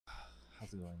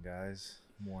How's it going, guys?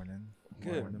 Morning.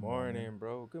 Good morning,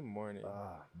 bro. Good morning.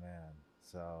 Ah, man.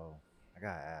 So, I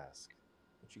gotta ask,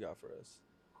 What you got for us?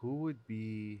 who would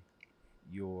be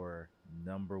your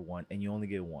number one? And you only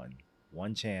get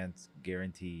one chance,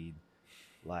 guaranteed.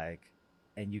 Like,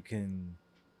 and you can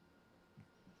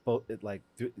both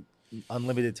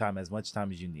unlimited time, as much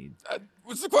time as you need.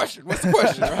 What's the question? What's the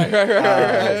question?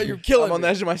 right. You're killing I'm on me. the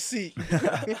edge of my seat.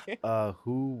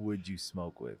 Who would you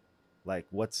smoke with? Like,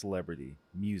 what celebrity,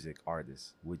 music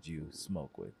artist would you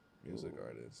smoke with? Music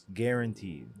artist.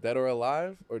 Guaranteed. Dead or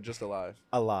alive or just alive?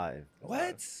 Alive.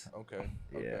 What? Okay.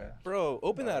 Yeah. Bro,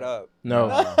 open that up. No.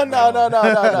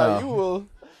 No. You will.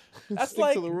 That's Stick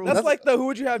like to the rules. that's like the who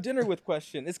would you have dinner with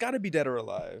question. It's got to be dead or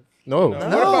alive. No. You know?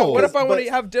 No. What if I want But-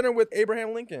 to have dinner with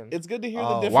Abraham Lincoln? It's good to hear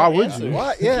Oh, the different why would answers. you?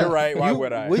 What? Yeah. You're right. Why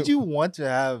would I? Would you want to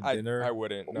have I dinner?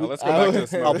 wouldn't. No, We- let's go back to the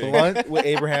a smoothie. blunt with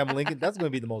Abraham Lincoln? That's going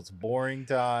to be the most boring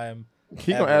time.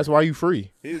 He gonna Ever. ask why you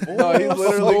free. He's literally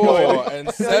Oh, going. and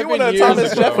You 7 want to years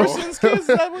Thomas ago. Jefferson's kids? Is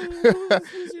that what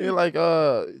You're like,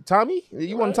 Tommy?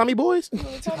 You want Tommy boys?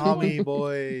 Tommy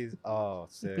boys. Oh,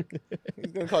 sick.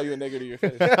 He's gonna call you a nigger to your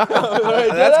face.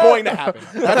 That's going to happen.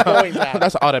 That's going to happen.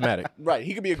 That's automatic. Right.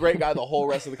 He could be a great guy the whole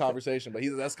rest of the conversation, but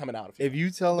that's coming out of him. If you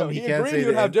tell him No, he he can't agreed say he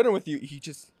would have that. dinner with you. He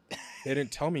just they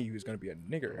didn't tell me he was going to be a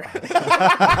nigger.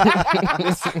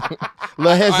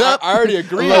 Little heads up. I already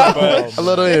agreed, a but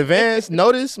little advance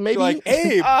notice, maybe. like,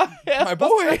 Abe, my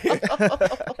boy. It's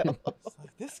like,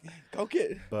 this guy, go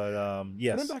get. But Put him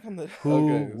yes. back on the. Who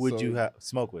Okay, would so you have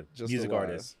smoke with? just Music alive.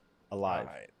 artists. Alive.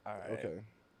 All right. Okay.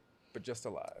 But just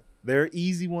alive. They're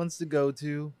easy ones to go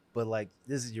to, but like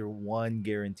this is your one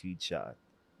guaranteed shot.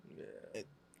 Yeah.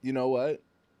 You know what?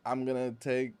 I'm gonna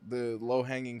take the low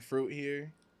hanging fruit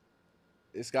here.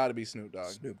 It's got to be Snoop Dogg.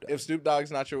 Snoop Dogg. If Snoop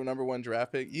Dogg's not your number one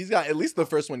draft pick, he's got at least the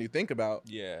first one you think about.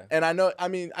 Yeah. And I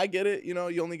mean, I get it. You know,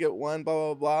 you only get one,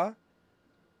 blah, blah, blah.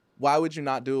 Why would you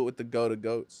not do it with the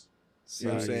goats? You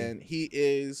know what I'm See, saying? He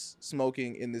is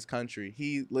smoking in this country.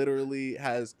 He literally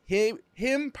has,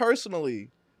 him personally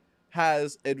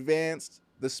has advanced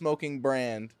the smoking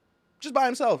brand just by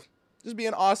himself. Just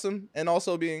being awesome and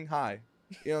also being high.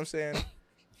 You know what I'm saying?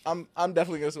 I'm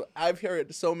definitely going to, I've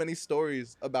heard so many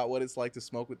stories about what it's like to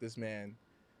smoke with this man.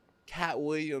 Cat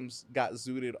Williams got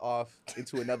zooted off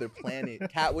into another planet.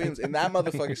 Cat Williams, and that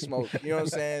motherfucker smoked. You know what I'm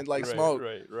saying? Like, smoke.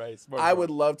 Right. Smoke, I bro. would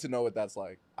love to know what that's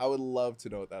like. I would love to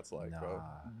know what that's like, bro. Nah.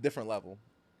 Different level.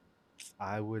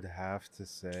 I would have to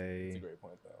It's say a great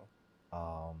point, though.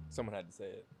 Someone Someone had to say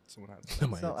it. Someone had to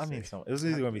Somebody so, had to I mean, say. some, it was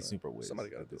either going to be do it. super Wiz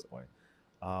Somebody gotta at do this it. point.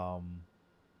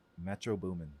 Metro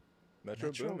Boomin.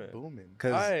 Metro Boomin.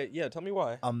 Cuz All right. Yeah. Tell me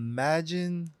why.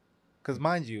 imagine, because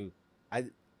mind you,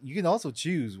 you can also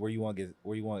choose where you want to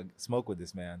smoke with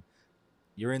this man.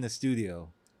 You're in the studio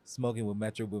smoking with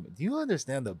Metro Boomin. Do you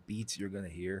understand the beats you're gonna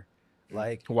hear?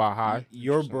 Like, While high.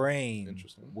 your Interesting. brain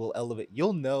Interesting. will elevate.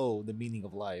 You'll know the meaning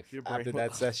of life Your brain after will-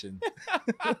 that session.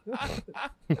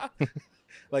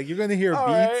 Like, you're gonna hear All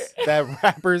beats that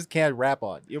rappers can't rap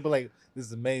on. You'll be like, "This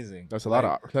is amazing." That's a lot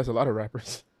of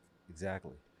rappers.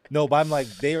 Exactly. No, but I'm like,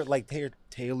 they're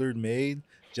tailored made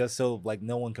just so like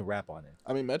no one can rap on it.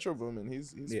 I mean, Metro Boomin,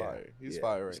 he's Yeah. fire. He's Yeah.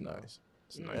 fire right It's now. nice.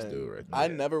 It's a nice And dude right I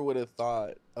there. never would have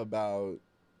thought about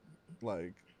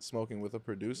like smoking with a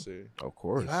producer. Of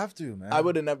course. You have to, man. I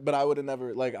would have never, but I would have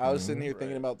never. Like, I was sitting here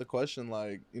thinking Right. about the question,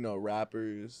 like, you know,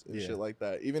 rappers and Yeah. shit like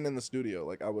that. Even in the studio,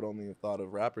 like, I would only have thought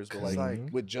of rappers, but 'Cause, like,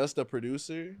 like- with just a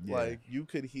producer, Yeah. like, you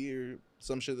could hear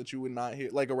some shit that you would not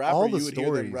hear. Like a rapper, All the you would hear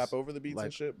them stories, rap over the beats and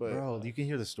like, shit. But bro, you can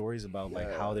hear the stories about like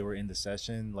Yeah. how they were in the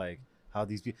session, like how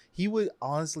these people. He would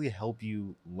honestly help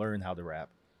you learn how to rap.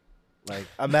 Like,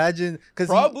 imagine,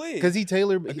 Probably. because he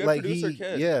tailored, A good like producer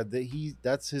can. yeah,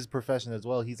 that's his profession as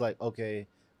well. He's like, okay,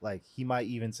 like he might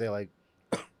even say like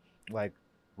like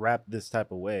rap this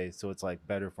type of way, so it's like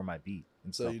better for my beat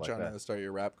and so stuff you're like trying that. to start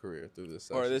your rap career through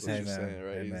this. Or section, this is what Hey you're man, saying,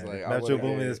 right? hey, He's man. like, I Metro wanna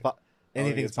Boomin hear- is I wanna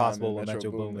anything's get time possible in with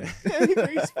Metro Boomin.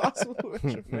 Anything's possible. with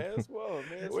Metro Man, Boomin. as well,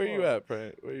 man. Where you at,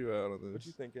 Prent? Where you at on this? What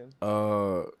you thinking?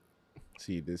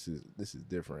 See, this is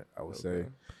different. I would say Okay.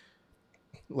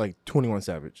 like 21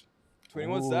 Savage.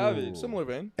 21 Ooh. Savage. Similar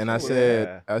vein. And I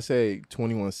Similar vein. say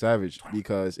 21 Savage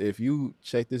because if you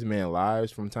check this man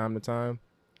lives from time to time,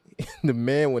 the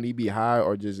man when he be high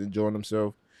or just enjoying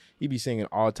himself, he be singing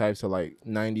all types of like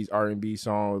 90s R&B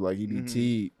songs, like he be Mhm.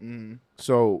 teed. Mhm.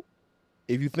 So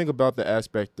if you think about the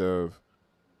aspect of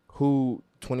who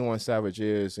 21 Savage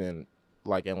is and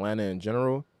like Atlanta in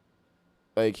general,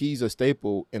 like he's a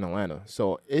staple in Atlanta.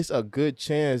 So it's a good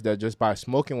chance that just by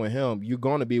smoking with him, you're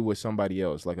gonna be with somebody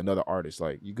else, like another artist.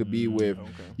 Like you could be with,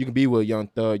 you can be with Young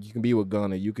Thug, you can be with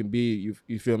Gunna, you can be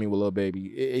you feel me with Lil Baby.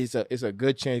 It's a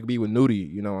good chance to be with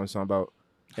Nudie. You know what I'm talking about?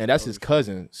 And that's his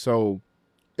cousin. So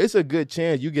it's a good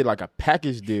chance you get like a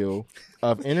package deal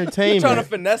of entertainment. Trying to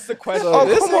finesse the question. So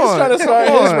this come nigga's on, trying to start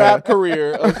come his on. rap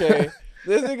career. Okay.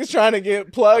 This nigga's trying to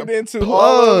get plugged into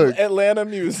all of Atlanta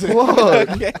music. Plug.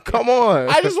 Okay. Come on.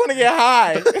 I just want to get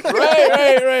high.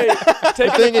 right.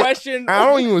 Taking the question. I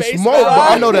don't even face smoke, but I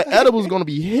value. know the edible's gonna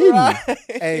be hidden.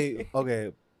 Hey,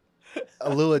 okay. A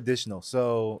little additional.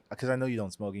 So, because I know you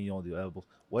don't smoke and you don't do edibles,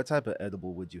 what type of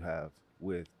edible would you have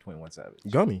with 21 Savage?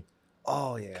 Gummy.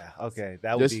 Oh yeah. Okay,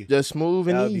 that would be Just smooth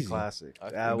and that would be easy. classic. I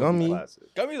That would Gummy. be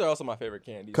classic. Gummies are also my favorite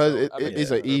candy. Because so, I mean,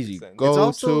 it's yeah, an easy makes sense. go It's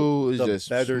also to. Is the just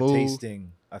better smooth.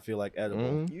 tasting. I feel like edible.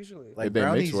 Mhm. Usually. Like If they mix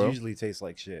brownies well. usually taste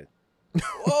like shit.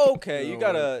 Okay, you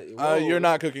gotta. You're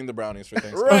not cooking the brownies for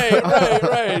Thanksgiving.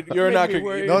 Right. You're Make not me cooking.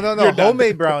 worried. No, You're done.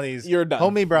 homemade brownies. You're done.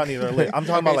 Homemade brownies are lit. I'm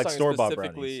talking about like talking store bought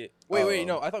specifically- brownies. Wait,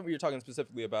 no. I thought we were talking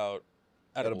specifically about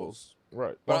edibles.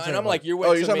 Right. But, and I'm like, you're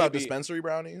Oh, you're talking about maybe, dispensary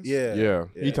brownies? Yeah. Yeah.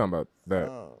 Yeah. You talking about that?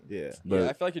 Oh. Yeah. But Yeah,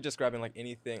 I feel like you're just grabbing like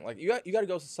anything. Like you got to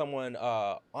go to someone.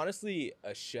 Honestly,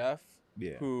 a chef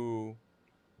Yeah. who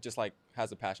just like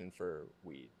has a passion for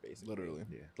weed, basically. Literally.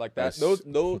 Yeah. Like that. That's-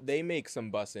 Those they make some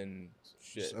bussin'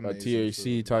 shit. Just a amazing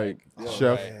THC food. type Like, yeah.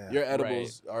 chef. Right. Yeah. Your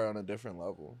edibles are on a different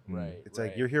level. Right. It's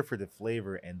like you're here for the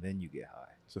flavor and then you get high.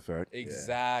 It's a fact.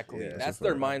 Exactly. Yeah. That's That's a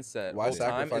their fact. mindset. Why Whole time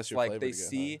sacrifice it's your like flavor they to get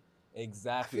see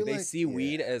exactly. feel They like- see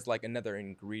weed yeah. as like another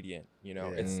ingredient. You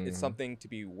know, Yeah. it's something to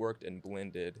be worked and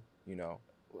blended. You know,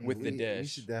 with the We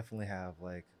dish. should definitely have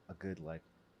like a good like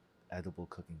edible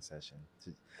cooking session.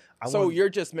 So you're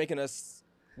just making us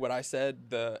what I said,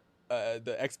 the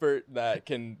expert that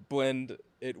can blend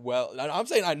it well. And I'm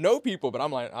saying I know people, but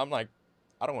I'm like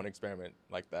I don't want to experiment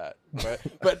like that.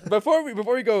 But before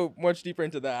we go much deeper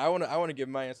into that, I want to give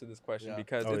my answer to this question Yeah.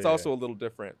 because Oh, it's yeah, also a little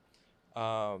different.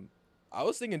 I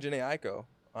was thinking Jhené Aiko,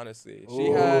 honestly. She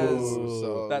Ooh, has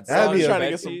so that that'd song be a- trying to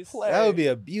get some Betsy's. play. that would be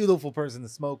a beautiful person to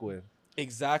smoke with.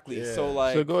 Exactly. Yeah. So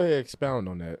like So go ahead, expound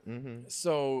on that. Mm-hmm.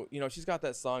 So, you know, she's got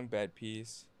that song Bad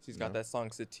Piece. She's got Yeah. that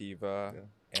song Sativa.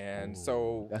 And Ooh,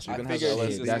 so that's I what- figured that's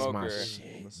she's a that's smoker. my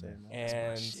shit.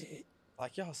 And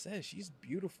like y'all said, she's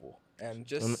beautiful. And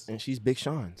just And she's Big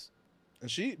Sean's. And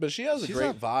she has a She's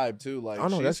great vibe too. Like I know,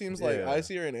 she that's- seems like yeah. I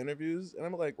see her in interviews, and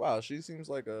I'm like, wow, she seems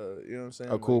like a you know what I'm saying,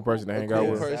 A cool like, person to a hang cool out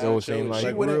with. person. It would She seem would- like- she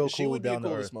Like, wouldn't- real she cool, would be down to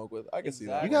cool to earth. smoke with. I can see You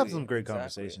that. can have some Exactly, great exactly.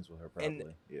 conversations with her, And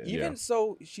probably. Yeah. even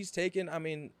so, she's taken, I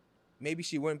mean, maybe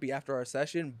she wouldn't be after our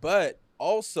session, but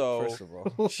also First of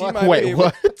all, she might Wait, be able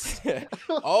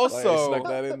what? also snuck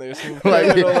that in there. smooth.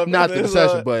 Like All up not in the this,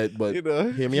 session, but you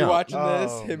know, hear me you out. watching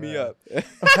this, Oh, hit me man. up.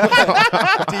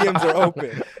 DMs are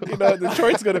open. you know,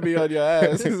 Detroit's gonna be on your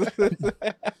ass.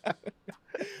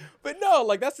 But no,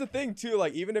 like that's the thing too.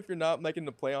 Like even if you're not making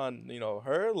the play on, you know,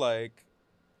 her, like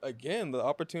again, the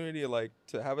opportunity like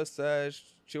to have a sesh,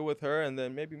 chill with her, and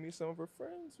then maybe meet some of her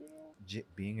friends. You know,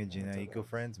 Being a Jhené Aiko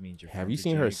friends means you're. Have friends you with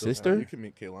seen her Jhené Aiko sister? friends. You can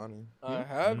meet Kaylani. I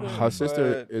haven't. Her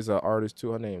sister but- is an artist too.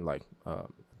 Her name like I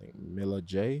think Mila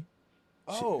J.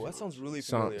 Oh, that sounds really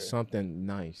familiar. Something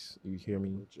nice. You hear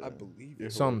me? I believe You're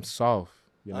it. Something soft.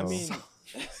 You know. I mean,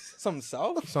 some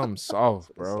south. something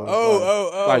soft, bro.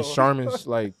 Oh. Like Charmin's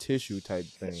like tissue type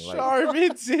thing. Like, Charmin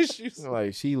tissues.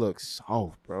 like she looks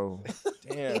soft, bro.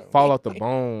 Damn. Fall out the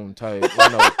bone type. You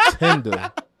know,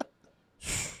 tender.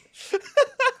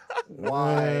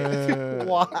 Why? Man.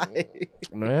 Why?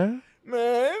 Man.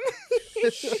 Man,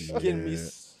 Getting me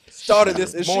Shit. started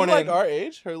this is morning. she like our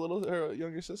age? Her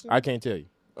younger sister? I can't tell you.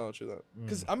 Oh, true that.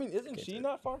 Because I mean, isn't she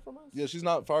not far from us? Yeah, she's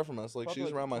not far from us. Like Probably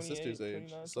she's like around my 28, sister's age.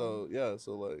 29, So yeah,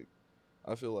 so like,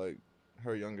 I feel like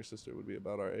her younger sister would be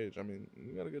about our age. I mean,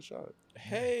 you got a good shot.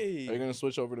 Hey. Are you gonna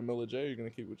switch over to Mila J? Or are you gonna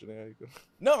keep with Jhené Aiko?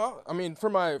 No, I mean for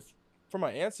my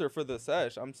answer for the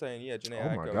sesh, I'm saying yeah, Jhené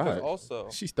Oh my Aiko. God. Because also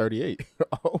She's 38.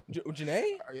 Oh, Jhené.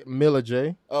 Mila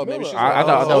J. Oh, maybe Mila. she's. I like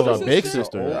thought that was older her big sister?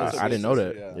 sister. Older I sister, didn't know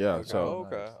that. yeah. Yeah. Okay. So.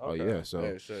 Okay. Oh yeah. So.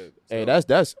 Hey, shit. Hey,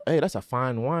 So, that's a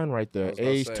fine wine right I there. was about to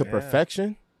Age say, to yeah.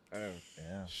 perfection. hey,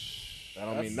 Yeah. that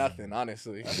don't mean nothing,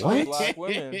 honestly. That's What? Black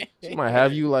women. She might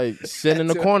have you like sitting in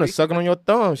the corner sucking on your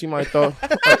thumb. She might thought,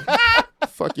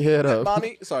 fuck your head up.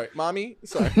 Mommy, sorry. Mommy,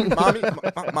 sorry. Mommy,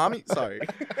 mommy, sorry.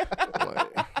 Like,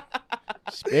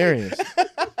 experience.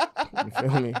 You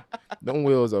feel me? Them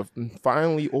wheels are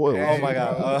finely oiled. Oh my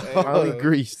God. Finely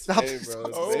greased. Stop. Hey, bro.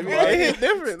 Oh They, my they hit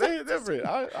different. They hit different.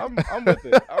 I'm with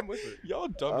it. I'm with it. Y'all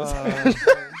dumb as Uh, hell.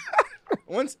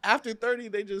 once after 30,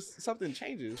 they just something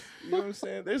changes. You know what I'm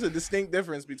saying? There's a distinct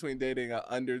difference between dating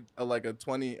like a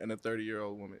 20 and a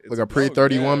 30-year-old woman. It's Like a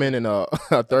pre-30 yeah. woman and a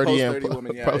 30 and post-30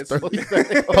 woman. Yeah, post it's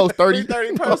 30, post 30,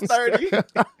 pre-30,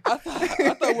 post-30. I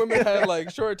thought women had like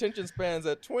short attention spans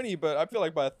at 20, but I feel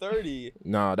like by 30,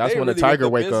 Nah, that's they when really the tiger get the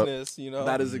wake up. business, you know.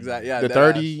 That is exactly yeah. The dead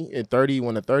 30 and 30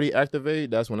 when the 30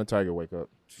 activate, that's when the tiger wake up.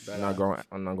 Dead I'm not ass.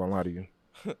 gonna lie to you.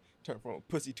 Turn from a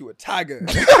pussy to a tiger.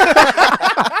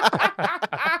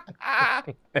 ass.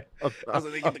 That's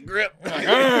when they get the grip. You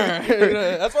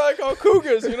know, that's why I call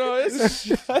cougars, you know. It's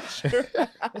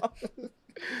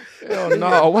Hell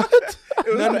no, what? It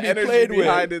was Nothing the to be energy played with.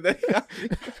 behind it.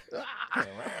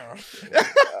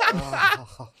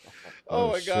 Oh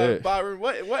my God, shit. Byron,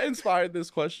 what inspired this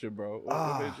question, bro?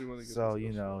 What made you want to get So this you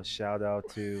question? know, shout out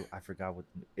to I forgot what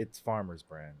it's Farmer's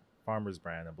Brand,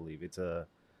 I believe. It's a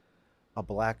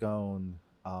black owned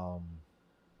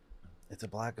it's a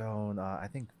black owned I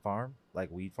think farm,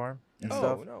 like weed farm and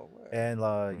stuff. Oh, no way.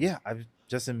 And yeah, I've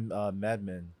just in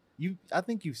Medmen. I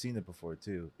think you've seen it before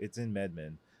too. It's in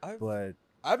Medmen, but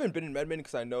I haven't been in Medmen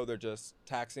because I know they're just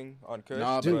taxing on Kush.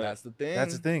 Nah, Dude, but that's the thing.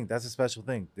 that's the thing. That's a special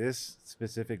thing. This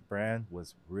specific brand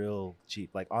was real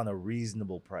cheap, like on a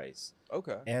reasonable price.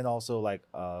 Okay. And also like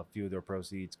a few of their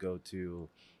proceeds go to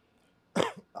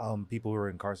people who are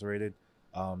incarcerated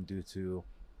due to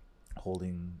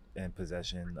holding and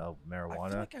possession of I feel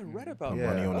marijuana. like I read about Yeah,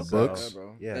 money on the okay. books. Yeah,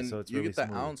 bro. Yeah, and so it's you really get the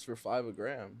smooth. ounce for $5 a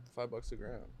gram, $5 a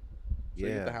gram. So you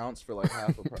Yeah. get the ounce for like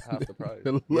half the price.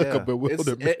 The look Yeah. of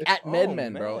bewilderment. At Oh,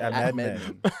 MedMen, bro. man. At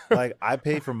MedMen. Like I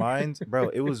paid for mine, bro.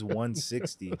 It was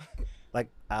 160, like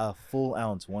a full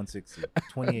ounce, 160,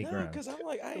 28 No, grams. because I'm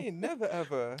like, I ain't never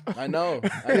ever. I know.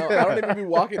 I don't even be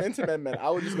walking into MedMen. I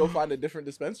would just go find a different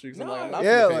dispensary because I'm like, I'm not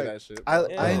Yeah, gonna pay like, that shit. I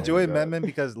Yeah. enjoy Oh my God. MedMen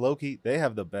because low-key they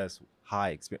have the best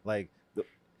high experience. Like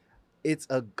it's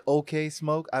a okay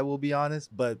smoke, I will be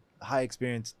honest, but high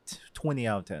experience, 20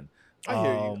 out of 10. I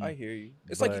hear you. I hear you.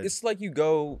 It's like but- you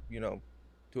go, you know,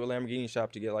 to a Lamborghini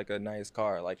shop to get like a nice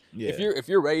car. Like Yeah. if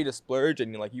you're ready to splurge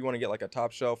and you want to get like a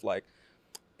top shelf like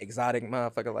exotic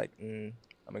motherfucker, like I'm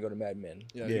gonna go to Mad Men.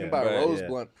 Yeah, you Yeah. can buy But- Rose Yeah.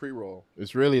 Blunt pre-roll.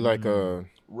 It's really like Rose.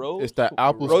 it's that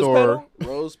Apple Rose store.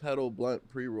 petal? Rose Petal Blunt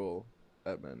pre-roll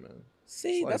at MedMen.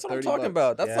 See, It's like that's what I'm 30 talking bucks.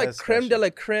 about. That's Yeah, like that's creme de special. la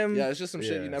creme. Yeah, it's just some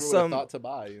shit you Yeah. never would Some- have thought to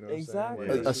buy. You know what Exactly.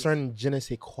 I'm saying? A certain je ne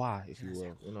sais quoi, if you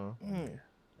will. You know.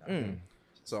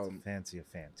 So Fancy of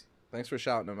fancy. thanks for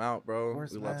shouting them out, bro. Of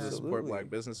course, We love to man. support black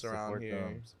Absolutely. business around Support here.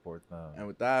 them. Support them. And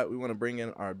with that, we want to bring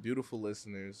in our beautiful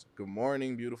listeners. Good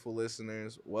morning, beautiful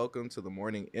listeners. Welcome to the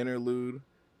morning interlude.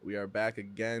 We are back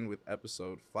again with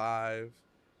episode 5.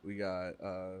 We got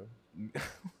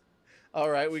all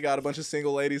right, we got a bunch of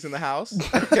single ladies in the house.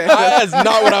 Okay. That's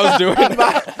not what I was doing.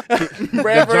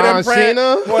 Branford John and Brent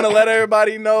Cena? want to let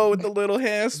everybody know with the little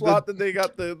hand swap that they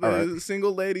got the All right.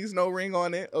 single ladies, no ring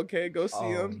on it. Okay, go see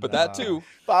Oh, them. But that too.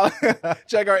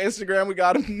 Check our Instagram. We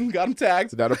got them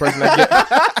tagged. Is that a person that get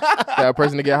that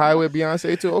person to get high with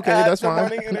Beyonce too? Okay, At that's the fine.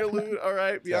 morning interlude. All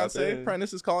right, Tap Beyonce. in.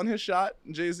 Prentiss is calling his shot.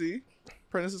 Jay-Z.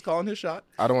 Prentiss is calling his shot.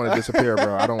 I don't want to disappear,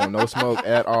 bro. I don't want no smoke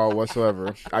at all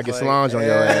whatsoever. I get Solange on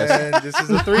your ass. And this is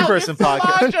a 3-person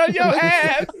podcast. Solange on your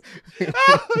ass.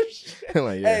 Oh, shit.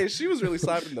 Like, yeah. Hey, she was really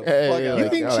slapping the Hey, fuck yeah, out You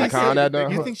of think me. like, she calm that down.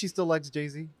 You think she still likes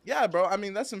Jay-Z? Yeah, bro. I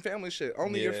mean, that's some family shit.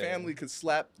 Only your Yeah. family could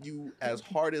slap you as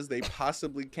hard as they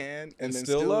possibly can and And then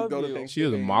still still love go to you. Thanksgiving. She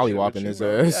was and mollywopping shit with his you,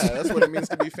 bro. ass. Yeah, that's what it means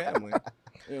to be family. You know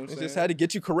what I'm I saying? just had to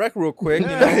get you correct real quick. You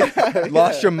know, Yeah.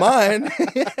 lost your mind.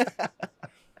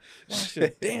 Lost your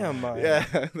damn mind. Yeah,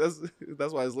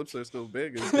 that's why his lips are still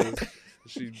big. Is 'cause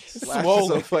she slapped Swollen.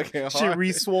 so fucking hard. She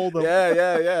re-swole them.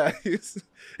 Yeah. He's-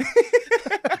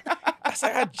 I was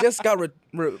like, I just got what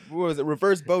was it,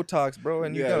 reverse Botox, bro,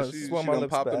 and you gotta swell my done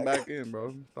lips popped them back. back in,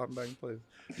 bro. Pop them back in place.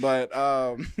 But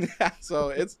so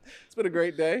it's been a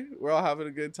great day. We're all having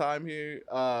a good time here.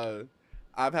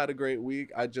 I've had a great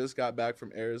week. I just got back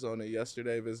from Arizona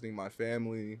yesterday visiting my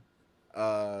family.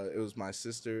 It was my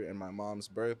sister and my mom's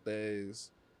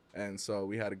birthdays, and so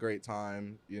we had a great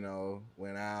time. You know,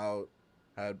 went out,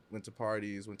 went to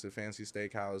parties, went to fancy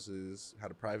steakhouses,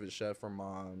 had a private chef for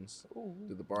moms,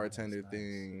 did the bartender nice.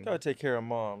 thing. Gotta take care of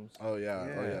moms. Oh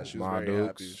yeah. She was My very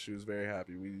happy. dukes. She was very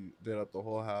happy. We did up the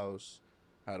whole house.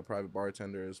 Had a private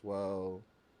bartender as well.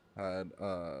 Had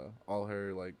all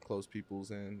her like close peoples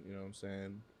in. You know what I'm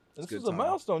saying? It's This good was a time.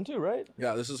 milestone too, right?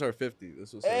 Yeah, this is her 50.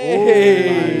 This was her Hey!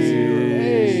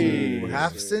 Yes,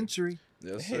 Half sir. century.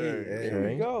 Yes, Hey, sir. there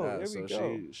we go. Yeah, There so we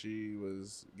go. she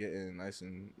was getting nice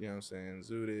and, you know what I'm saying,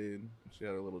 zooted. She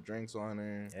had her little drinks on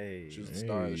her. Hey. She was the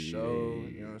star of the show.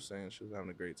 You know what I'm saying? She was having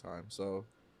a great time. So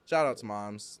shout out to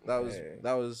moms. That was Hey.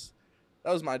 that was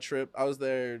my trip. I was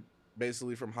there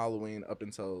basically from Halloween up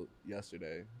until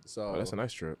yesterday. So Oh, that's a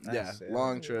nice trip. yeah, Nice, yeah.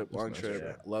 long trip, That's long nice, trip.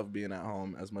 yeah. Love being at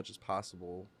home as much as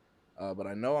possible. But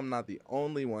I know I'm not the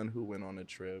only one who went on a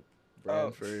trip.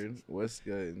 Branford, what's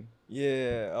good?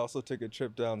 Yeah, I also took a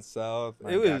trip down south.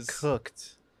 Mine It got was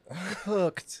cooked.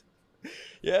 Cooked.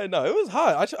 Yeah, no, it was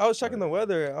hot. I was checking the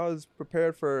weather. I was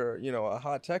prepared for, a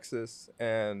hot Texas,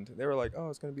 and they were like, "Oh,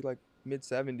 it's gonna be like mid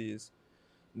 70s."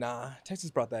 Nah, Texas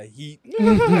brought that heat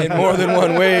in more than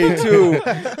one way too.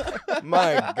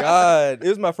 My God, it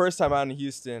was my first time out in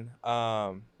Houston.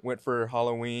 Went for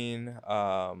Halloween.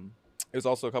 It was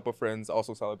also a couple friends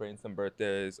also celebrating some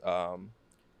birthdays.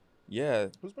 Yeah,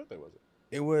 Whose birthday was it?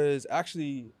 it was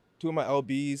actually two of my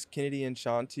LBs, Kennedy and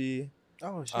Shanti.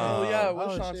 Oh shit. Oh, yeah, it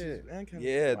was oh, Shanti's shit. and Kevin's.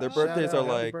 Yeah, their Wow. birthdays Shout are out,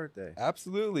 happy like birthday.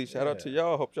 absolutely. Shout out to Yeah.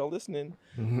 y'all. Hope y'all listening.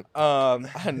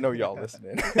 I know y'all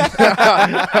listening.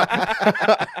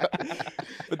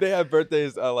 But they have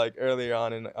birthdays like earlier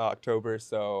on in October,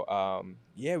 so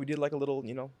yeah, we did like a little,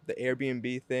 the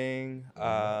Airbnb thing.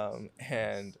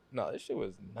 And no, this shit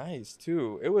was nice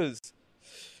too.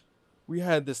 We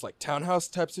had this like townhouse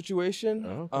type situation.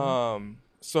 Okay.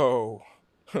 So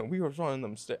we were running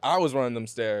them stairs. I was running them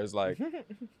stairs like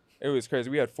it was crazy.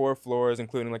 We had 4 floors,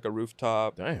 including like a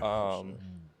rooftop. Damn. Damn.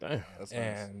 That's nice.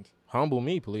 And Humble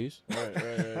me, please. Right.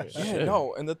 yeah, Shit.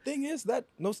 no. And the thing is that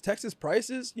those Texas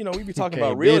prices, we be talking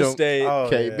Can't about real beat 'em. estate. Oh,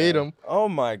 Can't yeah. beat them. Oh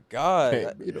my God,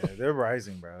 Can't beat Yeah, they're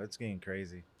rising, bro. It's getting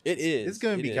crazy. it is. It's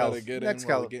gonna It be is. Cali- Gotta get next in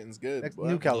while Cali- the getting's good. Next, boy.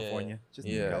 New California. Just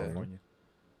New Yeah. California.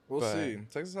 We'll but- see.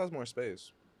 Texas has more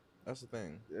space. That's the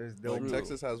thing. They'll, Like, True.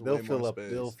 Texas has they'll way fill more up.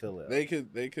 space. They'll fill it. They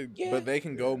could, Yeah. but they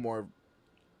can go more.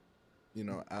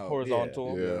 Out.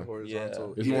 Horizontal. Yeah.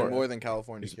 Horizontal. It's Even more- more than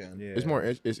California can. Yeah. It's more.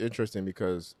 It's interesting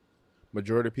because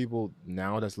majority of people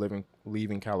now that's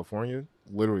leaving California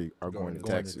literally are going to Going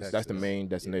to Texas. That's the Texas. main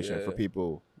destination for Yeah.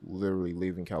 people literally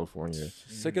leaving California.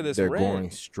 Sick of this They're rent.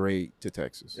 going straight to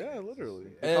Texas. Yeah, literally.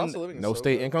 The And cost of living is No so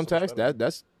state good, income so much tax. better.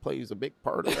 That's plays a big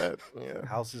part of that. Yeah.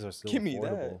 Houses are still Give me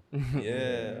affordable. that.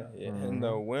 Yeah. And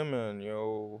the women,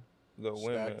 the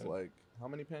Stacked women. like how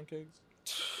many pancakes?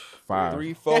 5.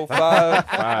 3, 4, 5.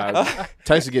 5.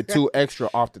 Texas get 2 extra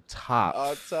off the top.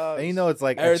 And you know it's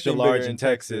like Everything extra large bigger in in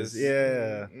Texas. Texas.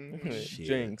 Yeah. Mhm.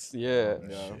 Jinx. Yeah.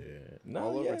 Yeah. Shit. No,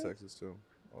 All over yeah. Texas too.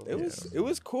 All It over was Texas. it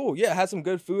was cool. Yeah, had some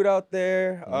good food out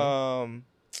there. Mhm.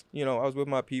 I was with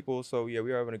my people, so yeah,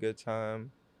 we were having a good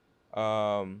time.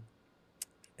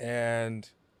 And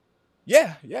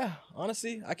yeah,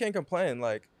 honestly, I can't complain.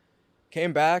 Like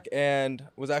came back and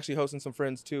was actually hosting some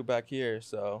friends too back here.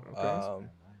 So Okay. Nice.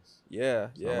 yeah,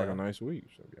 Sound yeah. like a nice week.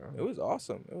 So, yeah. It was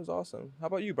awesome. It was awesome. How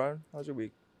about you, Brian? How's your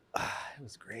week? It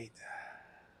was great.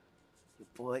 Your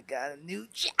boy got a new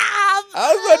job. I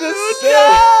was about to say.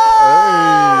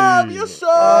 Hey. Yes,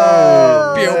 sir.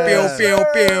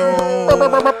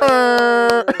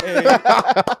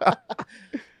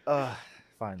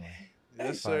 Finally.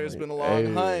 Yes, sir. It's Finally. been a long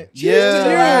Hey. hunt. Cheers to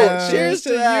that. you. Cheers to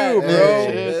that. you, bro. Cheers to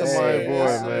Yes, my sir. boy,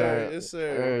 Yes, man. sir. Yes,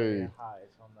 sir.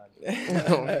 Hey.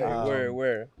 Hey, Um,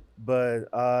 where? But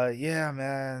yeah,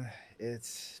 man,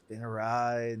 it's been a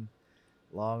ride,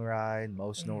 long ride,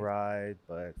 emotional ride,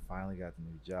 but finally got the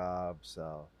new job.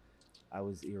 So I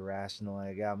was irrational.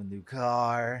 I got my new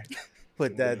car.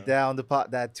 Put that Yeah. down,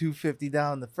 that 250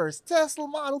 down the first Tesla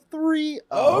Model 3.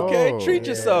 Okay, Oh, treat yeah.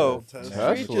 yourself. Tesla.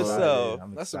 Treat Tesla. yourself.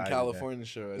 That's some California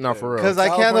shit. Right Nah, there. for real. Because I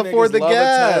can't California afford the niggas love a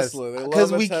gas. Tesla. They love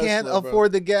Because a we can't Tesla, bro.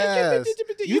 afford the gas.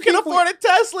 You can afford a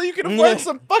Tesla. You can afford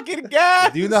some fucking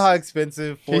gas. Do you know how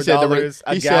expensive He said $4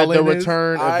 a he said gallon the is?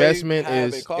 return I investment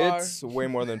have a is car. It's way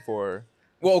more than 4.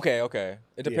 Well, okay.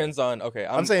 It depends on. Okay,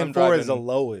 I'm saying 4 is the driving-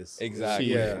 lowest. Exactly.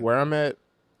 See, Yeah. where I'm at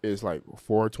is like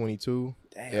 422,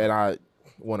 Damn. and I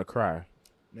want to cry.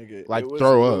 Nigga, Like, it was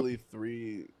throw up.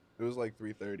 really It was like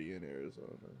 3:30 in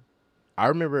Arizona. I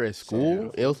remember at school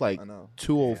Damn. it was like I know.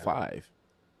 205.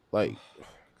 Like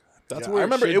That's Yeah, where I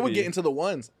remember it, it should would be. get into the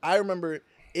ones. I remember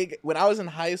it when I was in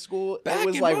high school. Back it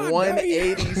was in like my day.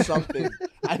 180 something.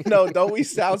 I know. Don't we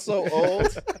sound so old?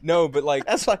 No, but like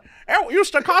That's like it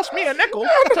used to cost me a nickel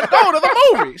to go to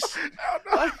the movies.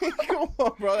 Like, come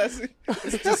on, bro. It's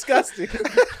disgusting.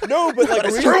 no, but like But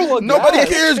it's reasonable true. nobody gas.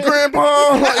 cares, Grandpa.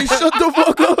 Like, shut the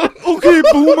fuck up. Okay,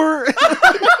 boomer.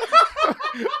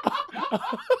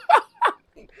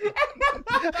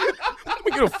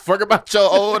 We give a fuck about your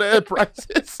old ass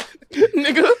prices,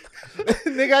 nigga.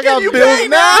 Nigga, I got you bills pay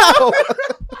now.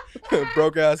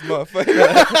 Broke ass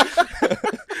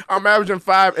motherfucker. I'm averaging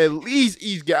 5 at least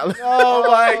each gallon. Oh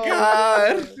my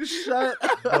god. Shut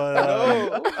up.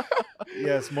 But,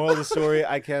 yes, moral of the story,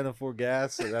 I can't afford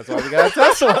gas, so that's why we got a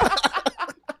Tesla.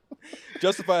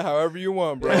 Justify however you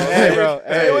want, bro. Hey, bro.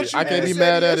 Hey, what you I need can't to be say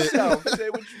mad to at it. yourself. Say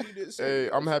what you need to say. Hey,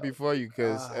 to I'm happy yourself. for you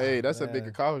because hey, that's a big Man.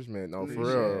 accomplishment. No, for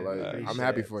Appreciate real. it. Like I'm Appreciate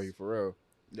happy it. for you, for real.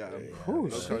 Yeah, Whew,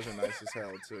 those shit. cars are nice as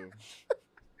hell too.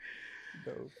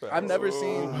 No, I've never facts.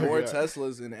 seen Oh, more God.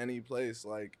 Teslas in any place,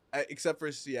 like except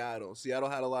for Seattle. Seattle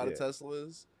had a lot of Yeah.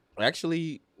 Teslas.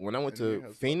 Actually, when I went And New to York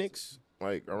has Phoenix,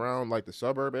 like around like the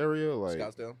suburb area, like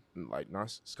Scottsdale, not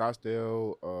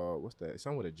Scottsdale, what's that?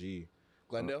 Something with a G.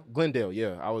 Glendale. Glendale,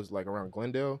 yeah. I was like around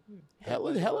Glendale.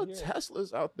 Hella Glendale, yeah.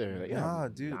 Teslas out there. Like, Nah,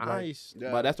 dude, like- nice.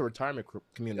 Yeah. But that's the retirement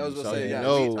community. I was gonna so say, you yeah,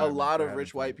 know, a lot of retirement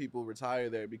rich thing. white people retire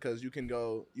there because you can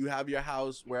go. You have your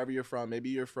house wherever you're from. Maybe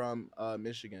you're from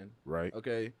Michigan. right?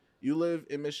 Okay, you live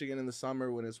in Michigan in the summer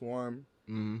when it's warm,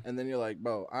 and then you're like,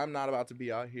 bro, I'm not about to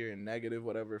be out here in negative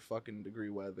whatever fucking degree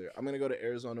weather. I'm gonna go to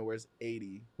Arizona where it's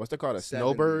 80. What's that called? 70.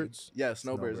 Snowbirds? Yeah,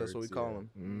 snowbirds. That's what we Snowbirds, call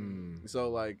yeah. them. Mm. So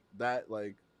like that,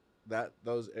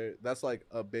 that's like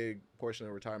a big portion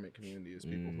of retirement community is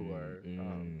people who are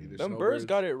either Them snowbirds. birds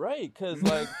got it right, cause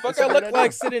like fuck, That's a I good look idea.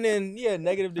 like sitting in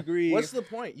negative degree. What's the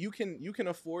point? You can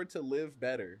afford to live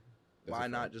better. That's Why a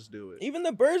not fact. just do it? Even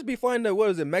the birds be flying to,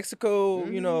 what is it, Mexico?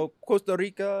 You Mhm. know, Costa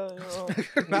Rica.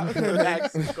 You know?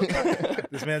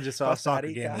 This man just saw a Costa soccer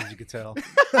Rica. game, as you could tell.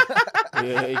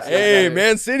 Yeah, exactly. Hey,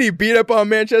 Man City beat up on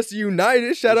Manchester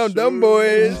United. Shout out them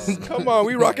boys. Come on,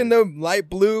 we rocking the light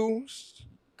blue.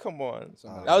 Come on.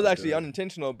 Somebody That was did actually that.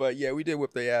 unintentional, but yeah, we did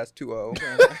whip their ass 2-0.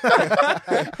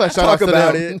 Shout Talk out to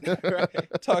about them.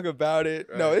 it. Talk about it.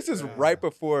 No, Right, this is yeah. right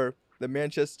before the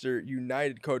Manchester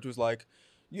United coach was like,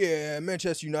 "Yeah,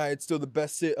 Manchester United still the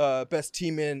best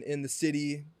team in the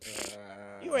city."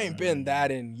 You ain't been that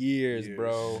in years,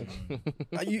 bro.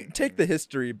 You take the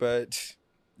history, but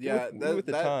Yeah, we with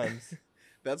the times.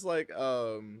 That's like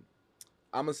I'm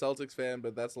a Celtics fan,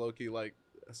 but that's low key like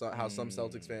how some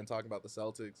Celtics fans talk about the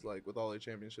Celtics, like with all their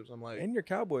championships. I'm like, And your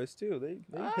Cowboys too. They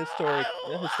historic.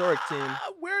 They're a historic team.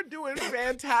 We're doing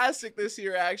fantastic this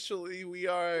year. Actually, we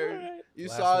are. Alright. You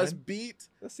Last saw us win? beat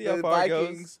Let's see how the far it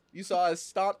Vikings. goes. You saw us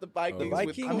stomp the Vikings. The with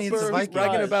Vikings. I mean, it's the Cooper Vikings.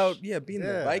 bragging Rush. about beating the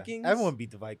Yeah. Vikings. Everyone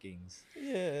beat the Vikings. Yeah.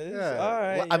 It's, Yeah. All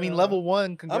right. Well, I mean, you know. level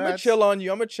one. I'm Congrats. gonna chill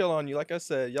on you. Like I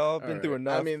said, y'all have been All through right.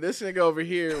 enough. I mean, this nigga over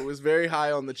here was very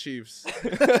high on the Chiefs.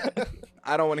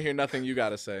 I don't want to hear nothing you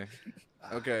gotta say.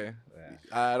 Okay,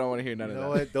 Yeah. I don't want to hear none You of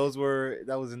know that. what?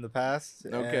 That was in the past.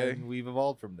 Okay. and we've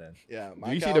evolved from then. Yeah, my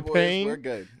Do you see the Cowboys, pain? We're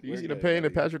good. Do you We're see the good, pain in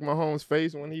buddy. Patrick Mahomes'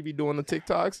 face when he be doing the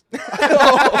TikToks?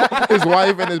 His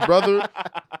wife and his brother.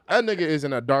 That nigga is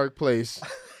in a dark place.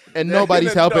 And They're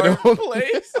nobody's in a helping dark him.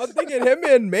 place. I'm thinking him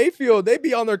and Mayfield, they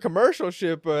be on their commercial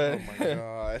shit, but Oh my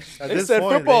god. At they this said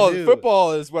point, football. they do.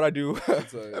 Football is what I do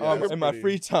It's in my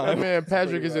free That time. man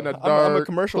Patrick pretty is in a rough. dark I'm a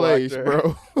commercial place, actor.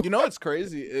 bro. You know what's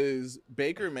crazy is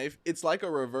Baker Mayfield. It's like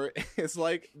a revert. It's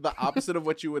like the opposite of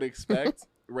what you would expect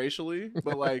racially.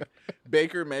 But like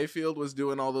Baker Mayfield was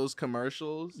doing all those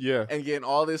commercials Yeah, and getting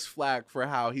all this flack for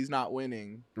how he's not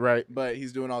winning, right, but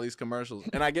he's doing all these commercials.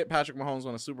 And I get Patrick Mahomes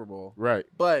won a Super Bowl, right.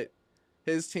 but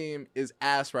his team is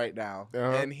ass right now,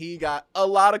 Uh-huh. and he got a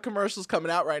lot of commercials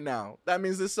coming out right now. That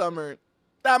means this summer,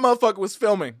 that motherfucker was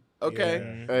filming.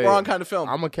 Okay, Hey, wrong kind of film.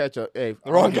 I'm gonna catch a. Hey,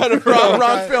 Wrong kind of wrong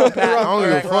wrong. film, Pat. I don't give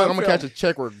a Alright, fuck. wrong I'm gonna film. catch a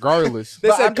check regardless. They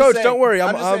But said, I'm just "Coach, saying- don't worry. I'm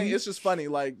I'm just saying it's just funny.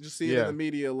 Like, just seeing it Yeah. in the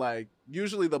media. Like,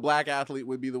 usually the black athlete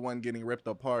would be the one getting ripped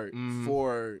apart Mhm.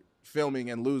 for filming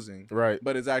and losing. Right.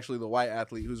 But it's actually the white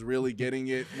athlete who's really getting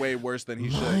it way worse than he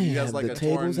should. Man, He has like the a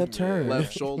tables torn have turned.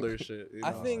 left shoulder shit. you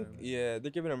I know? think they're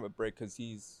giving him a break because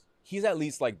he's at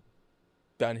least like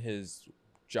done his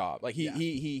job. Like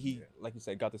he like you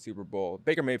said got the Super Bowl.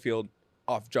 Baker Mayfield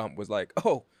off jump was like,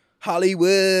 oh,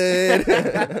 Hollywood.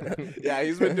 Yeah,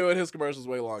 he's been doing his commercials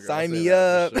way longer. I'll Sign say me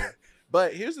that for up. sure.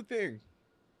 But here's the thing,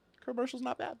 commercials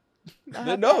not bad.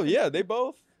 No, yeah, they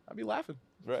both I'd be laughing.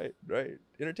 right,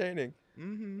 entertaining.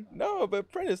 Mm-hmm. No,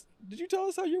 but Prentiss, did you tell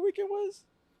us how your weekend was?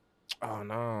 Oh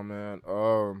no, man.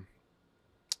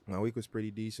 My week was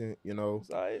pretty decent. You know,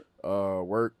 Was I?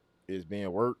 work is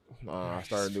being work. I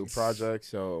started a new project,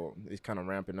 so it's kind of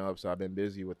ramping up. So I've been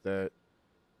busy with that.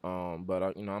 But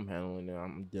I'm handling it.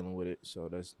 I'm dealing with it. So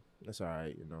that's all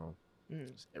right. You know,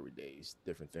 it's every day it's a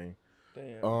different thing.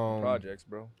 Damn, Projects,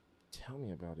 bro. Tell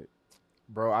me about it,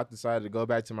 bro. I decided to go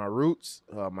back to my roots,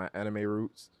 my anime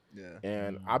roots. Yeah.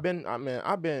 And I've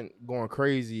been going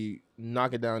crazy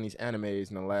knocking down these animes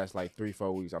in the last like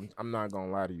 3-4 weeks. I'm not gonna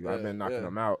lie to you. I've Yeah, been knocking yeah.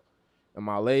 them out. And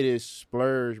my latest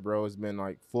splurge, bro, has been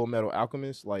like Full Metal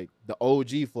Alchemist, like the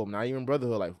OG Full, not even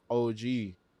Brotherhood, like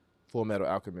OG Full Metal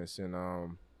Alchemist.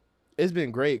 And it's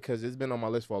been great because it's been on my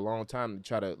list for a long time to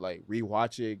try to like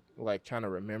rewatch it, like trying to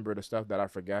remember the stuff that I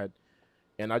forgot.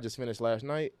 And I just finished last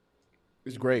night.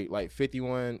 It's great. Like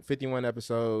 51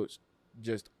 episodes,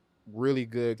 just really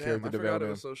good Damn, character I forgot it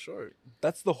development. was so short.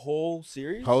 That's the whole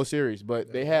series. Whole series,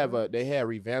 but they What? had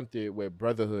revamped it with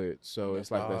Brotherhood, so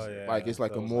it's like Oh, it's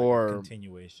like so a it was more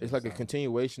continuation. it's like a sounds-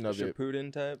 continuation of it,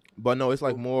 Shippuden type. but no, it's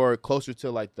like Cool. more closer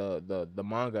to like the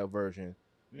manga version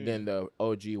than Mm. the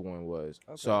OG one was.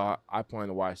 Okay. So I plan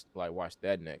to watch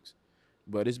that next.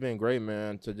 But it's been great,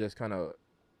 man, to just kind of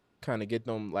get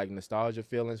them like nostalgia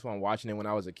feelings from watching it when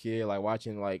I was a kid, like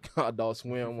watching like Adult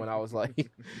Swim when I was like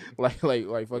like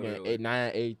fucking Literally.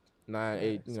 8,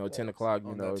 10 o'clock,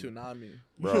 On that tsunami.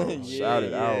 bro. Yeah, Shout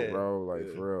it out, yeah. bro. Like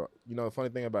Yeah. for real. You know, the funny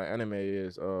thing about anime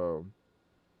is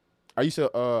I used to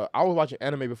I was watching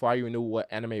anime before I even knew what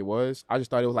anime was. I just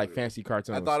thought it was like fancy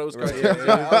cartoons. I thought it was Right. crazy.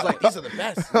 Yeah, I was like, these are the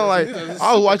best. I'm like, These are the I was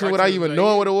super watching without cartoons even right knowing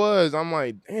here. what it was. I'm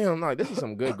like, damn, like this is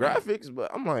some good graphics, but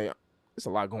I'm like, it's a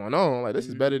lot going on. Like this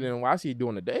is better than what I see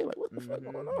during the day. Like what the fuck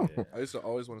going on? Yeah. I used to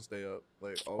always want to stay up.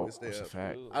 Like always stay That's a up.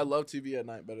 fact. I love TV at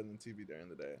night better than TV during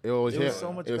the day. It was It was hit.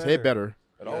 so much It was hit better.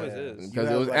 It always Yeah. is. You Because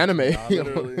it had, was like, anime.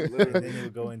 Literally, And literally. then it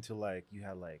would go into like you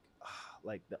had like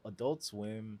the Adult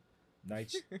Swim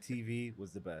night TV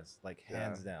was the best, like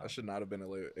hands down. I should not have been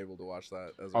able to watch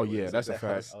that. As Oh early yeah, as that's I a did.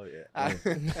 fact. Oh yeah. I-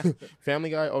 Family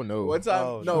Guy? Oh no. One time,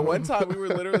 Oh, no, no. one time we were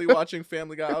literally watching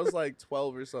Family Guy. I was like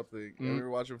 12 or something, and Mhm. we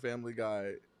were watching Family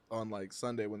Guy on like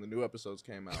Sunday when the new episodes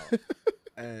came out,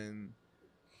 and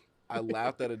I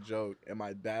laughed at a joke, and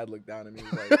my dad looked down at me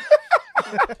and was like,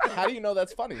 "How do you know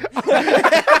that's funny?"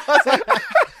 I was like,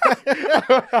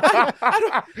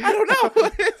 I don't know.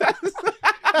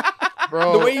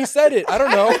 Bro, The way you said it, I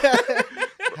don't know.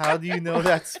 How do you know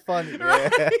that's funny? Right.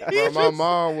 Yeah. bro, my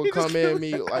mom he would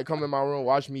just come in my room,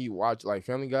 watch me watch like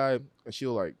Family Guy, and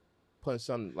she'll like put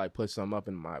something up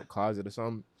in my closet or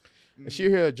something. And she'll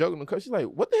hear a joke because she's like,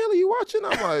 "What the hell are you watching?"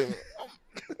 I'm like,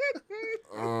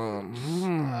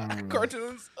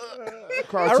 Cartoons.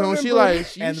 cartoon. She remember like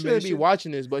she shouldn't be animation.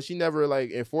 watching this, but she never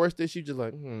like enforced it. She just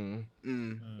like, I'm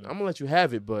gonna let you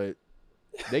have it, but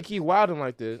they keep wilding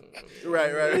like this.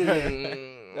 Right.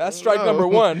 That's strike No. number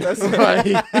one. That's like,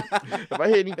 if I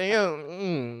hear anything else, like,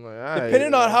 all right.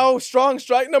 Depending on how strong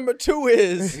strike number 2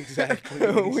 is, Exactly,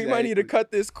 we might need to exactly.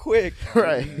 cut this quick.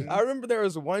 right. I remember there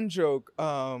was one joke.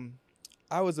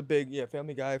 I was a big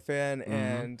Family Guy fan,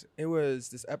 and it was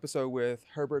this episode with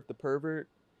Herbert the pervert,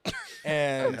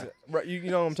 and right, you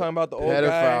know what I'm talking about, the old guy.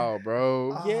 Pedophile,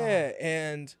 bro. Yeah,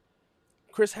 and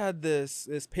Chris had this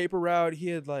paper route. He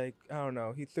had like, I don't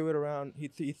know, he threw it around. He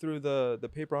threw the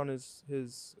paper on his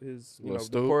Little the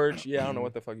stoop? porch. Yeah, I don't know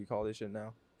what the fuck you call this shit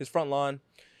now. His front lawn.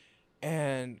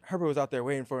 And Herbert was out there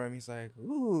waiting for him. He's like,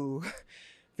 ooh,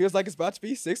 feels like it's about to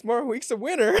be 6 more weeks of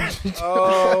winter.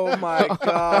 Oh my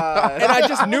god. And I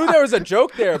just knew there was a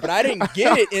joke there, but I didn't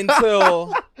get it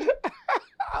until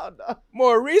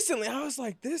more recently. I was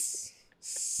like, this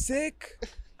sick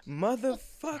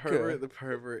motherfucker. Herbert the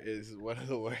pervert is one of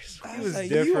the worst. I He was was like,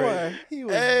 different. you He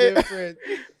was Hey. different.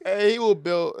 Hey, he will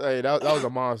build. Hey, that was a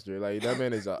monster. Like that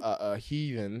man is a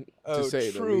heathen to are say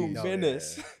a the true least. No,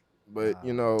 menace. yeah. But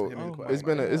you know, Him and it's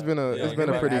been a Yeah, been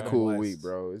a him pretty and cool Adam week, West.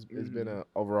 bro. It's been a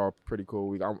overall pretty cool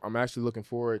week. I'm actually looking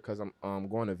forward because I'm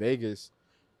going to Vegas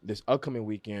this upcoming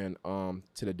weekend. To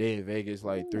the Day in Vegas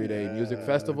like 3-day music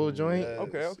festival joint.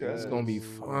 Okay, okay. It's gonna be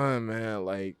fun, man.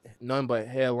 Like none but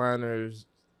headliners,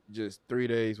 just 3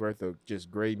 days worth of just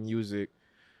great music.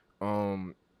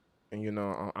 And you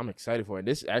know, I'm excited for it.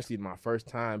 This is actually my first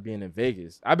time being in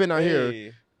Vegas. I've been out here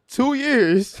Hey. 2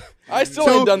 years. I still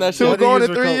ain't done that two shit. going to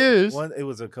were 3 years. One, it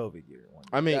was a COVID year. One.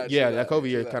 I mean, Yeah, yeah, true that that, COVID true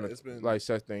year that. kind of It's been- like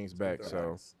set things back. been So,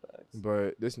 Facts, facts.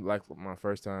 but this is like my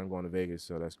first time going to Vegas,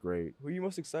 so that's great. Who are you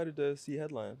most excited to see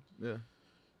headline? Yeah.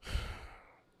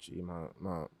 Gee, my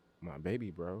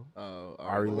baby, bro.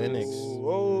 Ari Lennox.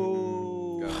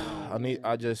 Whoa.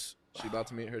 I just She about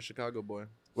to meet her Chicago boy.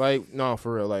 like no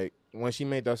for real. Like when she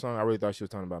made that song, I really thought she was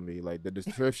talking about me. Like the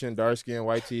description, dark skin,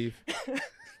 white teeth.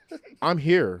 I'm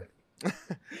here,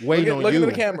 waiting on Look you,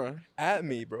 into the camera. At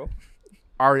me, bro.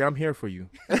 Ari. I'm here for you,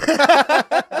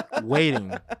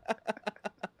 waiting,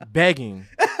 begging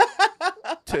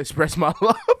to express my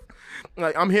love.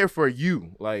 Like I'm here for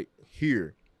you, like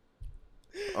here.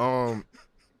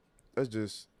 That's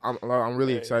just I'm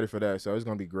really Hey. excited for that. So it's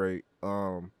gonna be great.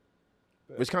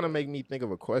 Which kind of make me think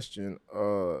of a question.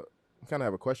 I kind of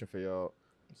have a question for y'all.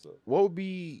 What's up? What would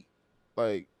be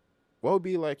like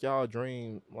y'all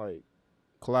dream like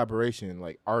collaboration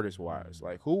like artist wise?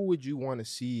 Like who would you want to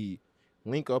see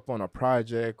link up on a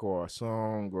project or a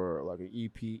song or like an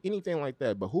EP, anything like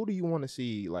that? But who do you want to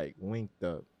see like linked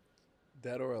up?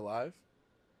 Dead or alive?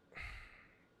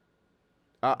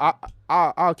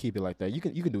 I'll keep it like that. You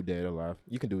can do Dead or Alive.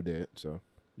 You can do Dead. So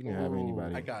You can have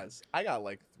anybody. I got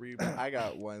like 3, but I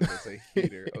got one that's a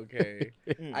heater. Okay,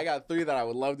 I got 3 that I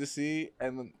would love to see,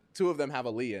 and then 2 of them have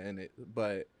Aaliyah in it.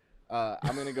 But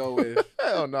I'm gonna go with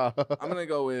Hell no. I'm gonna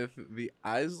go with the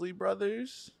Isley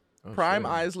Brothers, Oh, Prime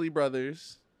shit. Isley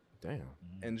Brothers, Damn.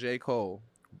 and J. Cole.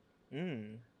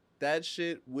 Mm. That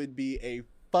shit would be a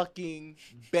fucking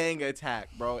bang attack,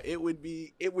 bro. It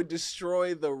would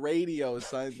destroy the radio,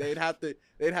 son. They'd have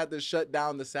to shut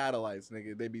down the satellites,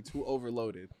 nigga. They'd be too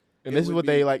overloaded. And It this is would what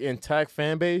be- they like intact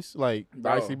fan base, like the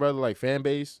Bro. Icy Brother, like fan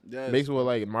base, Yes, mixed with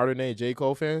like modern day J.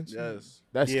 Cole fans. Yes.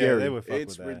 That's Yeah, scary. they would fuck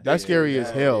It's with that. That's scary as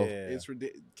hell. Yeah. It's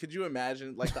ridiculous. Could you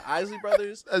imagine, like the Isley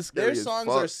Brothers? That's scary Their as songs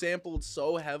fuck. are sampled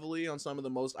so heavily on some of the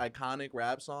most iconic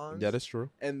rap songs. Yeah, that's true.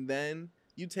 And then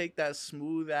you take that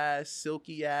smooth ass,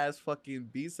 silky ass fucking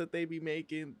beats that they be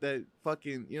making, that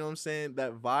fucking, you know what I'm saying,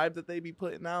 that vibe that they be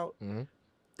putting out. Mhm.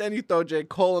 Then you throw J.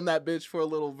 Cole in that bitch for a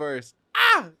little verse.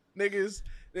 Niggas,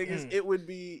 it would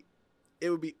be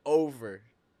over.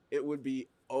 It would be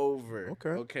over. Okay.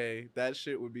 Okay. That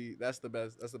shit would be. That's the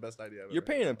best idea. I've You're ever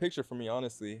painting a heard. picture for me,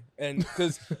 honestly, and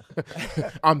because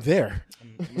I'm there.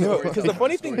 no, because the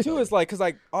funny thing too Storytelling. is like, because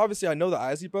like obviously I know the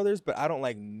Isley Brothers, but I don't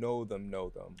like know them.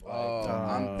 Like,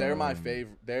 Oh, they're my Um,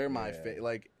 favorite. They're my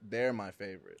yeah. they're my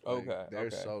favorite. Like, Okay, they're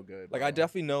okay. so good. like bro. I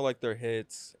definitely know like their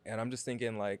hits, and I'm just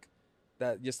thinking like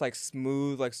that, just like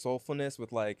smooth like soulfulness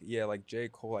with like like J.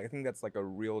 Cole. I think that's like a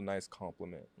real nice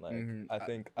compliment. Like Mhm. I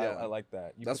think yeah. I like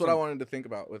that. You That's put what I some- wanted to think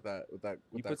about with that. You that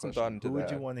put some question. thought into Who would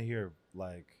that. you want to hear,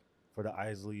 like, for the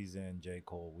Isleys and J.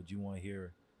 Cole? Would you want to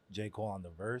hear J. Cole on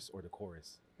the verse or the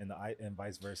chorus, and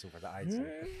vice versa for the Isley?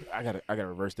 I gotta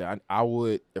reverse that. I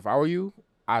would, if I were you,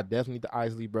 I definitely need the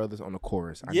Isley Brothers on the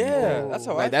chorus. I need Yeah, that. that's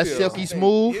how Like, I that's feel. silky Here's the thing.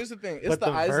 smooth. Here's the thing. It's But the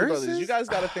the Isley Brothers. verses? You guys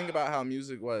got to think about how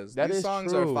music was. That These is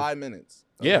songs true. are 5 minutes.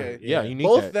 Yeah, Okay? yeah, you need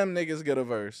Both that. them niggas get a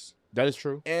verse, That is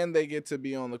true. and they get to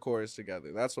be on the chorus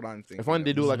together. That's what I'm thinking. If one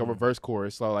did do like a Mhm. reverse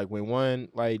chorus, so like when one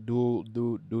like do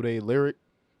they lyric,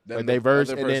 Then like the they verse,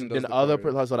 other and person then does the other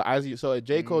chorus. person, so the Isley, so if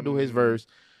J. Cole do his Mm. verse,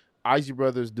 Isley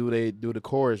Brothers do the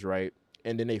chorus, right,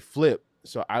 and then they flip.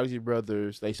 So Isley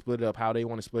Brothers, they split it up how they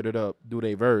want to split it up, do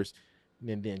their verse,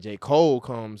 and then J. Cole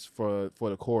comes for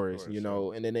the chorus, Chorus, you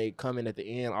know, and then they come in at the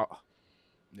end.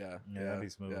 Yeah, Yeah, that'd be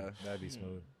smooth. Yeah. That'd be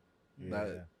smooth.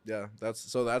 That,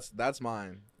 that's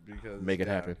mine because Make it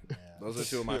yeah, happen. Those are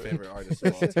 2 of my favorite artists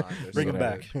of all time. They're Bring so them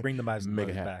good. back. Bring the Isley Make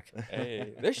it Brothers back.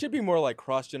 Hey, there should be more like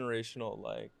cross generational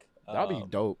like That'd be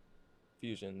dope.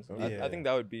 fusions. Yeah. I think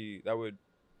that would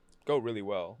go really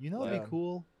well. You know, Like, it'd be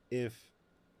cool if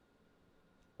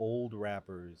old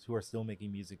rappers who are still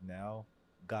making music now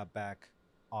got back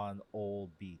on old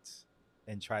beats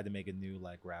and tried to make a new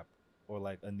like rap or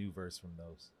like a new verse from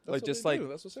those. That's Like, what just they like- do.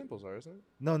 That's what samples are, isn't it?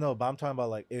 No, but I'm talking about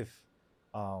like if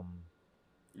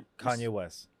Kanye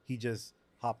West, he just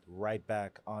hopped right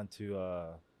back onto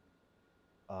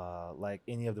like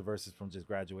any of the verses from just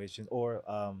Graduation or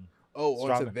Oh,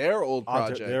 Strong- onto their old onto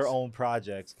projects. their own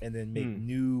projects and then make Hmm.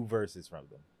 new verses from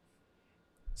them.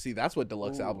 See, that's what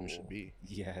deluxe albums should Ooh. be.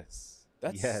 Yes.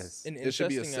 That's yes. an It should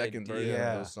be a interesting second version idea.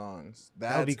 Yeah. of those songs.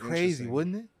 That would be That's crazy, interesting.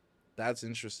 wouldn't it? That's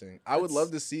interesting. I would love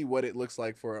to That's- see what it looks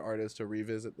like for an artist to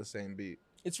revisit the same beat.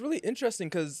 It's really interesting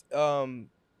because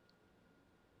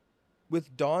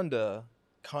with Donda,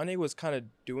 Kanye was kind of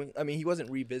doing. I mean, he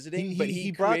wasn't revisiting, but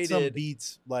he brought created. some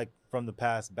beats like from the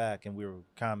past back, and we were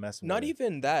kind of messing. Not with it.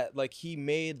 even that. Like he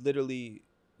made literally,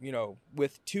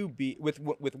 with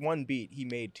with one beat, he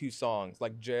made 2 songs.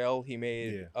 Like Jail, he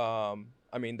made.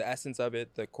 I mean, the essence of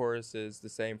it, the chorus is the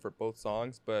same for both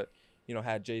songs, but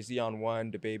had Jay-Z on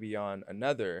one, DaBaby on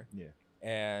another. Yeah.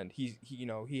 And he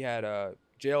had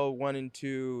Jail 1 and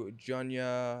 2,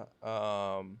 Junya,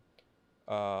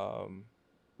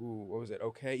 what was it?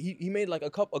 Okay. He made like a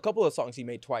couple of songs he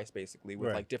made twice basically with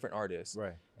Right. like different artists.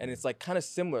 Right. And it's like kind of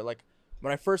similar. Like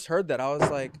when I first heard that, I was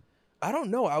like, I don't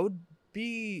know. I would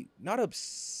be not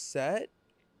upset.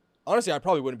 Honestly, I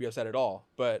probably wouldn't be upset at all.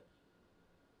 But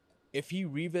if he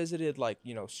revisited like,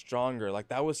 Stronger, like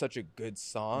that was such a good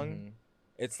song. Mhm.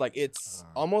 It's like, it's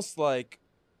almost like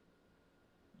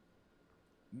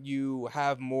you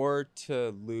have more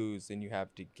to lose than you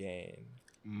have to gain.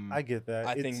 I get that.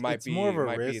 I think it's more of a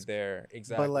might be risk, there.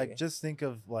 Exactly. but like just think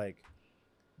of like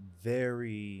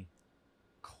very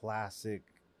classic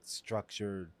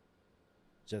structured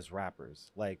just rappers.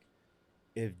 Like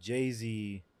if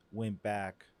Jay-Z went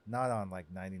back not on like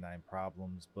 99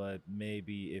 Problems, but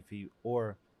maybe if he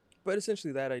But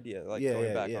essentially that idea, like yeah, going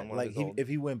yeah, back yeah. on one like of his old. if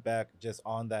he went back just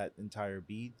on that entire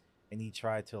beat and he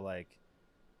tried to like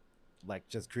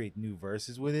just create new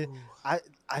verses with it,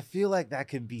 I feel like that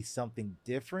can be something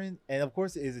different. And of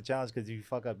course it is a challenge because if you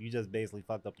fuck up, you just basically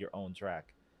fucked up your own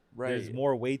track. There's Right.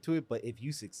 more weight to it, but if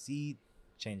you succeed,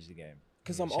 change the game.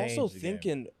 Because I'm Change also the game.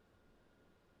 thinking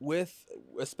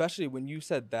especially when you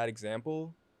said that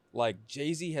example, like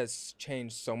Jay-Z has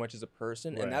changed so much as a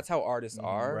person, Right. and that's how artists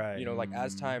are. right. You know, like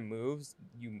as Mhm. time moves,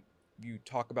 you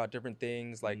talk about different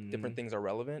things, like different Mhm. things are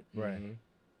relevant. Right. Mhm.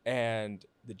 And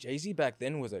the Jay-Z back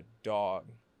then was a dog.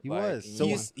 He Like, was. So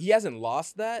he hasn't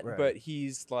lost that, Right. but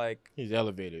he's like, He's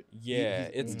elevated. yeah,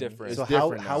 he's- it's Mhm. different. So It's how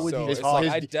different how now. would So he it's talk?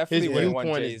 like I definitely his wouldn't want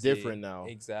viewpoint Jay-Z. is different now.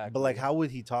 Exactly. But like, how would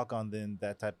he talk on then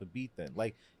that type of beat then?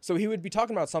 Like, So he would be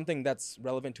talking about something that's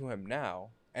relevant to him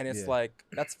now, and it's Yeah. like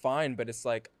that's fine, but it's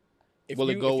like Will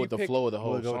it if go you with the pick- flow of the Will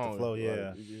whole it go with the song? flow, Like,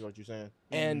 yeah. you know what you're saying?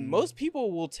 And most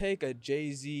people will take a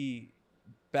Jay-Z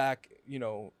back, you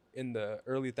know, in the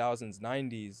early thousands,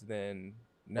 90s than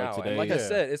now. today, and like I yeah.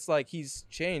 said, it's like he's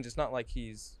changed. It's not like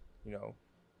he's, you know,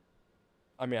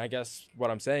 I mean, I guess what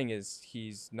I'm saying is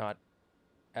he's not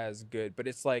as good, but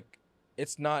it's like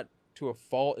it's not to a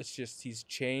fault. It's just he's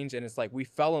changed, and it's like we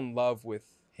fell in love with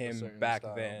him certain back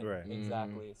style. then. Right.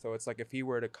 Exactly. So it's like if he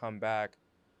were to come back,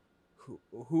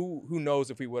 who knows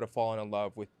if we would have fallen in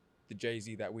love with the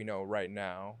Jay-Z that we know right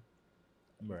now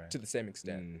right. to the same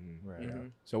extent. Mhm. Right.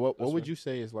 Mhm. So what That's would fair. you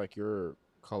say is like your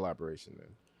collaboration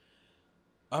then?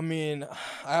 I mean,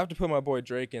 I have to put my boy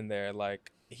Drake in there.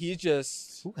 Like he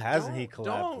just Who hasn't he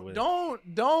collabed Don't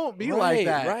with? don't be like Right,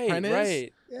 that, right, Prentiss.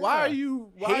 right. Why are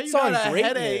you Hates got on a headache?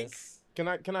 greatness. Can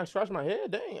I scratch my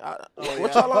head? Dang, Oh,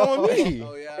 what yeah. y'all on with me?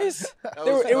 Oh yeah. It's- That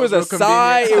it was that a real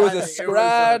sigh. convenient It was a timing.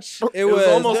 scratch. It was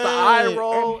almost an Dang. eye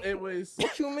roll. It was.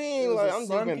 What you It mean? was Like a I'm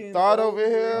sunken giving thought over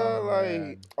here. Oh, like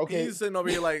man. okay, He's sitting over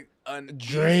here like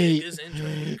Drake, This intro.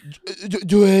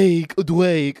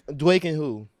 Drake, and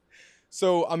who?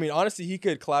 So I mean, honestly, he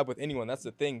could collab with anyone. That's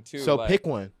the thing too. So like, pick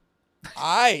one.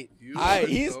 You are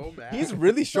he's so mad. he's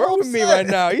really short with me right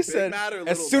now. He Big said mad or as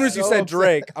little soon as mad? you So said upset.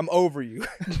 Drake, I'm over you.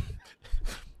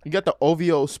 You got the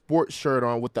OVO sports shirt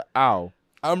on with the owl.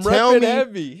 I'm Tell repping me-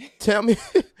 heavy.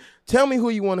 Tell me who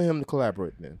you wanted him to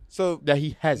collaborate then. So That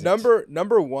he hasn't.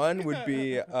 number one would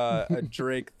be a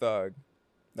Drake Thug.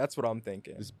 That's what I'm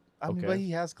thinking. I mean, Okay. but he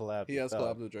has collabed. He has with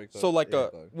collabed with Drake. So like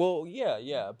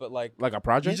yeah, but like like a You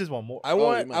project. just want more. I you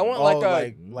want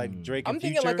meant- like Drake. I'm and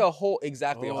thinking like Future? a whole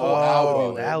exactly a Oh, whole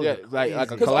album. that would yeah, be like a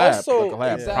crazy. 'Cause collab, also- like a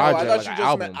collab exactly. Oh, I project, thought like you an just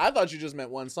album. meant. I thought you just meant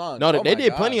one song. No, Oh they my did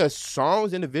God. plenty of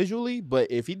songs individually, but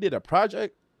if he did a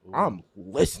project, I'm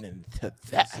listening to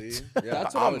that. See? Yeah,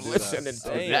 That's what I I'm would do listening that. to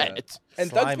I would do that. And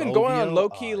Slime Thug's been going on OVO? low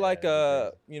key Oh, like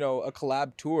yeah, that'd a a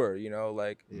collab tour. You know,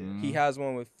 like Mm. he has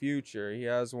one with Future. He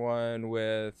has one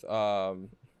with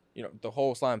the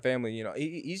whole Slime family. You know,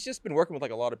 he's just been working with like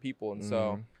a lot of people, and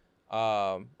so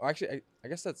actually I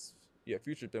guess that's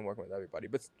Future's been working with everybody,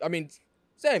 but I mean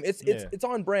same. It's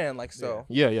on brand, like so.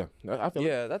 Yeah. I feel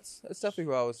Yeah, that's definitely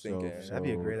who I was So, thinking. That'd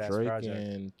be a great ass Drake project.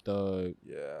 and the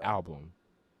Yeah. album.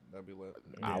 That'd be lit.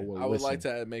 I Yeah. will I would like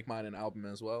listen. to make mine an album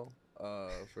as well.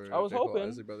 For I was J. Cole, hoping.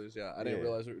 Isley Brothers. Yeah, I didn't Yeah.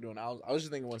 realize we were doing albums. I was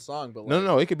just thinking one song, but like,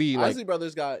 No, it could be like Isley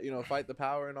Brothers got Fight the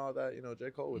Power and all that. J.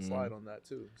 Cole would slide on that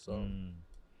too. So Mm.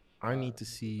 I need to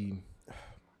see.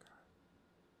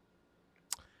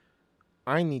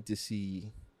 I need to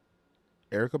see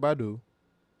Erykah Badu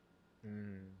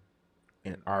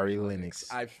and Ari Lennox.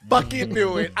 I fucking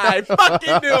knew it. I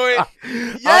fucking knew it.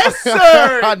 Yes,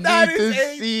 sir. I That need is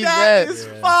to see that that. is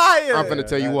Yeah. fire. I'm finna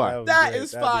tell you why. would be That great.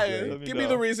 is That'd be fire. great. Give me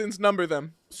the reasons. Number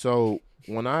them. So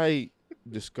when I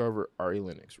discovered Ari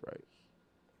Lennox, right,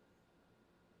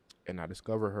 and I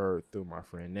discovered her through my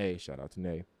friend Nay. Shout out to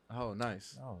Nay. Oh,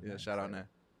 nice. Oh, Yeah, nice. shout out now.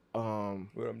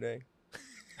 What I'm doing.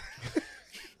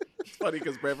 It's funny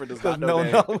because Branford does Because not know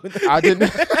that. I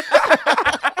didn't.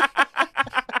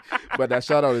 But that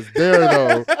shout out is there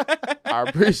though. I My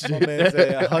appreciate man that.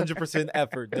 said 100%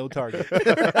 effort, no target.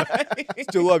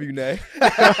 Still love you, Nay.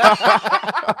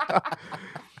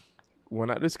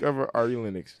 When I discovered Ari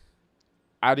Lennox,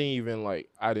 I never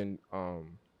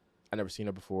seen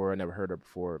her before. I never heard her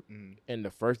before. Mhm. And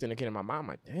the first thing that came to my mind, I'm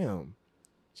like, damn,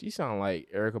 she sound like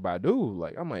Erykah Badu.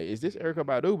 Like, I'm like, is this Erykah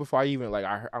Badu? Before I even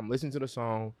I'm listening to the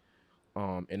song,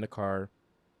 in the car.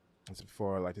 This is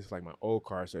before this is like my old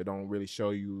car, so it don't really show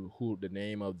you who the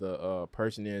name of the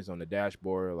person is on the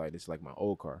dashboard. Like, it's like my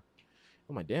old car.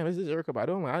 I'm like, damn, is this Erykah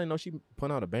Badu? I'm like, I didn't know she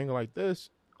put out a banger like this.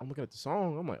 I'm looking at the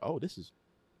song. I'm like, oh, this is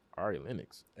Ari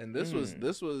Lennox. And this was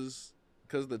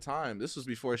because the time. This was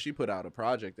before she put out a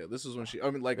project. This was when she. I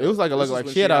mean, like It was like this was like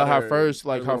when she had her her first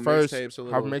little mixtapes, her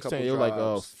little mixtape. couple It was like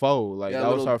drops. faux. Like Yeah,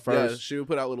 that was her Yeah, first. she would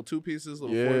put out little 2 pieces,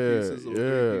 little 4 Yeah, pieces, little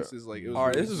yeah. 3 pieces. Like it was. All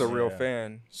right, really this is a real Yeah.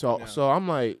 fan. So Yeah. so I'm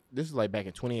like, this is like back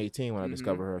in 2018 when I Mhm,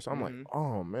 discovered her. So I'm mhm. like,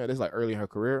 oh man, this is like early in her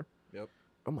career. Yep.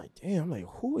 I'm like, damn. I'm like,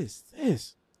 who is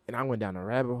this? And I went down a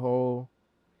rabbit hole.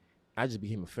 I just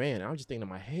became a fan. I was just thinking in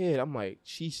my head, I'm like,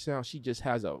 she just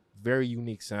has a very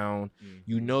unique sound.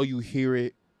 You know, you hear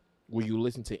it when you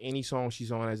listen to any song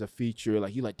she's on as a feature.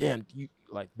 Like you like, damn, you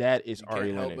like that is You Ari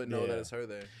can't help Lennox. but know that it's her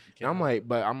there. And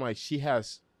I'm like, she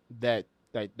has that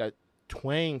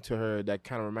twang to her that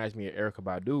kind of reminds me of Erykah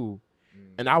Badu,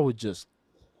 and I would just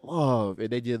love if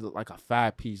they did like a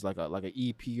 5-piece, like an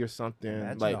EP or something.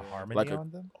 Imagine like a harmony like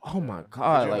on them. oh my Could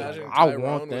god, you like imagine I Tyrone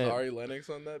want with that. Ari Lennox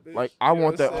on that bitch? Like, I You know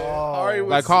want what I'm that- saying? Oh. Ari would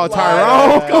Like, call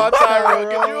slide. Tyrone. Call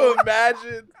Tyrone. Can you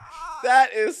imagine?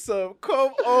 That is some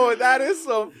that is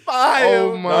some fire.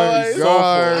 Oh my boy.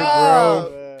 god,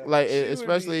 bro! Oh, Like She would be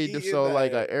especially eating so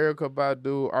like a that. Erykah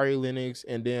Badu, Ari Lennox,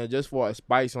 and then just for a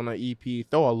spice on the EP,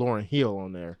 throw a Lauryn Hill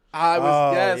on there. I was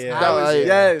Oh, yes, yeah. I was Like-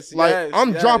 yes, Like yes,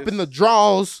 I'm yes. dropping the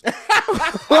draws.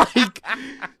 Like,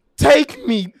 take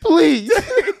me, please.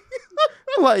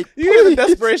 Like, You hear the please.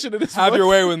 desperation in this Have voice? your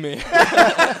way with me.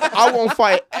 I won't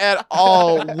fight at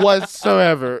all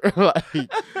whatsoever.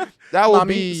 Like that would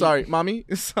Mommy, be sorry, mommy.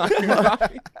 Sorry,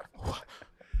 mommy.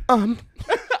 um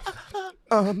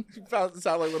You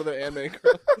sound like one of the anime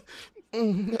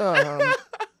girls.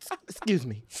 excuse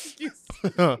me.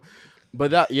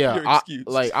 But that You're excused.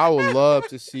 I would love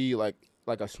to see like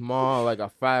a small like a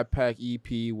 5-pack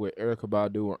EP with Erykah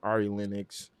Badu and Ari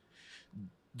Lennox,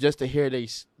 just to hear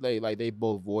they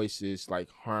both voices like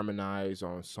harmonize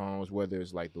on songs, whether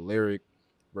it's like the lyric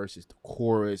versus the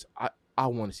chorus. I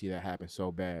want to see that happen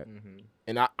so bad,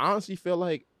 and I honestly feel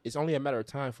like it's only a matter of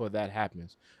time before that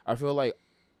happens. I feel like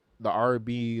the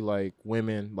R&B like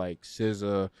women like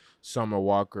SZA, Summer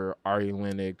Walker, Ari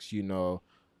Lennox, you know,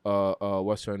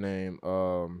 what's her name,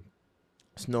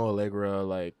 Snow Allegra,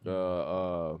 like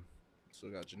Still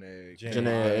got Janae.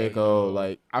 Janae Aiko.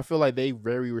 Like I feel like they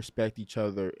very respect each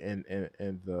other in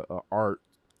the art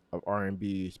of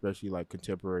R&B, especially like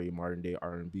contemporary modern day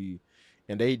R&B,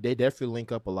 and they definitely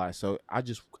link up a lot. So I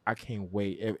can't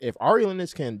wait if Ari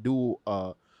Lennox can do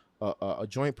a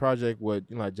joint project with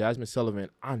Jasmine Sullivan.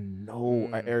 I know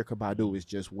Erykah Badu is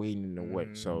just waiting in the way.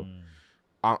 So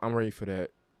I'm ready for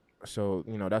that. So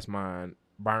that's mine.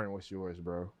 Byron, what's yours,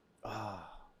 bro? Oh,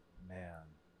 man.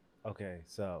 Okay,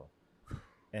 so,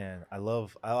 and I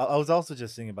was also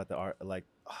just thinking about the art, like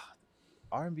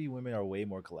R&B women are way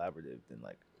more collaborative than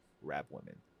like rap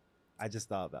women. I just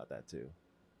thought about that too.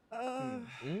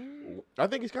 I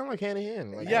think it's kind of like hand in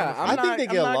hand. Like, Yeah, I think they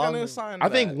get along. Assign I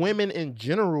think that. women in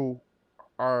general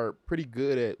are pretty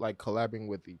good at like collaborating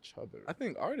with each other. I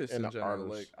think artists And in general,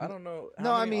 artists. like I don't know. No,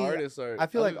 How I many mean, artists are. I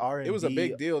feel like It was a R&B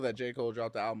big deal that J. Cole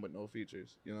dropped the album with no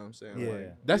features. You know what I'm saying? Yeah.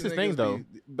 Like, That's these his thing, niggas though.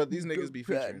 but these niggas be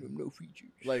featuring. No features.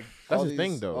 Like That's all his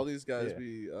thing, these- though. All these guys Yeah.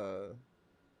 be.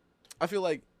 I feel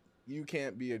like you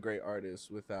can't be a great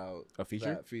artist without A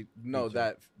feature?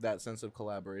 that sense of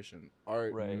collaboration.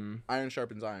 Art, Right. iron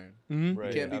sharpens iron. Mm-hmm.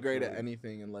 Right. You can't be great at absolutely.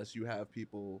 anything unless you have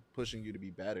people pushing you to be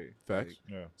better. Facts. Like,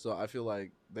 Yeah. so I feel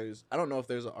like I don't know if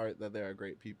there's an art that there are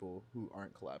great people who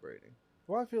aren't collaborating.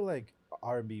 Well, I feel like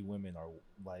R&B women are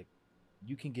like,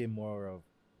 you can get more of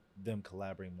them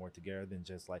collaborating more together than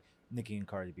just like Nicki and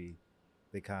Cardi B.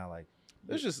 They kind of like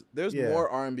There's Yeah. more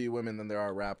R&B women than there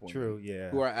are rap women. true, yeah,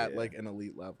 Who are at yeah. like an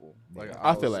elite level. Like Yeah.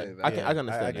 I will feel say like that. I can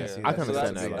understand I that. can see I that. can So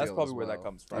understand that's- that. That's as probably where that well.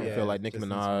 comes I from. Yeah. feel like Nicki just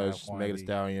needs more Minaj, Megan Thee quantity.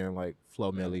 Stallion, like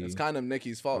Flo Milli. It's kind of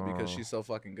Nicki's fault because Oh. she's so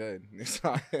fucking good. It's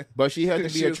not- But she had to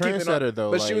She be a was keeping trendsetter though.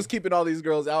 But like, she was keeping all these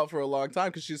girls out for a long time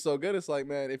because she's so good. It's like,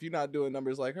 man, if you're not doing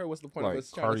numbers like her, what's the point of like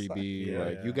us trying to Cardi sign? B. Yeah.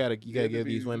 Like you gotta You had to give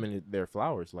these be- women their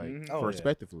flowers, like Mhm. Oh, yeah.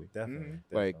 respectively. Definitely,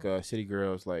 Like definitely. City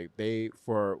Girls, like they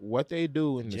for what they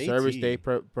do and the JT. service they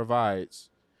provides,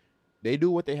 they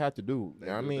do what they have to do. They I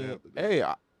do what they mean, have to do. hey,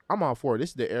 I'm all for it. This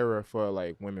is the era for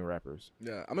like women rappers.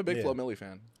 Yeah, I'm a big Yeah. Flo Milli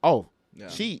fan. Oh, Yeah,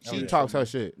 she Oh, yeah. talks her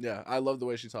shit. yeah, I love the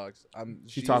way she talks.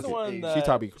 She she's talks- The one a- that she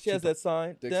talk- she has that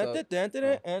sign. Dicks Dun, up. dun, dun, dun,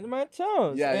 dun, and my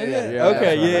toes. Yeah, And yeah, then- yeah.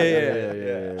 Okay,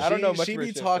 Yeah, yeah. I don't know much She of her be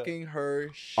shit, but- talking her.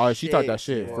 Oh, she talked that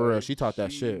shit, boy. for real. She talked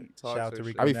that shit. talks Shout out her to shit.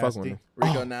 Rico I be Nasty. fucking with her.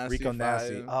 Rico Oh, Nasty. Rico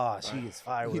Nasty. fire. She is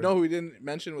fire. You know who we didn't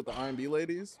mention with the R&B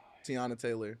ladies? Tiana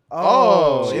Taylor.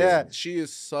 Oh, Oh, yeah. She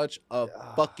is such a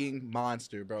fucking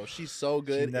monster, bro. She's so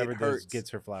good. She never it hurts.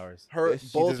 gets her flowers. Her She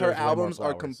both her deserves way more albums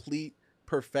are flowers. complete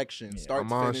perfection, Yeah. start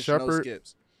Amon to finish, no Shepard.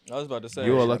 skips. I was about to say.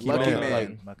 You're a yeah, lucky Lucky man.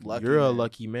 man. Like, Lucky You're a man.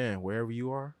 lucky man wherever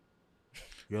you are.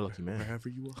 You're a lucky man. Wherever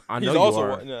you are. I He's know you also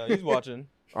are. no, he's watching.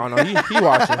 Oh no, he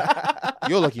watching.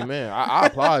 You're a lucky man. I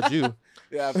applaud you.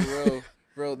 Yeah, for real.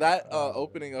 Bro, that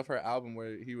opening of her album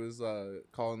where he was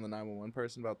calling the 911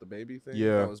 person about the baby thing,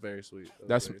 Yeah. that was very sweet.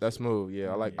 That was very That's sweet. smooth.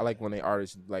 Yeah, I Yeah. like when they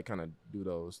artists like kind of do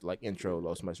those like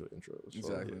those special intros. So,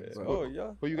 Exactly. yeah. So- Oh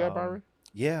yeah. Who you got, Um, Byron?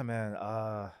 Yeah, man.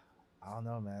 I don't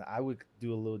know, man. I would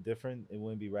do a little different. It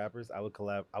wouldn't be rappers. I would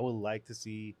collab. I would like to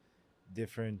see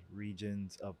different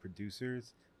regions of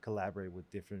producers collaborate with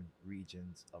different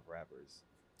regions of rappers.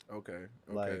 Okay.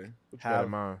 Like Okay. What you got in have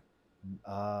mind?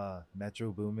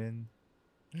 Metro Boomin.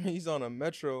 He's on a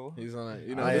metro. He's on a.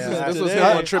 You know, I this am. is After this was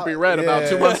that, him on Trippy Red about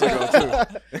 2 yeah. months ago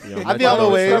too. Yeah, I'll be on Metro the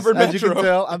waves, discovered as you can Metro.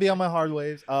 tell. I'll be on my hard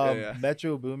waves. Yeah.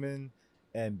 Metro Boomin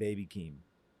and Baby Keem.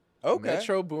 Okay.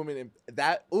 Metro Boomin and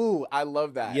that. Ooh, I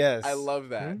love that. Yes. I love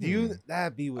that. Do you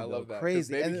that beat would I go love that. 'cause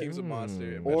crazy? Baby And- Keem's a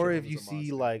monster. and or Metro if Boomin's you a see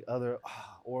monster. like other,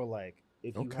 or like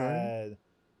if you Okay. had,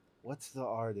 what's the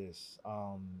artist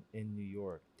in New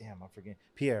York? Damn, I'm forgetting.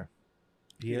 Pierre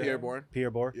Bourne. Pierre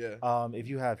Bourne. Yeah. If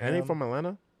you have And he him, from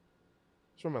Atlanta?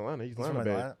 He's from Atlanta. He's He's from Atlanta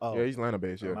based. Atlanta? Oh. Yeah, he's Atlanta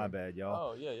based. Yeah. my bad,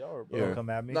 y'all. Oh yeah, y'all are. Don't Yeah. come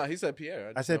at me. No, he said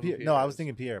Pierre. I said Pierre. No, I was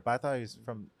thinking Pierre, but I thought he was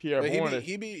from. Pierre But Bourne.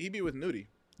 he be with Nudie.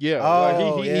 Yeah,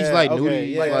 Oh, like he's yeah, like okay,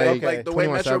 Nudie, yeah, Like, okay. like the way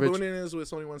 21 Metro Savage. Boomin is with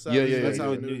 21 Savage. Yeah, yeah, That's yeah.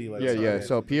 how Nudie, Nudie. like, yeah, that's how yeah. it is.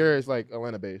 So Pierre is like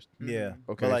Atlanta based. Mhm. Yeah.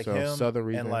 Okay, But like so him Southern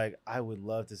region. and like I would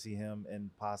love to see him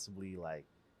and possibly like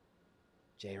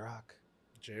J Rock.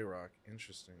 J Rock,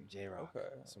 interesting. J Rock. Okay.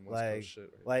 Some West Coast Like shit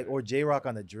right like there. or J Rock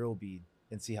on the drill beat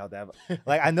and see how that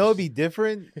like I know it'd be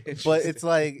different, but it's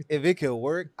like if it could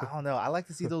work, I don't know. I like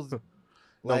to see those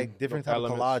like different type of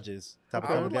elements. collages type of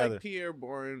I come would together. like Pierre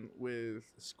Bourne with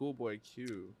Schoolboy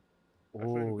Q. I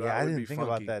Oh think yeah, that I would didn't be think funky.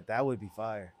 about that. That would be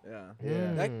fire. Yeah.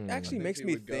 Yeah. That Mm. actually I makes think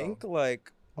me he would go. think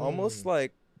like almost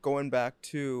like going back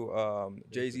to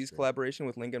Jay-Z's Interesting. collaboration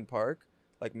with Linkin Park,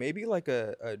 like maybe like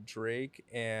a Drake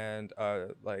and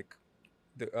like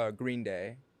the Green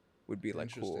Day would be like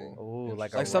Interesting. cool. Oh,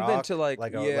 like Like a something rock, to like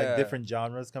like yeah. different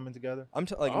genres coming together.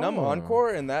 Like Numb Oh. Encore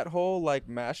and that whole like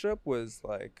mashup was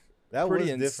like That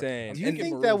pretty was different. insane. Do you And think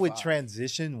Maroon that would 5.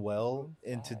 transition well Maroon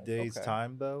in 5, today's okay.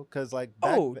 time though? Because like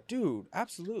back oh dude,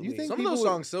 absolutely. think Some of people those would-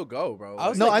 songs still go, bro. I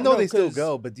was no, like, I know no, they still 'cause-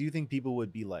 go, but do you think people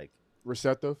would be like,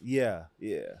 receptive. yeah,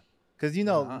 because you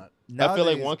know, Not. I feel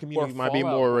like nowadays- one community might be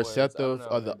Fallout more Boys, I don't receptive know,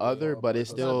 of the maybe, other, but it I'm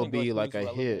still trying to think, be like who's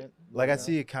a hit. relevant. like I Yeah.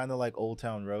 see it kind of like Old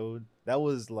Town Road. That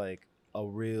was like a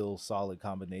real solid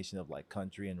combination of like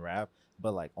country and rap,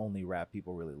 but like only rap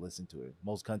people really listen to it.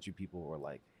 Most country people were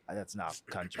like, that's not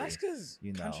country. That's because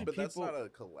You know. country But that's people. not a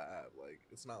collab. Like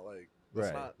it's not like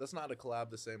Right. that's not a collab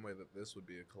the same way that this would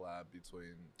be a collab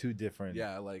between. Two different.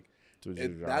 Yeah, like To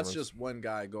that's genres. just one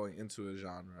guy going into a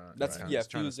genre. That's and yeah,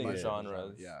 trying to fusing spice up the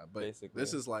genres. Yeah, but basically.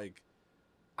 this is like,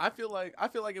 I feel like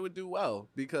it would do well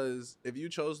because if you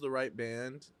chose the right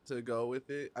band to go with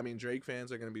it, I mean Drake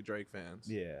fans are gonna be Drake fans.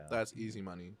 Yeah. That's easy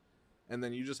money. And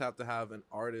then you just have to have an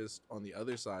artist on the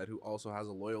other side who also has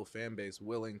a loyal fan base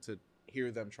willing to hear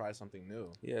them try something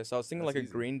new. Yeah, so I was thinking That's like a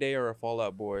easy. Green Day or a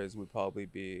Fallout Boys would probably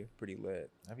be pretty lit.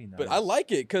 That'd be nice. But I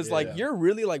like it because like Yeah. you're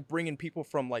really like bringing people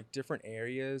from like different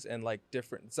areas and like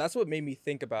different. So that's what made me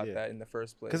think about Yeah. that in the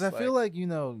first place. because I feel like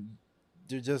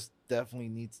there just definitely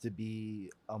needs to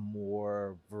be a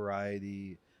more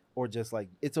variety, or just like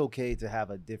it's okay to have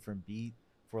a different beat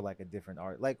for like a different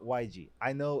art, like YG.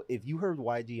 I know if you heard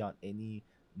YG on any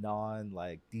non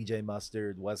like DJ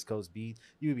Mustard West Coast beat,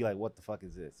 you would be like, what the fuck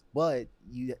is this? But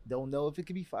you don't know if it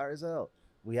could be fire as hell.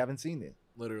 We haven't seen it.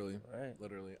 Literally. right.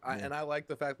 Literally. Yeah. And I like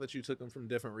the fact that you took them from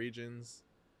different regions.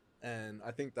 And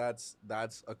I think that's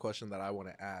a question that I want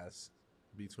to ask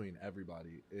between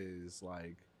everybody is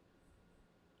like,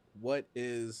 what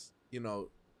is,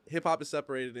 hip hop is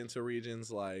separated into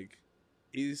regions like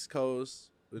East Coast,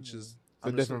 which is It's a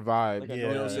I'm just- different vibe. Like a Yeah, you know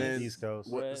what I'm Northeast, saying? East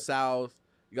Coast. what, Right. South,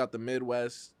 you got the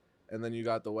Midwest, and then you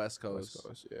got the West Coast. West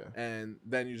Coast, yeah. And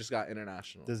then you just got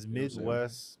international. Does You know what I'm saying?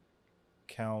 Midwest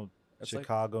count It's like-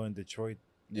 Chicago and Detroit?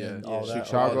 Yeah. and Yeah, all that?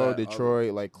 Chicago, all that-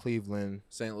 Detroit, like Cleveland,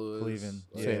 St. Louis, Cleveland,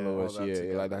 like, St. Yeah, all Louis, that yeah,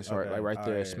 together. like that's right, Okay. like right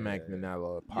there, Yeah, smack yeah, in that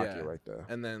little pocket right there.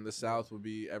 And then the South would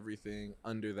be everything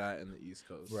under that in the East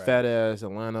Coast. Right. Fat ass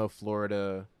Atlanta,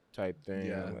 Florida type thing.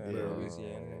 Yeah. Atlanta,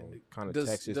 Louisiana. Kind of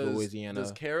Texas, Louisiana.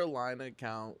 Does Carolina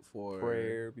count for?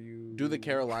 Prairie View. Do the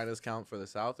Carolinas count for the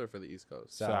South or for the East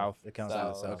Coast? South. It counts as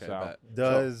South. South. Okay, South. bet.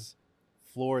 Does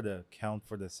Florida count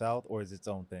for the South, or is its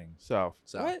own thing? South.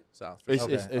 South. What? South. It's,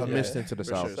 Okay, it's okay. mixed into the For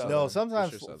South. sure, Southern. No, For sometimes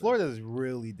sure Southern. Florida is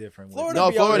really different. with Florida it. No,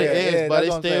 be Florida on is, there. but that's it's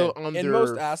what I'm still saying. under in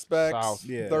most aspects, South.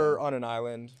 Yeah. they're on an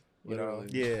island. You know. Literally.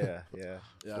 Yeah, yeah.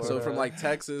 Yeah. So Florida. from like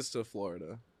Texas to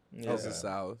Florida, Yeah. that's the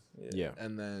South, Yeah.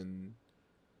 and then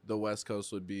the West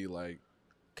Coast would be like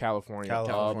California,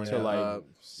 California, up to like up,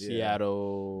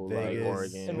 Seattle, Vegas. like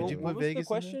Oregon. And Would what, you what put was Vegas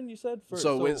the in there? question you said? For,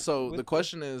 so with the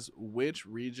question is, which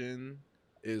region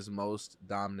is most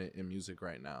dominant in music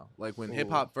right now? Like when Ooh. hip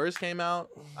hop first came out,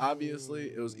 obviously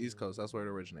it was East Coast. That's where it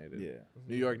originated. Yeah.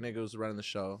 New York niggas was running the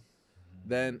show.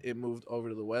 Then it moved over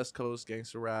to the West Coast,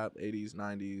 gangster rap, 80s,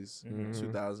 90s, Mhm.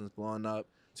 2000s blowing up.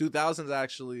 2000s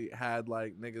actually had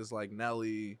like niggas like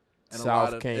Nelly and a South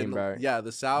lot of came back. Yeah,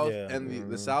 the South Yeah. and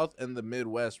the Mhm. South and the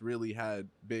Midwest really had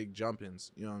big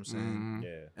jump-ins. You know what I'm saying? Mhm.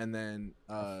 Yeah. And then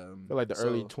I feel like the so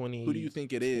early 20s. who do you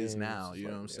think it is now? You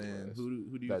know what I'm saying?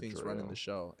 Who do you That think's running drill. the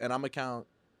show? And I'm gonna count.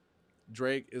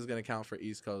 Drake is gonna count for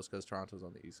East Coast because Toronto's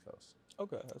on the East Coast.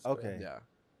 Okay. That's Okay. fair. Yeah,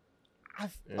 Okay,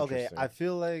 Interesting. I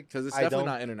feel like because it's I definitely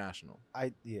don't- not international.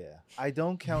 I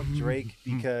don't count Drake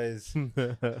because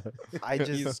I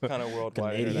He's just kind of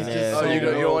worldwide. Canadian He's internet. just ass Oh, so you nigga.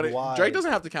 don't want it. worldwide. Drake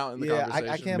doesn't have to count in the yeah, conversation.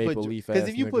 I can't Maple put leaf because ass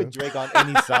if you nigga. put Drake on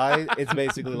any side, it's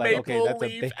basically like okay, that's a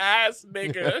big, ass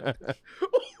nigga.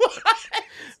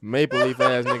 Maple leaf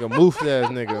ass nigga, moose ass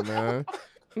nigga, man.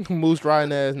 Moose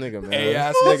riding ass nigga, man. A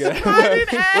ass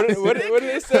nigga. what did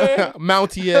they say?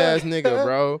 Mountie ass nigga,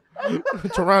 bro.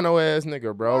 Toronto ass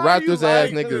nigga, bro. Raptors ass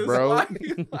nigga, bro.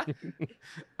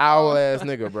 Owl ass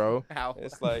nigga, bro.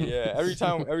 It's like every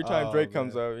time Oh, Drake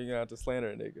comes man. up, you're gonna have to slander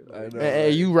a nigga. I know. Hey,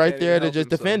 right? you right Can't there even to help just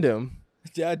himself. defend him.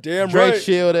 Yeah, damn Drake right.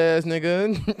 shield ass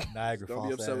nigga. Niagara Don't be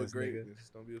Falls upset with ass nigga.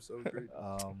 greatness. Don't be upset with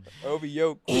greatness. Obi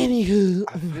Yoke. Anywho.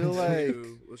 I feel like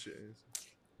Anywho, what's your answer?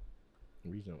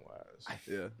 Region wise.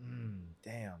 Yeah.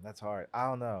 damn, that's hard. I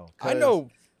don't know. I 'cause know.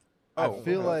 I Oh,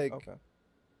 feel okay, like okay.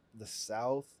 the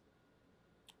South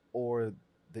or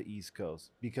the East Coast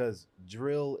because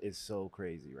drill is so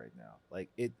crazy right now. Like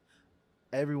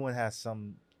everyone has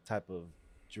some type of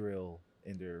drill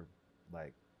in their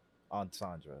like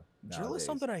entendre. Drill nowadays. is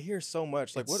something I hear so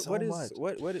much. Like It's what so is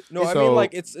much. what is no, I So- mean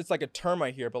like it's like a term I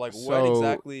hear, but like what So,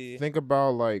 exactly Think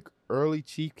about like early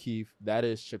Chief Keef, that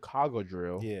is Chicago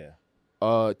drill. Yeah.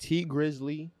 T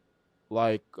Grizzly,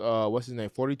 like what's his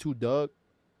name? 42 Doug,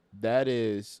 that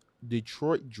is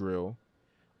Detroit drill.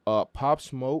 Pop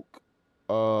Smoke,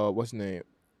 what's his name?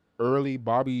 Early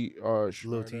Bobby Lil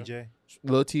TJ.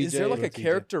 Lil TJ. is there like a TJ.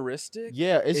 characteristic?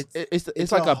 Yeah,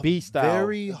 it's like a beat style.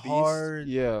 Very A beast? hard,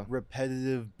 Yeah.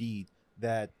 repetitive beat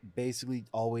that basically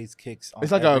always kicks on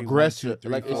It's like every a 1, 2, aggressive,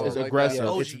 3, like it's 4. it's like aggressive.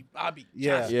 that It's- OG Bobby.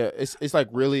 yeah. Yeah, it's like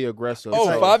really aggressive. Oh,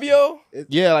 like- Fabio?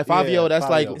 Yeah, like Fabio, Yeah, that's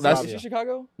Fabio. like Is that's he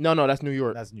Chicago? no, that's New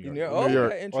York. That's New You York. know? Oh, New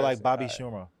York. okay, Or like interesting. Bobby Alright.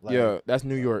 Schumer. Like, Yeah, that's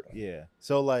New York. Yeah.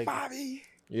 So like Bobby.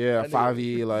 Yeah, I knew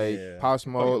 5e, like Yeah. Pop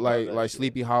Fucking Smoke, love like that shit.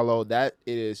 Sleepy Hollow. That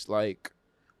is like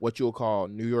what you'll call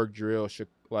New York drill.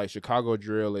 Like Chicago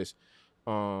drill is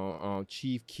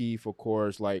Chief Keef, of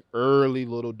course, like early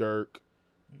Little Dirk,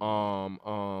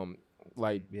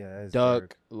 like yeah, that's Duck,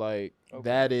 Dirk. like Okay,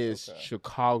 that is okay.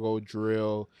 Chicago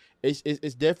drill. It's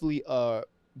definitely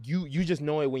you just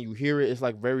know it when you hear it. It's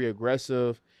like very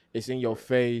aggressive. It's in your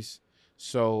face.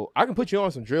 So I can put you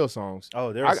on some drill songs.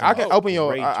 Oh, there's I can open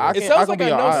your. great I drill. It can- sounds can like be I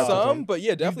your know eye some, opener. but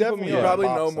yeah, definitely put me You Yeah. on. probably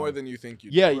Pop know song. more than you think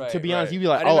you do. Yeah, Right, to be honest, right. you'd be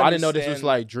like, I didn't oh, I didn't know this was understand-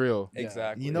 like drill. Yeah.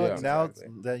 Exactly. You know, Yeah. now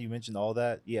Exactly. that you mentioned all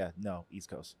that, yeah, no, East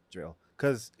Coast drill.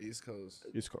 Because East Coast.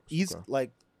 East Coast. East, okay.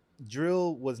 like,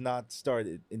 drill was not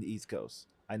started in the East Coast.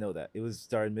 I know that. It was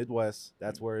started Midwest.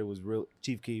 That's where it was real.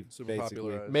 Chief Keef, Super basically.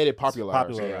 popularized. Made it popular.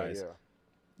 popularized. Yeah.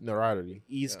 Notoriety.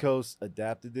 East Yeah. Coast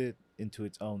adapted it into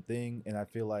its own thing, and I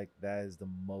feel like that is the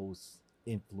most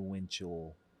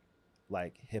influential,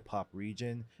 like, hip hop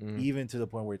region, Mhm. even to the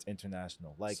point where it's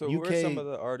international. Like so UK, who are some of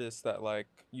the artists that like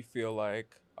you feel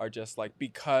like are just like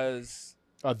because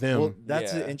Them. well,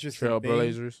 that's Yeah. an interesting thing.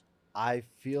 Trailblazers. I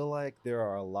feel like there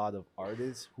are a lot of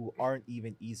artists who aren't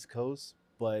even East Coast,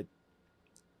 but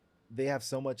they have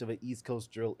so much of an East Coast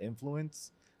drill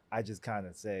influence. I just kind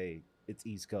of say it's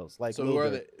East Coast. Like, So Lil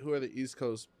Durk. who are the East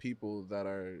Coast people that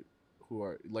are who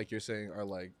are like you're saying are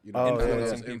like Oh, yeah,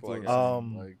 influencing yeah. people?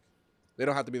 Um, Like they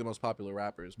don't have to be the most popular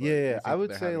rappers. But Yeah, you yeah, think I would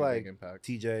they're say, having a big like, impact.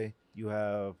 TJ, you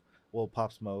have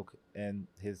Pop Smoke and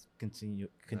his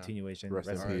continuation. Rest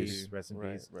in peace. Rest in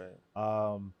right, peace.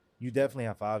 right. You definitely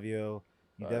have Fabio.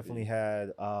 You Fabio. definitely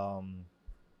had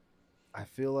I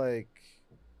feel like,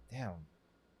 damn,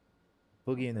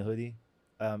 Boogie in the Hoodie,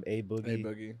 A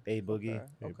Boogie, A Boogie.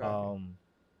 Okay.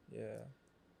 Yeah.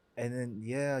 And then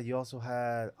you also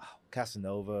had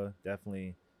Casanova.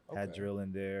 Definitely had Okay. drill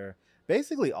in there.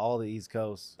 Basically, all the East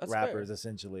Coast That's rappers fair.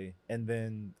 essentially. And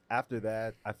then after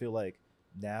that, I feel like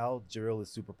now drill is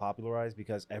super popularized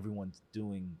because everyone's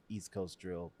doing East Coast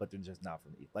drill, but they're just not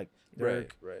from the East. Like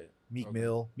Dirk, Right. Meek Okay.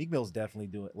 Mill. Meek Mill's definitely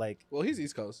doing like. Well, he's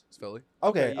East Coast. It's Philly.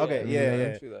 Okay,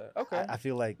 yeah. Do that. Okay. I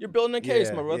feel like You're building a case,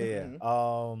 yeah, my brother. Yeah, Mhm.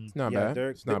 yeah. It's not yeah, bad.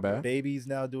 Dirk, It's not bad. Baby's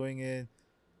now doing it.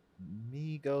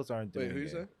 Migos aren't doing Wait, who you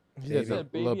it. say? He Baby.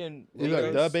 said Baby Lil- and He's like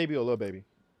Migos. the baby or Lil Baby.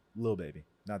 Lil Baby,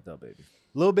 not the Baby.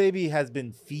 Lil Baby has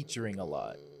been featuring a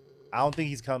lot. I don't think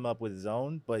he's come up with his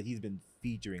own, but he's been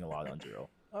featuring a lot on drill.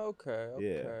 Okay.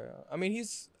 Yeah. I mean,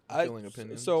 he's Feeling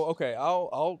opinions. So okay,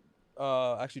 I'll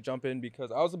actually jump in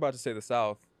because I was about to say the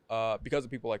South because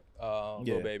of people like Lil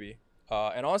Yeah. Baby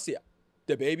and honestly,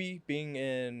 the Baby being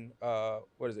in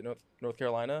what is it, North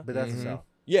Carolina? But that's the Mhm. South.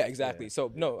 Yeah, exactly. Yeah.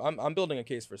 So no, I'm building a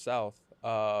case for South,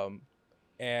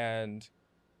 and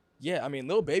yeah, I mean,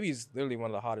 Lil Baby's literally one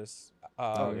of the hottest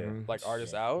Oh, yeah. like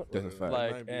artists Yeah. out. That's a fact. Like,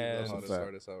 He might be and- the That's a hottest fact.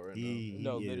 artist out right now. He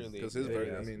No, is. literally. Because his Yeah, verse,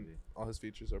 he I has to mean, be. all his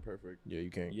features are perfect. Yeah,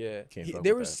 you can't. Yeah, Can't He- fuck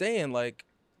they with were that. saying like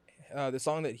the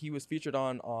song that he was featured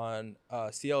on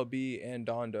CLB and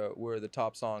Donda were the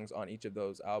top songs on each of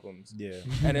those albums. Yeah.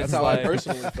 And That's it's how like, I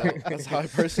personally felt. That's how I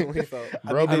personally felt.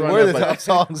 Bro, be I mean, running we're up the a- top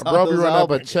songs on Bro, be those running up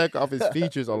a albums. check off his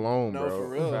features alone, No, bro. for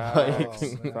real. Facts,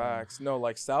 Oh, man. facts. No,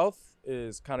 like South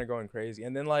is kind of going crazy,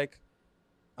 and then like,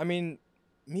 I mean,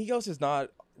 Migos is not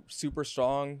super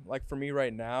strong like for me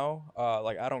right now.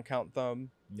 Like I don't count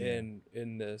them Yeah.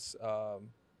 in this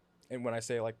and when I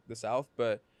say like the South,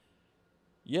 but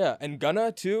yeah, and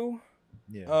Gunna too.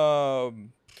 Yeah.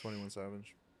 21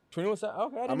 Savage. 21 Savage.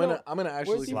 Okay, I didn't I'm know. gonna Where's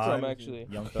actually he Slime. from actually?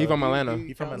 Young He from Thug. Atlanta.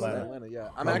 He from comes Atlanta. Yeah,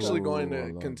 I'm Oh, actually going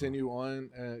Atlanta. to continue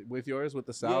on with yours with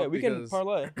the South. Yeah, we can because-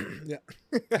 parlay. Yeah.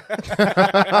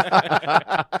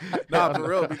 Nah, for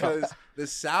real, because the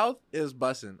South is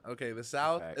bussin'. Okay, the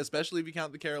South, Fact. especially if you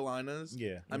count the Carolinas.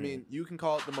 Yeah. I mean, you can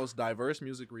call it the most diverse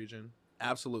music region.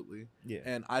 Absolutely. Yeah.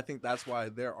 And I think that's why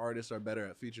their artists are better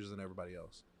at features than everybody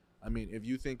else. I mean, if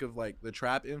you think of like the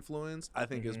trap influence, I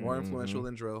think is more influential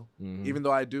than drill. Mhm. Even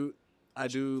though I do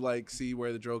like see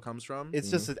where the drill comes from. It's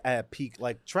just at a peak.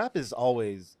 Like trap is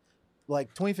always like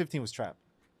 2015 was trap.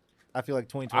 I feel like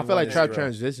 2021. I feel like is trap drill.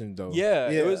 transitioned though. Yeah,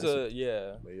 Yeah. it was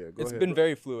yeah. But yeah, go It's ahead. been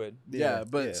very fluid. Yeah,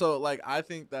 but so like I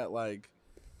think that like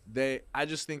I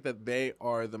just think that they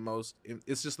are the most.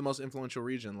 It's just the most influential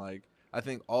region. Like I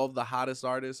think all of the hottest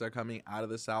artists are coming out of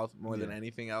the South more than Yeah.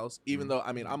 anything else. Even though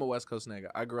I mean I'm a West Coast nigga.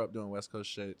 I grew up doing West Coast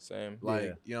shit. Same. Like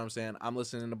Yeah. you know what I'm saying. I'm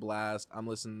listening to Blast. I'm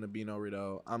listening to Bino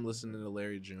Rideau. I'm listening to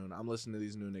Larry June. I'm listening to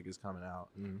these new niggas coming out.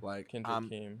 Like Kendrick I'm.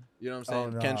 Keem. You know what I'm Oh,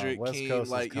 saying? nah, Kendrick, West Keem, Coast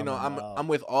is like you know, coming I'm up. I'm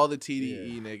with all the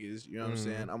TDE niggas. You know what I'm Mhm.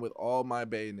 saying? I'm with all my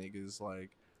Bay niggas.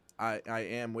 Like I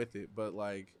am with it, but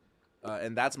like,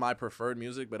 and that's my preferred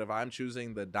music. But if I'm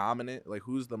choosing the dominant, like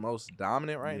who's the most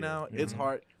dominant right Yeah. now, it's Mhm.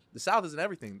 hard. The South is in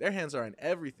everything. Their hands are in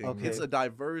everything. Okay. It's a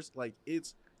diverse, like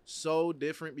it's so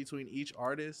different between each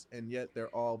artist, and yet they're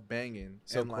all banging.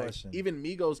 So and like question. even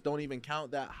Migos don't even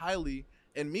count that highly.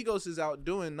 And Migos is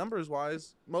outdoing numbers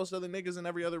wise most other niggas in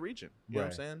every other region. You know what I'm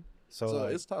Right. saying? So, So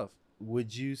like, it's tough.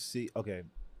 would you see? Okay,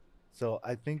 so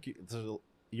I think so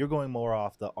you're going more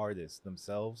off the artists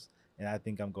themselves, and I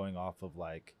think I'm going off of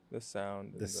like The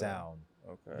sound. the and sound,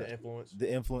 Okay. influence. the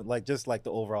influence, like just like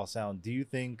the overall sound. Do you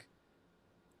think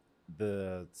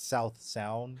the South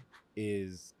sound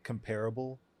is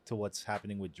comparable to what's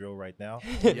happening with drill right now?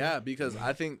 Yeah, because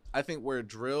I think where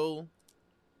drill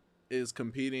is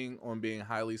competing on being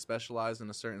highly specialized in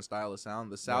a certain style of sound,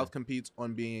 the South Right. competes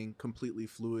on being completely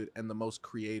fluid and the most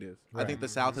creative. I Right. think the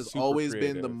South has Super always been the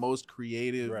creative. most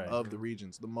creative Right. of the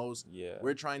regions. The most Yeah.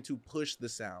 we're trying to push the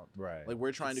sound. Right. Like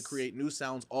we're trying to create new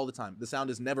sounds all the time. The sound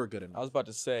is never good I enough. was about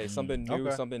to say something new,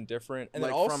 Okay. something different, and like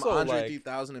then also from Andre like,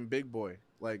 3000 and Big Boy,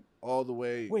 like all the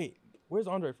way. wait, where's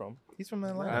Andre from? He's from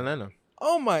Atlanta. Atlanta.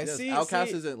 Oh my, Yes, see, Outkast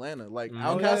see, is Atlanta. Like Mhm.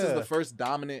 Outkast is Yeah. the first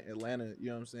dominant Atlanta. You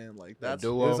know what I'm saying? Like that's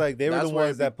duo. It was like they were That's the where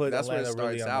ones it that be- put that's where it Atlanta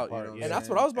really starts on out, the you park. know what Yeah. and that's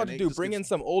what I was about And to it do. just Bring in gets-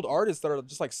 some old artists that are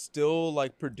just like still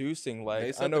like producing. They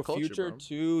Like set I the know culture, Future bro.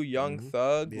 too, Young Mhm.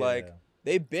 Thug. Like Yeah.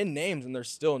 they've been names and they're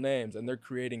still names, and they're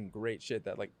creating great shit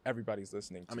that like everybody's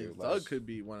listening to. I mean, like, Thug could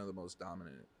be one of the most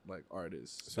dominant like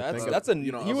artists. So that's think of- that's a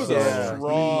you know, he of was the- a Yeah.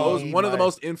 strong one of the like-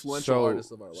 most influential So-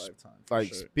 artists of our lifetime. for Like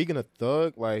sure. speaking of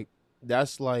Thug, like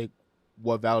that's like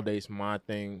what validates my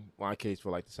case for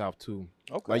like the South too.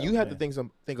 okay. Like you have to Okay.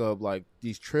 think of like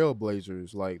these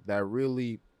trailblazers like that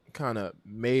really kind of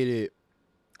made it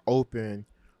open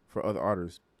for other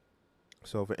artists.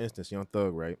 So for instance, Young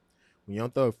Thug, right? When Young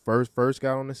Thug first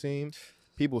got on the scene,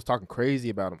 people was talking crazy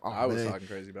about him. Oh, I was man. talking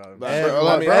crazy about him. Bro,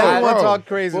 Everyone bro. talked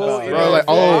crazy Well, about you it. Bro, know, like,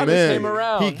 Phil oh Hodges came man,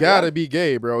 around. he gotta be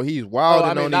gay, bro. He's Oh, wild I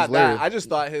on mean, these not lyrics. that. I just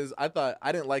thought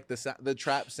I didn't like the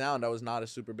trap sound. I was not a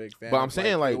super big fan. But I'm of,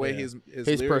 saying, like, the way yeah. his his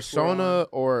lyrics were persona on.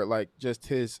 or like just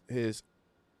his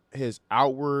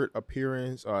outward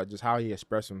appearance, just how he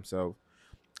expressed himself,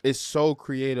 is so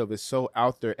creative. It's so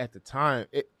out there at the time.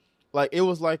 It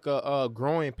was like a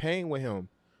growing pain with him.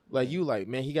 Like you like,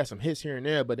 man, he got some hits here and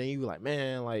there, but then you like,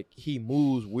 man, like he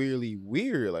moves weirdly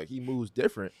weird. Like he moves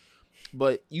different.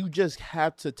 But you just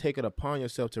have to take it upon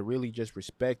yourself to really just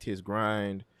respect his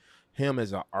grind, him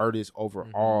as an artist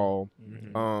overall,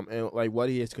 Mhm. and like what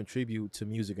he has contributed to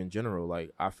music in general.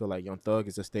 Like I feel like Young Thug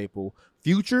is a staple.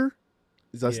 Future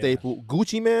is a Yeah. staple.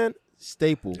 Gucci Man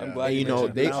staple. I'm Yeah. glad And you you know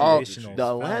mentioned they Gucci. all Foundational. the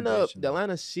Atlanta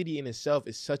Foundational. city in itself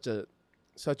is such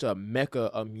a mecca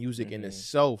of music in Mhm.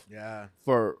 itself Yeah.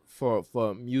 for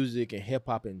music and hip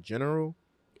hop in general.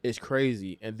 It's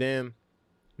crazy. And then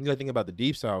you gotta think about the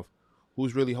Deep South,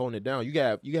 who's really holding it down.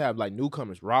 You have like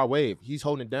newcomers, Raw Wave. He's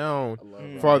holding it down I love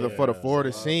Mm. for Raw the Wave. Florida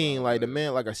I love scene. Raw Like the Wave.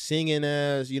 man, like a singing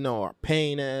ass, or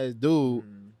paying ass dude.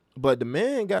 Mhm. But the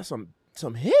man got some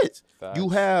hits. You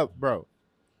Facts. have, bro.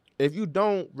 If you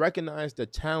don't recognize the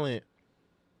talent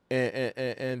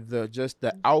and the just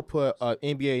the output of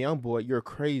NBA YoungBoy, you're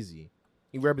crazy.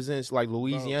 He represents like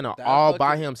Louisiana that all by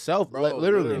fucking- himself, Bro,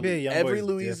 literally. NBA Youngboy every is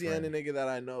Louisiana different. nigga that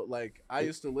I know, like I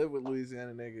used to live with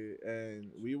Louisiana nigga,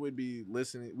 and we would be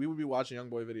watching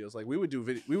YoungBoy videos. Like we would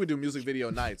do music video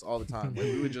nights all the time. Like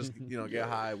we would just get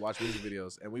high, watch music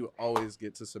videos, and we would always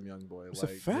get to some YoungBoy. It's a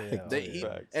Like fact. Yeah.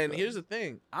 Facts, and facts. here's the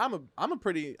thing, I'm a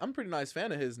pretty nice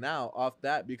fan of his now off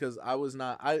that, because I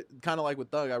kind of like with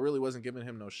Thug, I really wasn't giving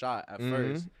him no shot at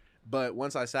first. But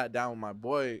once I sat down with my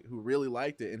boy who really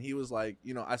liked it, and he was like,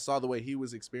 I saw the way he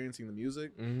was experiencing the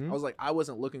music. I was like, I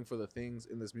wasn't looking for the things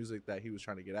in this music that he was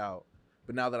trying to get out.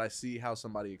 But now that I see how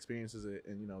somebody experiences it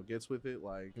and gets with it,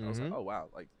 like I was like, oh wow,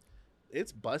 like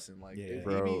it's busting. Like Yeah.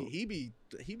 Bro. he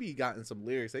be gotten some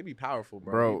lyrics. They be powerful,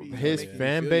 bro. Bro, He be his making you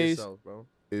fan feel base- yourself, bro.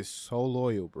 Is so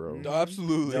loyal, bro. Mhm.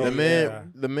 Absolutely. Oh, The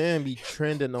yeah. man be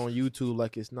trending on YouTube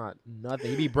like it's not nothing.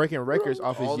 He be breaking records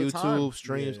off his All the YouTube time.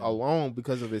 streams Yeah. alone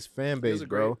because of his fan base, are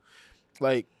bro.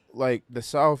 Like the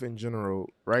South in general,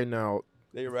 right now,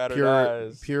 They ride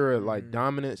or pure dies. like Mhm.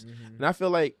 dominance. Mhm. And I feel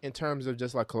like in terms of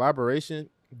just like collaboration,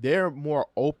 they're more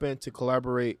open to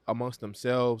collaborate amongst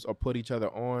themselves or put each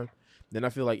other on than I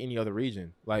feel like any other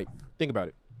region. Like, think about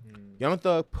it. Mhm. Young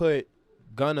Thug put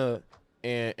Gunna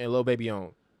and Lil Baby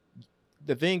on.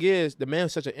 The thing is, the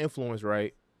man's such an influence,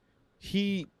 right?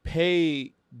 He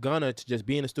paid Gunna to just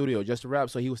be in the studio, just to rap,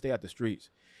 so he would stay out the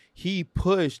streets. He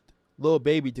pushed Lil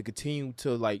Baby to continue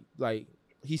to like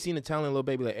he seen the talent in Lil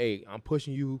Baby, like, hey, I'm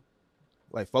pushing you,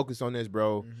 like focus on this,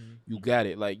 bro. Mhm. You got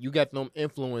it. Like you got them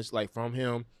influence like from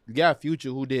him. You got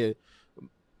Future who did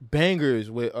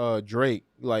bangers with Drake.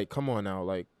 Like, come on now,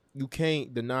 like you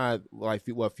can't deny like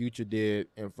what Future did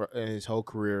in his whole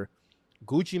career.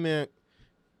 Gucci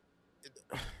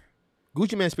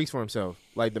Man speaks for himself.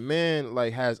 Like the man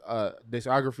like has a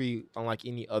discography unlike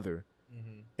any other.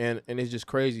 Mhm. And it's just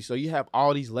crazy. So you have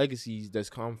all these legacies that's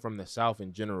come from the South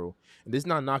in general. And this is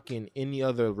not knocking any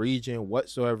other region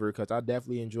whatsoever, because I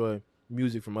definitely enjoy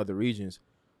music from other regions.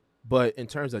 But in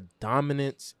terms of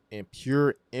dominance and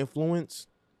pure influence,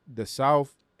 the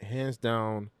South, hands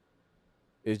down,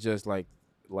 is just like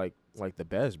the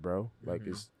best, bro. Like Mhm.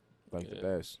 it's like the Yeah.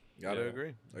 best. Gotta Yeah.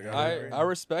 agree. I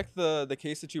respect the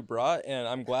case that you brought, and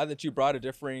I'm glad that you brought a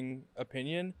differing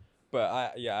opinion. But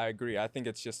I agree. I think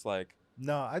it's just like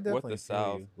No, I what definitely the feel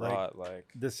South you. Like brought.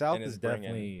 Like the South and is is bringing.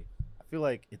 definitely. I feel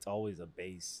like it's always a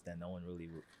base that no one really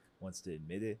wants to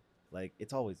admit it. Like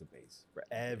it's always a base for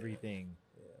everything.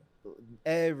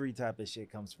 Every type of shit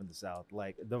comes from the South.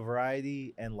 Like the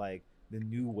variety and like the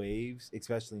new waves,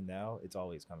 especially now, it's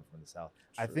always coming from the South.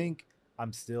 I True. think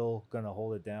I'm still gonna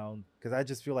hold it down because I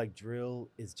just feel like drill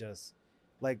is just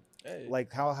like Hey.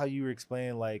 like how you were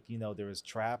explaining, like there was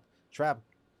trap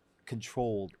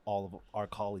controlled all of our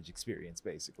college experience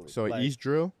basically. So Like, East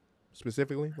Drill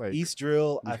specifically, like East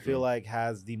Drill, I East feel Drill. like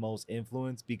has the most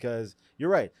influence because you're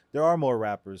right. There are more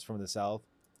rappers from the South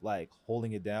like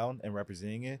holding it down and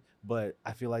representing it, but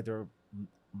I feel like they're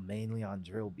mainly on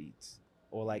drill beats,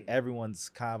 or like everyone's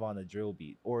kind of on a drill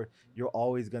beat, or you're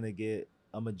always gonna get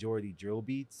a majority drill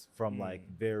beats from like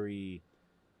very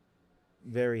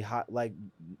hot. Like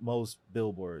most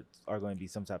billboards are going to be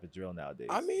some type of drill nowadays.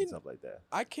 I mean, and stuff like that.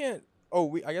 I can't.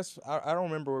 Oh, I guess I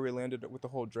don't remember where we landed with the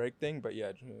whole Drake thing, but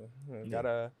yeah,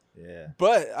 gotta. Yeah.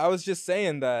 But I was just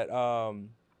saying that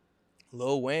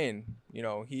Lil Wayne,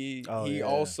 he Oh, he yeah.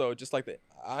 also just like the.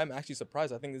 I'm actually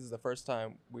surprised. I think this is the first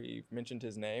time we've mentioned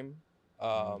his name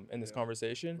in this Yeah.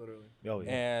 conversation. Literally. Oh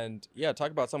yeah. And yeah,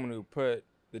 talk about someone who put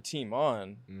the team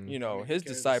on. Mhm. You know, I mean, he his carried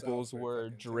the disciples South for were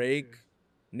fucking 10 Drake, years.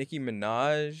 Nicki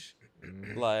Minaj,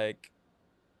 Mhm. like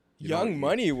You know, Young you-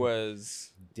 Money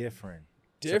was Different.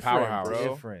 different, powerhouse. bro.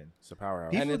 Different. it's a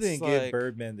powerhouse. And People it's didn't give like-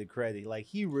 Birdman the credit. Like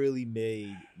he really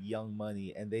made Young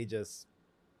Money, and they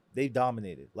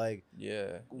dominated. Like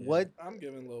Yeah. what? I'm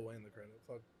giving Lil Wayne the credit.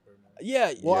 Fuck Birdman.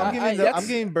 Yeah. Well, yeah, I'm giving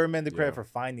that's- Burnman the credit Yeah. for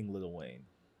finding Lil Wayne.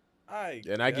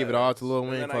 And I give it all to Lil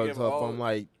Wayne from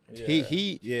like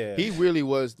he really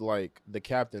was like the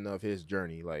captain of his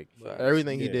journey. Like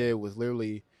everything he did was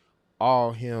literally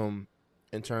all him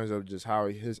in terms of just how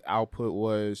his output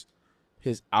was,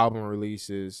 his album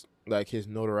releases, like his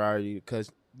notoriety.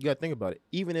 Because you gotta think about it.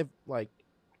 Even if like,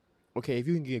 okay, if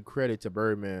you can give credit to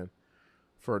Birdman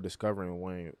for discovering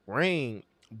Wayne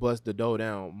bust the dough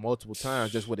down multiple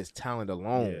times just with his talent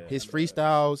alone. His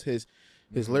freestyles, his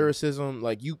lyricism,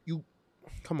 like you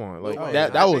come on, like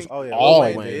that was all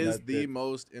Wayne Wayne. is the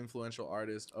most influential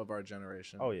artist of our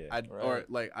generation. Oh yeah. Or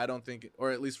like I don't think,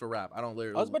 or at least for rap, I don't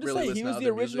literally. I was about to really say he was the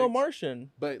original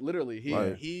Martian. But literally,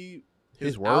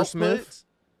 his wordsmith. output,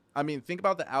 I mean, think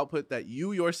about the output that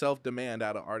you yourself demand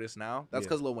out of artists now. That's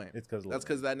because Lil Wayne. It's because that's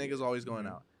because that nigga's always going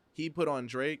out. He put on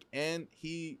Drake and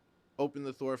he opened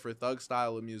the door for Thug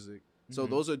style of music. So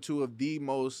those are two of the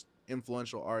most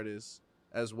influential artists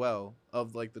as well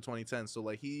of like the 2010s. So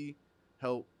like he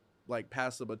helped like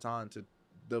pass the baton to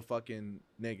the fucking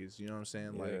niggas, you know what I'm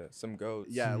saying? Like some goats.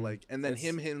 Yeah, like and then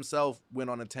him himself went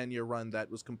on a 10-year run that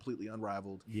was completely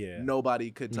unrivaled. Yeah.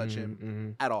 Nobody could touch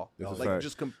him at all. That's like fact.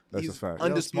 just That's he's a fact.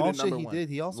 undisputed small number shit one. he did.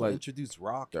 He also Like, introduced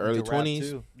rock the early into rap 20s,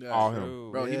 too. all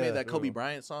him. Bro, he Yeah, made that Kobe true.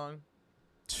 Bryant song.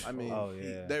 I mean,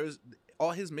 yeah. there was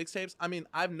all his mixtapes. I mean,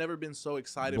 I've never been so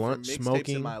excited Blunt for mixtapes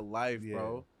smoking. in my life,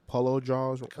 bro. Polo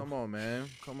draws. Come on, man.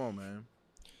 Come on, man.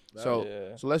 So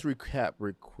let's recap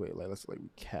real quick. Like let's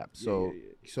recap. So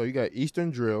so you got Eastern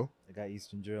Drill. I got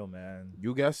Eastern Drill, man.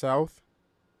 You got South.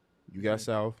 You got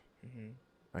South.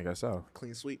 I got South.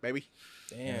 Clean sweep, baby.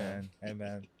 Damn. Hey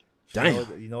man.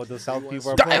 Damn. You know what those South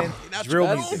people are Damn. playing?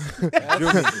 Drill music.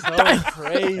 Drill music. So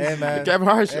crazy. Hey man. Kevin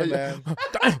Hart. Hey man.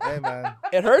 Hey man.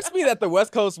 It hurts me that the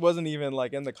West Coast wasn't even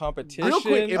like in the competition. Real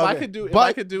quick, if I could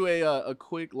do a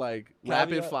quick like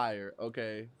rapid Caveat? fire,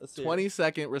 okay? Let's hear it.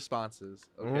 20-second responses,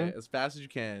 okay? As fast as you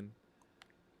can.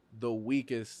 The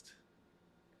weakest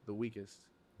region.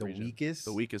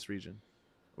 The weakest region.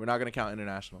 We're not gonna count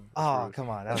international. That's Oh, rude. come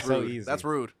on. That's rude. so easy. That's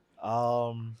rude.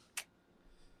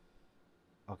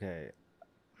 Okay.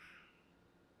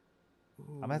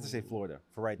 I'm gonna have to say Florida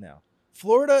for right now.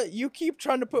 Florida, you keep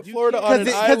trying to put Florida on an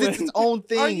Because island. it's its own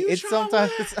thing. you It's trying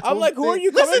sometimes to- its I'm own like, who are thing.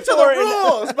 you coming Listen to for?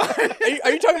 the rules.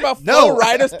 Are you talking about No. Flo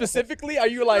Rida specifically? Are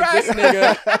you like this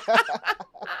nigga?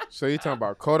 So you talking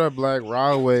about Kodak Black,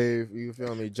 Rod Wave? You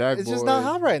feel me? Jack It's Boy. just not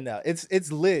hot right now. It's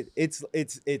lit. It's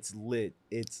lit.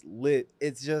 It's lit.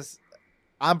 It's just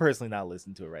I'm personally not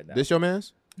listening to it right now. This your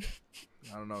man's?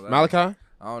 I don't know that. Malachi?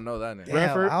 I don't know that name. Damn,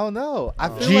 Branford? I don't know. I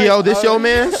feel Gio, like, this your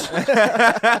man's?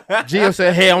 Gio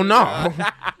said, hell no.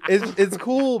 it's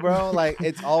cool, bro. Like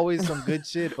it's always some good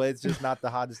shit, but it's just not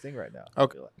the hottest thing right now. I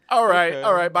Okay. feel like. All right, Okay.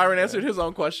 all right. Byron answered his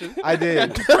own question. I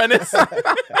did. Prentiss.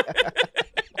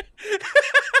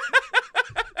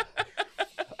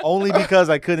 Only because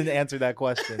I couldn't answer that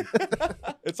question.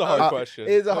 It's a hard question.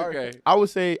 It's a hard. Okay. I would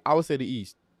say the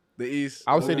East. The East.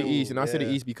 I would say the East, and I say the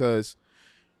East because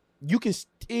you can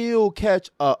still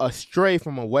catch a stray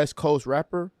from a West Coast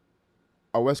rapper,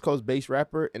 a West Coast based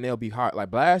rapper, and they'll be hot. Like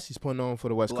Blast, he's putting on for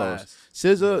the West Coast.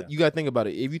 SZA, you gotta think about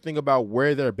it. If you think about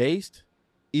where they're based,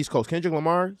 East Coast. Kendrick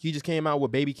Lamar, he just came out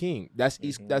with Baby King. That's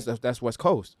East. That's West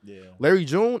Coast. Yeah. Larry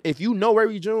June, if you know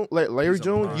Larry June, He's a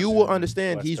monster. you will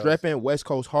understand West he's Coast. repping West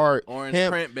Coast hard. Orange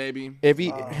Him- print, baby. If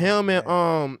he Oh, him man.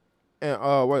 and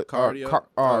what Cardio.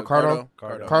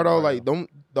 Cardo, like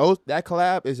those that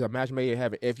collab is a match made in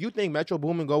heaven. If you think Metro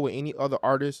Boomin go with any other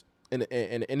artist in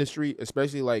the industry,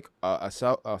 especially like a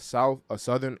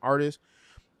southern artist,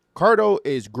 Cardo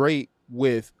is great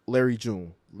with Larry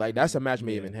June. Like that's a match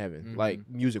made in heaven, like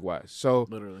music wise. So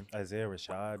Literally. Isaiah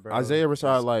Rashad, bro. Isaiah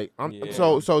Rashad, like Yeah.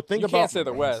 so think You about. can't say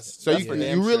the West. So That's you for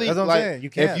damn you really That's what I'm like saying. You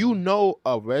if can't. you know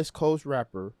a West Coast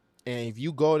rapper. And if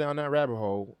you go down that rabbit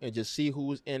hole and just see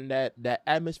who's in that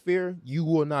atmosphere, you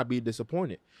will not be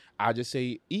disappointed. I just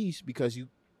say East because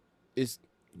It's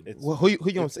who you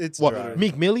gonna it's what dry.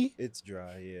 Meek Millie? It's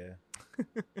dry, yeah.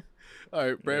 All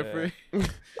right, Branford.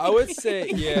 I would say,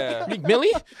 yeah. Meek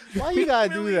Millie? Why you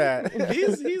gotta do that?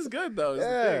 he's good though. Is the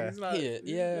Yeah. thing. He's not, Yeah,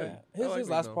 yeah. good. I like His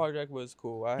Meek last Mill. project was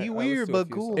cool. He I weird, listened to a but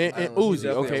few cool. songs. And I don't know, he's Uzi.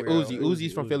 definitely Okay, weird.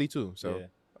 Uzi's from Uzi. Philly too. So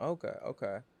Yeah.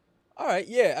 Okay. All right,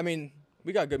 yeah. I mean,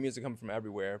 we got good music coming from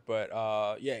everywhere, but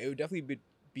yeah, it would definitely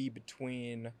be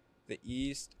between the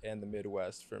East and the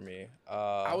Midwest for me.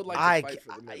 I would like to fight for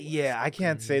the Midwest. Yeah, I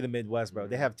can't say the Midwest, bro.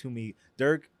 They have too many.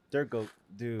 Dirk go,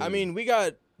 dude. I mean, we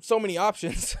got so many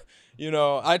options. You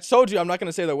know, I told you I'm not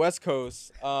gonna say the West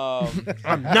Coast.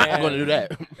 I'm not gonna do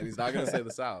that. And he's not gonna say the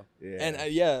South. yeah.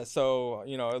 And yeah, so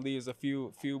you know, it leaves a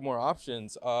few more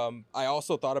options. I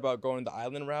also thought about going the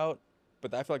island route,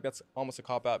 but I feel like that's almost a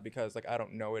cop out because like I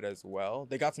don't know it as well.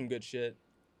 They got some good shit,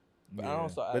 but I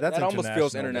also But that's that almost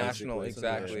feels international,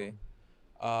 international. basically.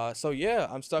 Exactly. So yeah,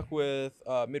 I'm stuck with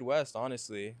Midwest,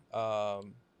 honestly.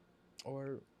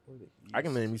 Or the I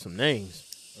can East. name you some names.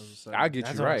 I get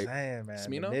That's you what I'm right. saying, man.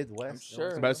 Smino? The Midwest. I'm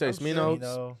sure. I'm about to say I'm sure.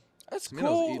 Smino. That's Smino's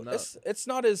cool. eating up. It's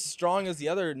not as strong as the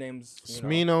other names. You know.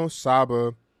 Smino,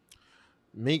 Saba,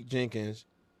 Meek Jenkins,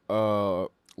 Lil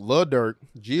Durk,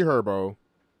 G Herbo.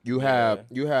 You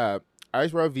have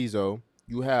Ice Rob Vizo.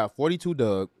 You have 42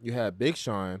 Doug. You have Big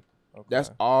Sean. Okay.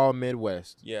 That's all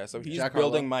Midwest. Yeah, so he's Jack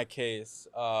building Harlow? my case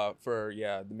for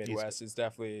the Midwest is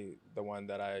definitely the one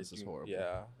that I This is horrible.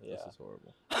 Yeah. This is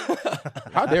horrible.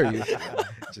 How dare you?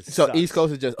 Just So sucks. East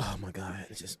Coast is just, oh my God.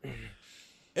 It's just,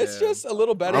 It's Yeah. just a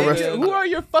little better. Who are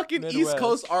your fucking East Midwest.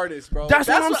 Coast artists, bro? that's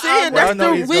what I'm saying. There That's are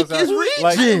no the East Coast weakest artists.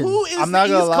 Like, region. Who is I'm the not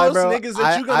East gonna lie, Coast bro. niggas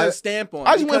that you gonna I- stamp on?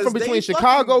 I just went from Because between they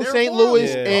Chicago, they're St.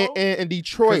 Louis, horrible, bro. and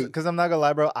Detroit. Because I'm not gonna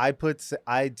lie, bro.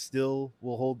 I still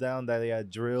will hold down that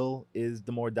drill is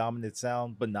the more dominant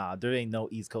sound, but nah, there ain't no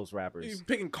East Coast You rappers.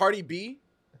 picking Cardi B?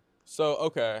 So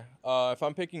okay, if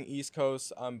I'm picking East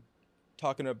Coast, I'm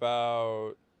talking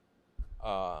about.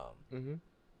 Mhm.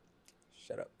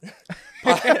 Shut up.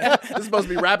 This is supposed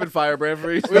to be rapid fire,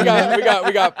 Branford. we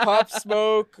got Pop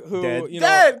Smoke, who Dead. you know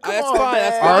Dead. Come that's on, fine.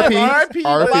 man. That's fine. RP. The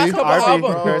last couple RP.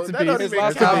 albums, Bro, bro. rest in That don't peace. even His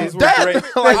last count. albums were That- great.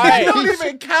 Like, Alright. you don't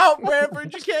even count,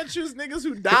 Branford. You can't choose niggas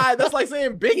who died. That's like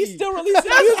saying Biggie. He's still releasing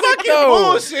That's music fucking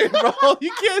though. bullshit, bro.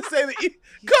 You can't say that.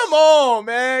 Come on,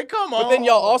 man. Come on. But then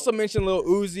y'all also mentioned Lil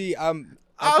Uzi. I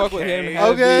fuck with him. Okay.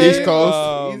 heavy. Okay. East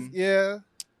Coast. Yeah.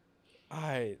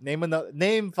 Alright.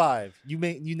 Name 5. You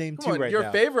name Come 2 on, right your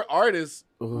now. favorite artist,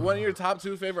 Ugh. one of your top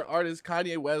 2 favorite artists,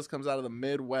 Kanye West, comes out of the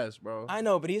Midwest, bro. I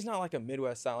know, but he's not like a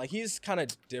Midwest sound. Like he's kind of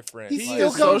different. He's He Like, still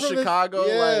is so comes from the- Chicago.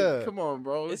 yeah. Like, come on,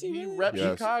 bro. Is he really? rep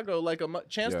Yes. Chicago like a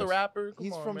Chance the Yes. Rapper. Come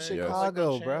He's on, from man.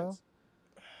 Chicago, Like, bro. Chance.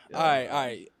 Yeah, all right, man. all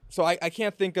right. So I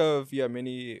can't think of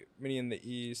many in the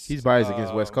East. He's biased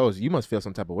against West Coast. You must feel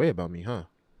some type of way about me, huh?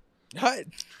 What?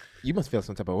 You must feel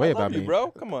some type of I way love about you, me.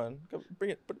 bro. Come on, bring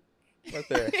it. Put it right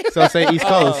there. So say East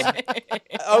Coast.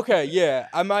 Okay, yeah,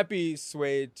 I might be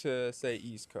swayed to say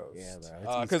East Coast. Yeah, bro, it's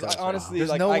East Because Coast, bro. honestly, There's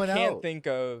like no I one can't out. think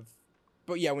of.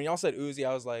 But yeah, when y'all said Uzi,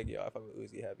 I was like, yo, I fuck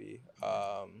with Uzi heavy.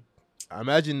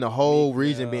 Imagine the whole Meek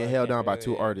region Mill, being I held can't down by really-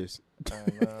 2 artists.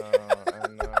 I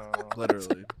know.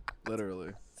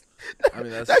 Literally. I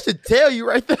mean, that's That should tell you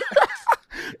right there.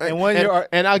 And when you're-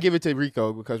 and I'll give it to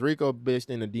Rico because Rico bitched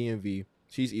in the DMV.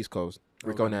 She's East Coast.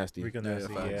 Rico Okay. Nasty. Rico Yeah,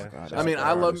 Nasty, facts. yeah. God, I mean, that's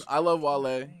I a love artist.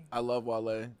 Wale. I love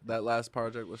Wale. That last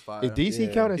project was fire. Is DC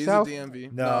Yeah. count as He's South? a DMV.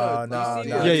 No, No, no, DC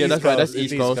no. was- Yeah, that's right. That's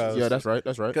It's East Coast. Yeah, that's right.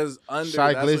 That's right. Because under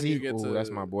Shy that's when Glizzy, you get ooh, to, that's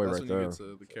my boy that's right when you there. get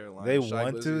to the Carolinas. They Shy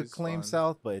want to Glizzy's claim fun.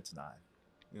 South, but it's not.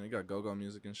 You know, you got go-go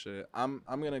music and shit. I'm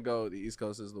gonna go the East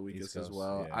Coast is the weakest as Coast,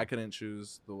 well. yeah. I couldn't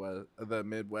choose the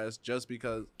Midwest just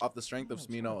because off the strength of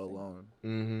Smino alone.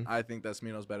 Mm-hmm. I think that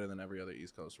Smino's better than every other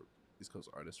East Coast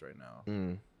artist right now.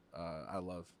 Mm. I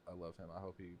love him. I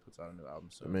hope he puts out a new album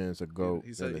The soon. man's a goat.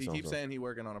 He said That he sounds keeps so- saying he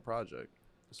working on a project.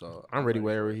 So I'm ready for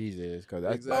wherever it. he is because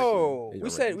that's Exactly. Oh, He's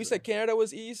we already said Canada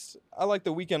was East. I like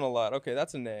the Weekend a lot. Okay,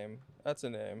 that's a name.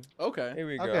 Okay. Here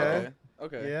we go. Okay.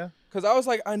 Okay. Yeah. Cause I was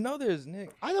like, I know there's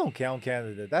Nick. I don't count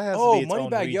Canada. That has to Oh, be its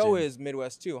own Moneybagg Yo region. is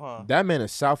Midwest too, huh? that man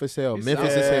is South as hell. He's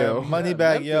Memphis South. as hell.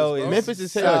 Moneybagg Yo Memphis, is bro. Memphis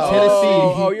is hell. South.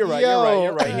 Tennessee. Oh, you're right. You're right.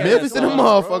 You're right. Yo, Yeah, Memphis that's and a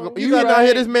wrong. motherfucker. You're You did not right,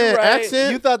 hear this man you're right.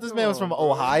 accent? You thought this man was Come from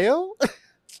on, Ohio?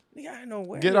 Nigga, I know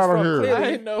where. Get he's out of from, here. clearly. I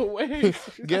ain't no way.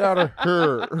 Get out of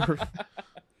here.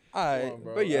 Alright, on,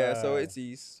 bro. but yeah, so it's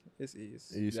East. It's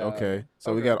East. East. Yeah. Okay.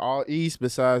 So we Okay. got all East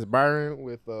besides Byron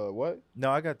with what? No,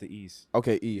 I got the East.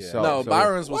 Okay, East. Yeah. So, No, so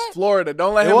Byron's was What? Florida.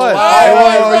 Don't let It him was. lie.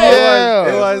 Oh, yeah. It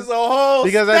It was was. a whole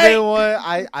Because I state. didn't want.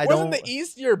 I Wasn't don't. the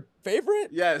East your favorite?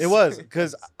 Yes, It was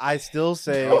because I still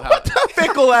say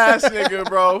fickle ass nigga,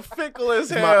 bro. Fickle as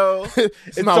hell. it's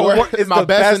it's my the wor- wor- it's it's my the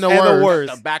best and the worst.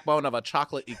 worst. The backbone of a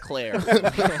chocolate eclair.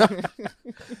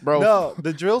 Bro, No,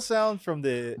 the drill sound from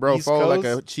the bro, East fold Coast.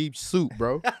 like a cheap soup,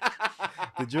 bro.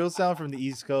 The drill sound from the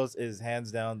East Coast is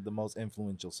hands down the most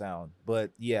influential sound.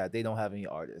 But yeah, they don't have any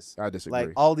artists. I disagree.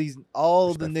 Like all the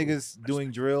Respectfully. niggas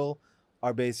doing drill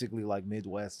are basically like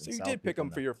Midwest. So and you South did pick people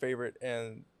them for now. your favorite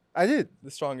and I did. the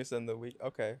strongest and the weak.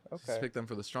 Okay, Just okay. pick them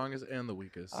for the strongest and the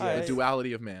weakest. Alright. The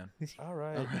duality of man. All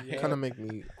right. Yeah. Kind of make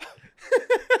me.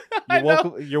 You're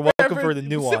welcome. You're welcome for the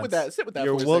nuance. Sit with that. Sit with that.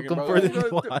 You're for a welcome second, for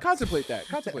bro. the nuance. Contemplate that.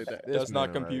 Contemplate that. It does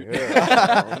not man right compute. here.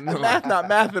 Math not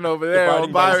mathing over there on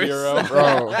Dividing by virus. zero.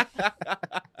 Bro.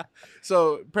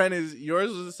 So Prentiss, yours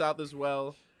was the South as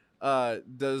well.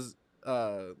 Does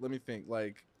let me think.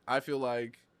 Like I feel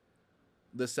like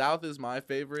the South is my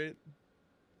favorite,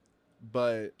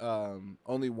 but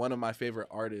only one of my favorite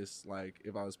artists, like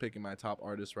if I was picking my top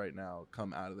artists right now,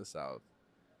 come out of the South.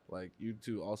 Like you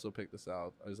two also pick the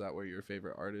South. Is that where your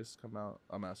favorite artists come out?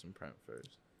 I'm asking Prent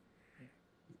first.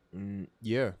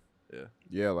 Yeah.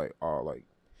 Like like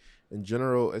in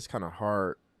general, it's kind of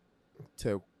hard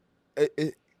to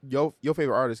your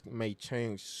favorite artist may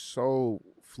change so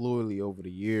fluidly over the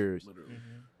years. Literally.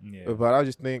 Yeah. But I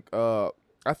just think I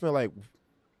feel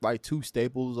like two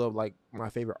staples of like my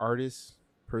favorite artists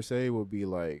per se would be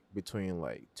like between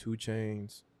like 2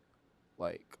 Chainz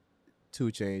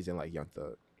and like Young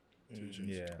Thug.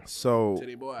 Yeah. So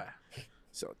Titty boy.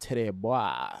 Teddy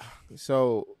boy.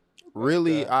 So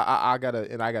really, I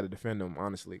gotta defend him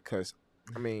honestly, cause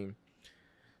I mean,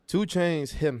 2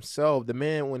 Chainz himself, the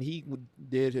man when he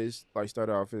did his like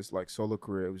started off his like solo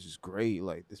career, it was just great.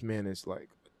 Like this man is like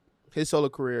his solo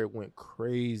career went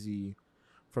crazy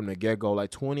from the get go.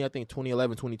 Like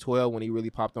 2011, 2012 when he really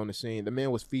popped on the scene. The man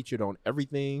was featured on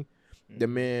everything. The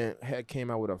man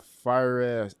came out with a fire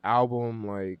ass album.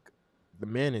 Like the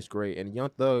man is great, and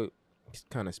Young Thug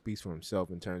kind of speaks for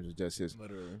himself in terms of just his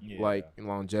like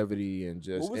longevity and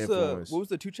just influence. What was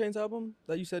the 2 Chainz album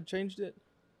that you said changed it?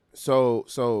 So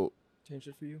Changed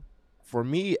it for you? for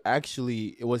me,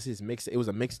 actually, it was his mix. It was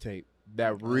a mixtape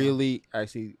that really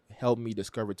actually helped me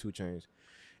discover 2 Chainz.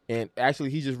 And actually,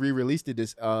 he just re-released it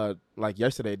this like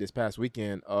yesterday, this past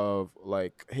weekend, of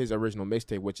like his original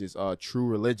mixtape, which is True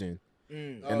Religion.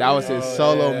 And that was his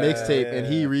solo mixtape, and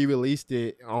he re-released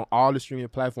it on all the streaming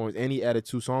platforms, and he added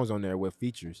 2 songs on there with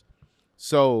features.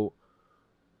 So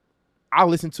I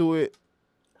listened to it,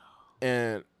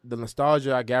 and the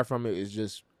nostalgia I got from it is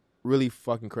just really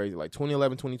fucking crazy. Like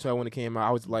 2011, 2012 when it came out,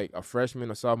 I was like a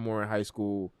freshman or sophomore in high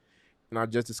school, and I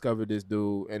just discovered this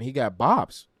dude, and he got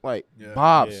bops. Like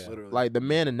bops. Yeah. Like the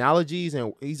man analogies,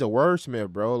 and he's a wordsmith,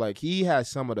 bro. Like he has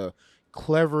some of the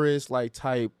cleverest like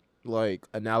type like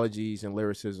analogies and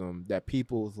lyricism that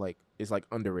people like is like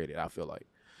underrated, I feel like.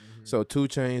 So 2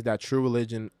 Chainz, that True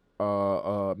Religion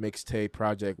mixtape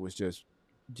project was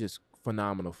just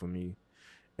phenomenal for me.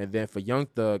 And then for Young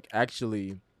Thug,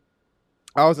 actually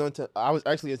I was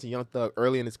actually into Young Thug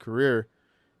early in his career,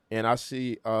 and I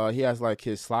see he has like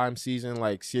his Slime Season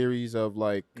like series of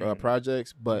like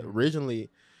projects, but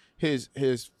originally his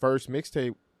first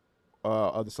mixtape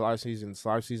of the Slime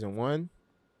Season 1,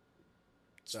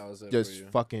 That was it just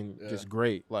fucking just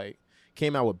great. Like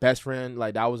came out with Best Friend,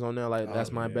 like that was on there. Like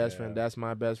that's my best friend, that's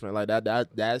my best friend. Like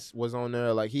that was on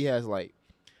there. Like he has like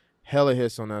hella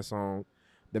hits on that song.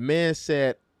 The man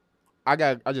said, I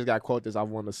just got quote this off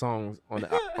one of the songs on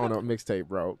the on a mixtape,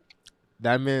 bro.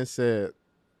 That man said,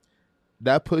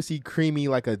 "That pussy creamy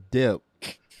like a dip,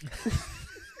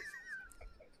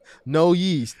 no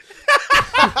yeast."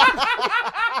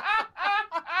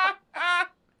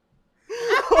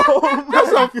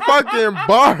 That's a fucking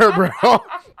bar, bro.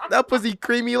 That pussy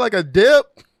creamy like a dip.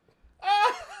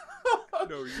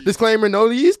 No yeast. Disclaimer: no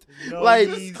yeast. No like,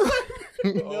 yeast.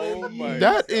 Oh my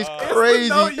that is God. crazy.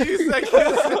 No use, like,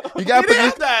 You gotta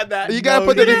put that. you gotta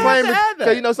No put the yeast. disclaimer Had that.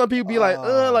 because you know some people be like,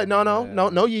 like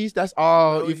no yeast. That's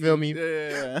all. You feel me?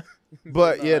 Yeah.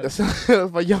 But yeah,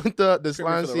 for Young Thug, the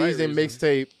Slime for the right Season reasons.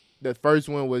 mixtape, the first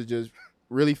one was just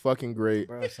really fucking great.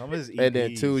 Bro, some of his And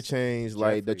then EPs, 2 Chainz,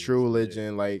 like the Jeffrey True was lit.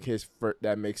 Religion, like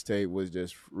that mixtape was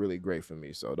just really great for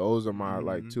me. So those are my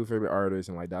like 2 favorite artists,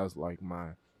 and like that was like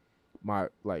my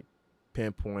like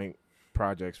pinpoint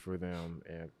projects for them.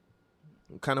 And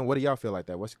kind of, what do y'all feel like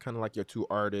that? What's kind of like your 2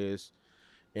 artists?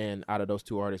 And out of those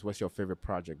 2 artists, what's your favorite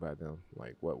project by them?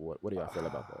 Like what do y'all feel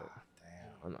about that? Damn.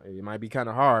 I know it might be kind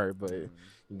of hard, but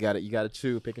you gotta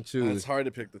choose, pick and choose. It's hard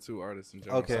to pick the 2 artists in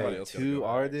general. Somebody Okay, else gotta 2 go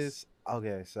artists.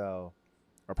 Okay, so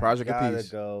A project I gotta apiece.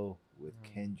 go with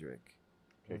Kendrick.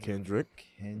 Okay,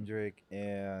 Kendrick.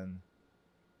 And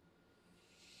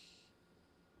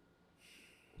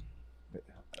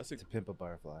That's a, To Pimp a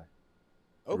Butterfly.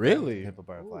 okay. Really? Pimp a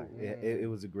Butterfly. It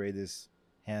was the greatest,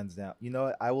 hands down. You know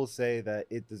what? I will say that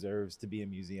it deserves to be a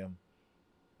museum.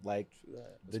 Like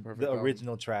That's a perfect the album.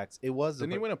 original tracks. It was.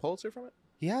 Didn't he win a Pulitzer from it?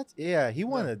 He had. Yeah, he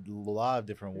won a lot of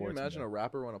different Can you awards. from imagine a that.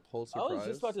 rapper win a Pulitzer I was Prize?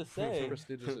 just about to say.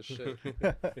 Prestigious as shit.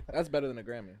 That's better than a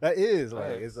Grammy. That is like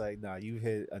Right. it's like nah, you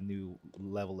hit a new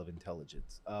level of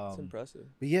intelligence. That's impressive.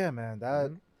 But yeah, man,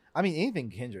 that I mean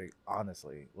anything Kendrick,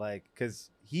 honestly, like because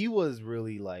he was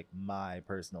really like my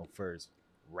personal first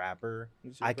rapper.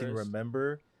 Who's your I can first?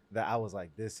 remember that I was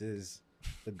like, this is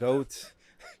the GOAT,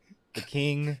 the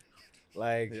king,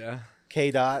 like Yeah. K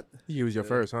Dot. He was your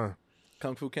first, huh?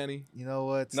 Kung Fu Kenny. You know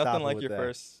what? Nothing Stop like with your that.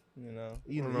 first, you know.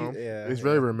 You I know, don't know. yeah, It's yeah.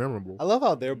 very memorable. I love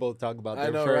how they're both talking about I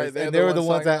their know, first, right? They're and they were the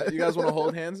ones talking that you guys want to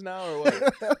hold hands now or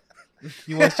what?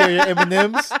 You want to share your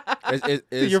M&Ms?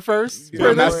 Is Your first?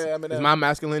 Yeah, is my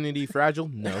masculinity fragile?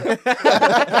 No.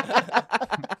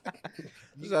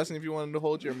 Just asking if you wanted to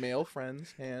hold your male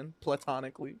friend's hand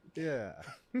platonically. Yeah.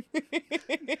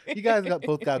 You guys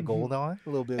both got gold on. A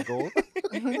little bit of gold.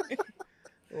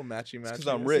 Little matchy. 'cause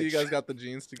I'm See, rich. you guys got the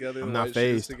jeans together. I'm the not white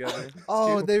shoes phased. together.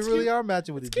 Oh, cute. they It's really cute. are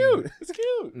matching with It's the cute. jeans. It's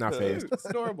cute. Not phased. It's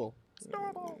adorable.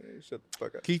 Shut the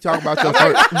fuck up. Can you talk about your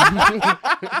first?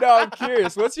 No, I'm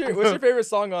curious. What's your favorite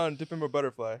song on "To Pimp a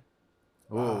Butterfly"?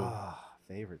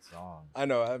 Favorite song. I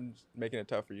know I'm making it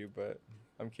tough for you, but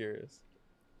I'm curious.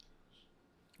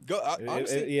 Go.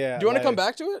 Honestly, Yeah. do you want to come like-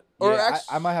 back to it, or Yeah,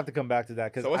 actually? I might have to come back to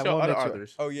that because So what's I your want other to make sure.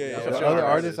 others? Oh yeah, Yeah, yeah. what's The your other other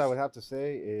artist artists? I would have to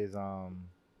say is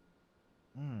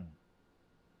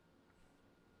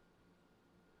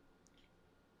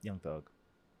Young Thug.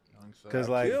 Because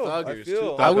like I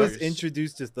feel- I was Thuggers.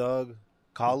 introduced to Thug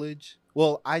college.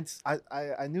 Well, I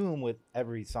knew him with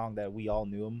every song that we all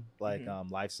knew him, like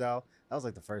Lifestyle. That was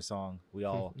like the first song we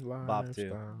all bopped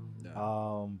to.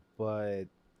 But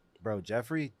bro,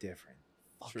 Jeffrey, different.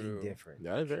 Fucking True. different.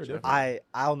 Yeah, it's very different. I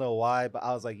don't know why, but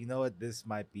I was like, you know what? This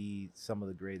might be some of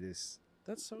the greatest.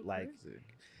 That's so like, crazy.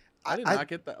 I did not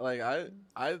get that. Like I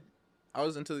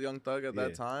was into the Young Thug at Yeah.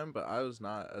 that time, but I was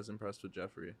not as impressed with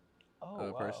Jeffrey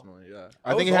Oh, wow. personally. Yeah.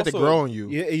 I think it was had to also- grow on you.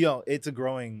 Yeah, yo, it's a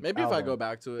growing. Maybe if I album. go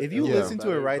back to it, If you it'll listen be to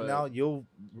it better, right but- now, you'll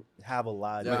have a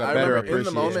lot. Yeah, Like a I better remember in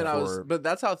the moment I appreciation was, for- but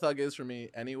that's how Thug is for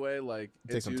me anyway. Like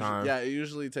Take it's some usually, time. yeah, it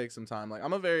usually takes some time. Like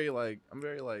I'm very like,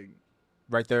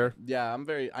 Right there. yeah,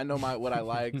 I know what I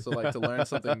like. So like to learn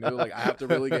something new, like I have to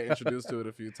really get introduced to it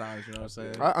a few times. You know what I'm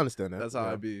saying? I understand that. That's how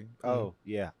yeah. I be. Oh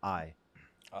yeah, I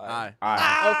Okay.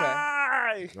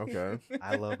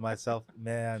 I love myself,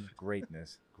 man.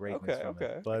 Greatness from Okay.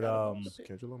 it. But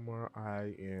Kendrick Lamar,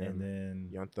 and then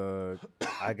Young Thug.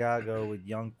 I gotta go with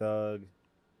Young Thug.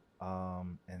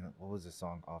 And what was the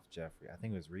song off Jeffrey? I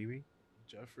think it was Riri.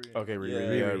 Jeffrey. Okay, Yeah,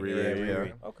 Riri.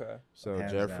 Riri. Okay. So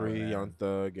Hands Jeffrey, down, man. Young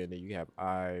Thug, and then you have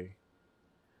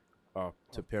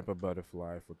To Pimp a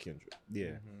Butterfly for Kendrick.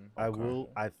 Yeah, Mhm. I Okay. will.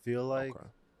 I feel like Okay.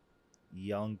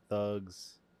 Young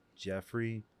Thug's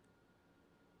Jeffrey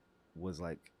was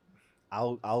like, I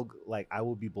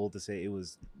will be bold to say it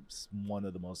was one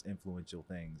of the most influential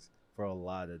things for a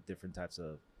lot of different types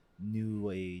of new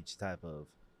age type of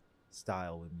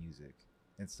style with music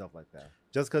and stuff like that.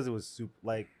 Just because it was super,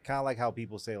 like kind of like how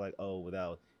people say like, oh,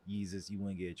 without Yeezus you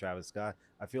wouldn't get Travis Scott.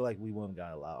 I feel like we wouldn't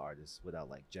got a lot of artists without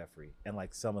like Jeffrey and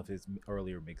like some of his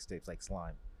earlier mixtapes like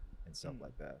Slime and stuff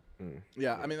like that.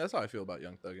 Yeah, I mean that's how I feel about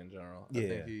Young Thug in general. I Yeah.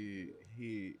 think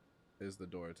he is the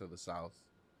door to the South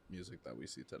music that we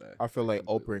see today. I feel like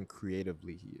Completely. open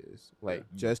creatively he is. Like Yeah.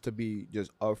 just to be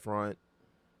just upfront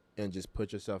and just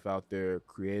put yourself out there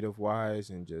creative wise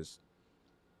and just,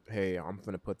 hey, I'm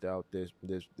gonna put out this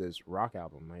rock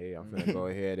album. Hey, I'm gonna go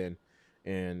ahead and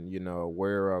you know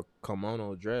wear a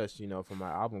kimono dress, you know, for my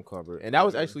album cover. And that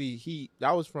was actually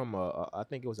that was from I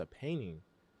think it was a painting.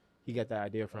 He got the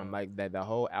idea from like that the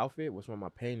whole outfit was from a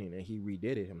painting and he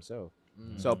redid it himself.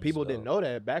 So people didn't know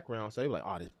that background, so they were like,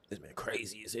 "Oh, this man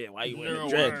crazy as hell. Why you wearing a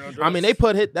dress?" I mean, they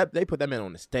put that man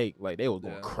on the stake, like they was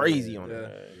going crazy on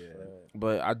it.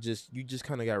 But you just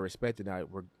kind of got to respect it. Now,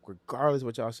 regardless of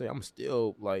what y'all say, I'm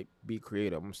still like be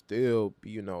creative. I'm still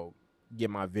you know get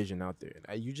my vision out there.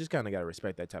 You just kind of got to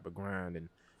respect that type of grind, and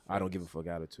I don't give a fuck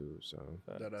attitude. So,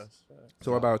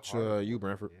 so what about you,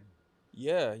 Branford?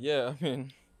 Yeah. I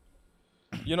mean,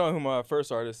 you know who my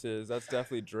first artist is? That's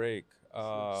definitely Drake.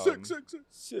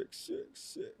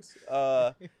 666.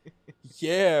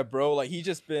 Yeah, bro. Like he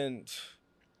just been.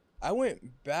 I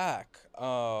went back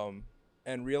and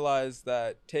realized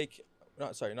that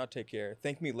not Take Care.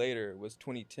 Thank Me Later was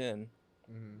 2010,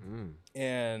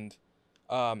 and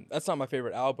that's not my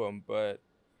favorite album, but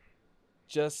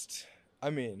just I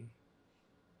mean,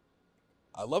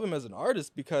 I love him as an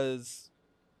artist because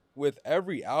with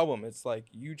every album, it's like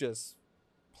you just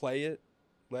play it,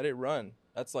 let it run.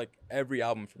 That's like every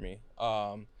album for me.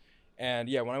 And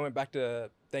yeah, when I went back to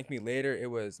Thank Me Later, it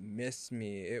was Miss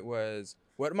Me. It was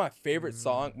one of my favorite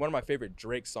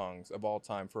Drake songs of all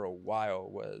time for a while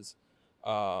was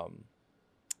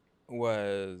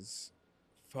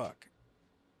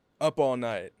Up All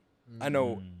Night. I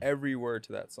know every word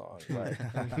to that song. Like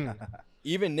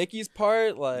even Nicki's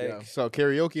part, like So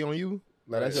karaoke on you?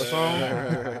 Like that's your song?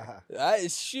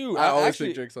 Shoot. I always actually,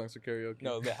 pick Drake songs for karaoke.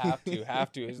 no, they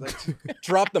have to. It's like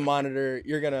drop the monitor.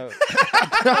 You're gonna.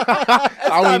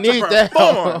 I only need that.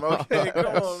 Perform, okay, come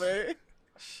on, man.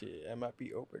 Shit, I might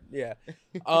be open. Yeah,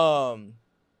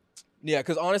 yeah.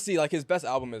 Because honestly, like his best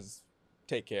album is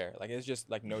Take Care. Like it's just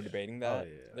like no debating that. Oh,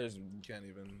 yeah. There's Can't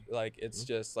even. like it's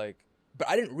just like but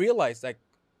I didn't realize like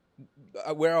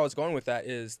where I was going with that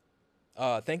is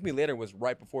Thank Me Later was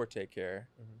right before Take Care.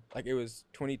 Like it was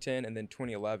 2010 and then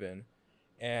 2011,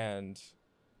 and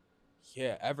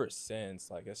yeah, ever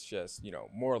since, like it's just, you know,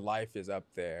 More Life is up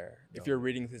there. If you're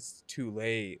reading this too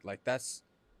late, like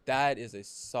that is a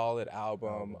solid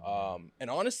album. And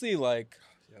honestly, like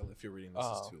If you're reading this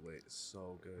is too late, it's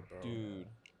so good, bro. dude,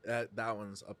 that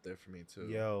one's up there for me too.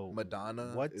 Yo,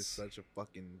 Madonna what's- is such a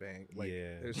fucking bang. Like,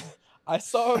 Yeah. there's I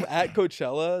saw him at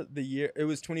Coachella the year it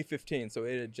was 2015, so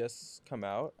it had just come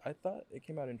out. I thought it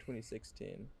came out in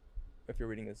 2016. If you're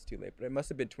reading this too late, but it must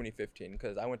have been 2015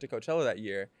 because I went to Coachella that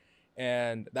year,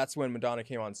 and that's when Madonna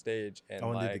came on stage and Oh,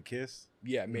 and like did the kiss?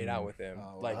 yeah, made out with him.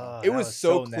 Oh, Like wow. it That was was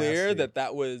so so clear nasty. that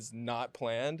that was not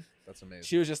planned. that's amazing.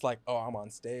 She was just like, "Oh, I'm on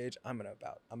stage. I'm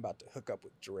about to hook up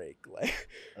with Drake." Like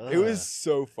it was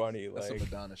so funny. That's some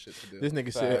Like Madonna shit to do. This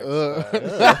nigga Facts, said,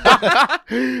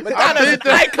 Madonna's an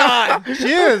icon.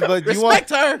 She is, but you want Respect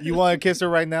her. you want to kiss her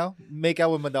right now? Make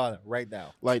out with Madonna right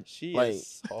now. like, she like,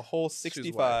 is a whole white.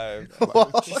 65.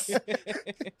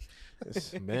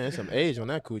 man, some age on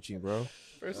that coochie, bro.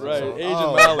 First Right, of all, age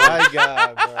Oh of knowledge. my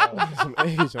god, bro. Some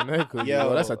age on that coochie, Yo.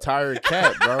 bro. That's a tired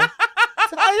cat, bro.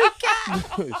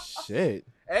 Shit.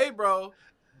 Hey, bro,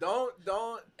 don't.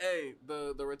 Hey,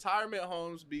 the retirement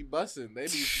homes be busting. They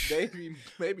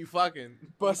be fucking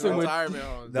Busting with- retirement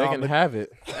homes. They can have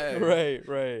it. Hey.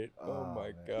 right. Oh my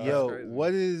man. god. Yo, crazy.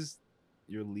 what is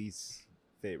your least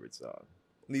favorite song?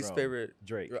 Least from favorite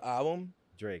Drake. album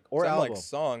Drake or Some, album? like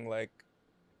song, like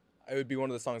it would be one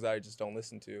of the songs that I just don't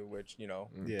listen to, which you know.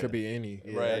 Yeah. Could be any.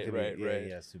 Yeah, that Right, could be- right, yeah, right.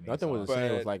 yeah, it's too many Nothing was the songs.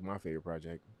 same was But- like my favorite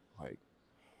project. Like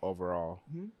overall,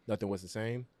 Mhm. nothing was the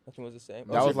same. Nothing was the same. That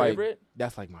What's was your like favorite?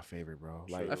 that's like my favorite, bro.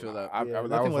 Like I feel that. I, Yeah, that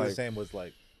nothing was like, the same. Was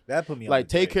like that put me on like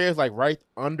the Take Drake. Care is like right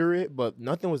under it, but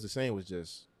nothing was the same. Was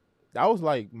just that was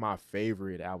like my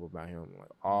favorite album by him, like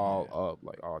all up,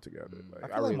 like all together. I Like, feel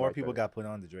like really more like people that. got put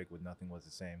on the Drake with Nothing Was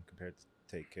the Same compared to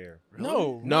Take Care. No,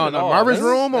 No, not at no, all. Marvin's That's-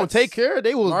 Room on that's- Take Care.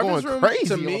 They was Marvin's going Room, crazy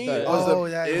to on me, that. was Oh, a-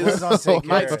 that is- was on Take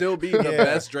might Care. still be the Yeah.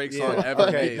 best Drake song Yeah. ever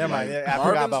Okay, made. never mind. man. Yeah, I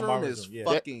forgot about Room Marvin's is Room, yeah.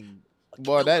 fucking.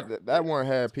 Boy, that one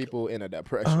had people in a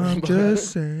depression.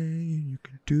 saying you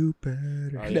can do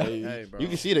better. Oh, yeah, Hey, bro. you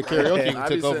can see the karaoke I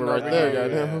be took over sitting right over there, here,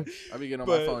 goddamn. I be getting on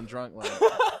But- my phone drunk. Like,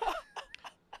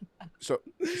 So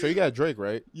you got Drake,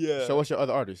 right? Yeah. So what's your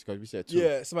other artist? Because we said two.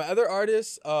 Yeah, so my other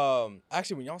artists,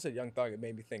 actually when y'all said Young Thug, it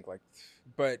made me think like,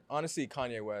 but honestly,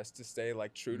 Kanye West, to stay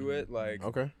like true to it, like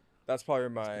Okay. that's probably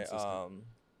my consistent.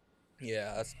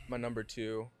 yeah, that's my number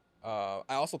two. I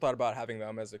also thought about having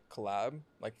them as a collab,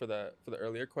 like for the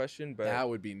earlier question, but that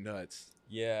would be nuts.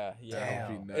 yeah, That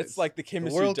would be nuts. it's like the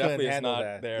chemistry world couldn't definitely is handle not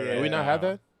that. there. Yeah. right Do we not have now.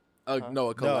 that? No,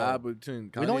 a collab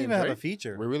between Kanye We don't and even have a Drake?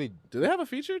 feature. We really. Do they have a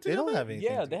feature They together? don't have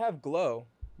anything. Yeah, they have Glow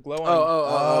on.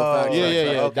 Oh, facts, Yeah, facts, yeah,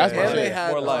 facts. yeah. Okay. That's my And shit. they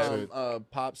had More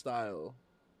live. pop style.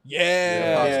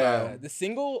 Yeah, Pop Yeah. style. the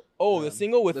single. Oh, Yeah. the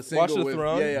single with The single Watch the with-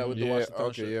 Throne. Yeah, with the Watch the Throne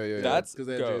okay, shit. yeah. That's because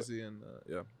they had dope. Jay-Z and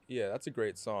yeah. Yeah, that's a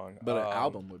great song. But an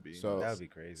album would be. So- That would be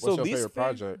crazy. So What's your least favorite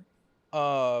project?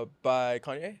 By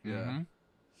Kanye. Yeah. Mhm.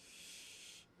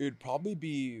 It would probably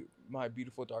be My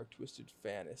Beautiful Dark Twisted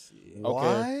Fantasy.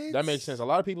 Okay, that What? makes sense. A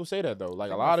lot of people say that though. Like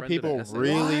think a my lot of friend did an people essay.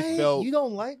 really What? felt. You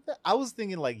don't like that? I was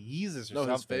thinking like Yeezus or No, his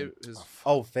something. favorite. His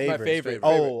Oh, favorite. My favorite.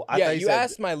 Oh, I yeah, thought you said,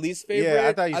 asked my least favorite. Yeah,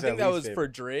 I thought you said think that least was for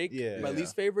favorite. Drake. Yeah. My Yeah.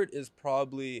 least favorite is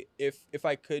probably if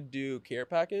I could do Care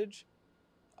Package.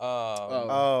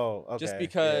 Oh, okay. Just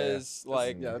because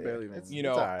like yeah, that barely even- It's- you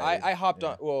know, it's alright. I hopped Yeah.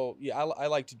 on. Well, yeah, I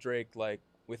liked Drake like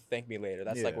with Thank Me Later.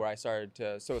 That's like Yeah. where I started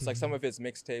to. So it's like some of his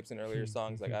mixtapes and earlier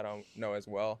songs like I don't know as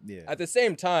well. Yeah. At the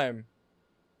same time,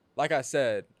 like I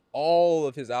said, all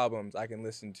of his albums I can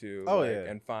listen to Oh, like, yeah.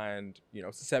 and find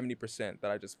 70% that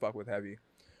I just fuck with heavy.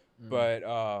 Mm.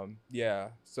 But yeah,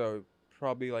 so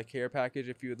probably like Care Package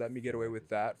if you would let me get away with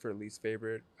that for least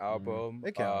favorite album.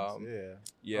 It counts. Um, Yeah.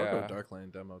 yeah. I'll go Dark Lane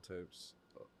demo tapes.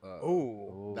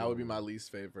 Ooh. That would be my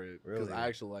least favorite because Really? I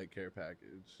actually like Care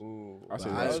Package. Ooh. I But say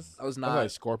I that's- was I was not. like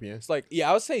Scorpion. It's like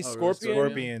I would say Oh, really? Scorpion.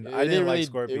 Scorpion. Yeah. I didn't like really,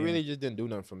 Scorpion. It really just didn't do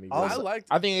nothing for me. I bro. was- liked.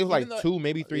 I think it was like even though- 2,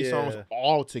 maybe 3 songs Yeah.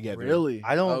 all together. Really.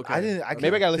 I don't. Okay. I didn't. I Okay.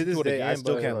 Maybe I gotta to listen this to it day, I again,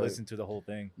 still but, can't like- listen to the whole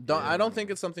thing. I don't think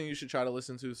it's something you should try to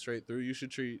listen to straight through. You should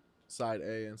treat side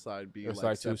A and side B It's like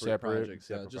like two separate separate- projects.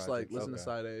 Yeah, separate just like projects. listen to Okay.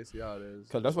 side A, see how it is.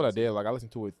 Cause that's what I did. Like I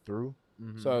listened to it through.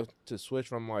 Mhm. So to switch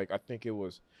from like I think it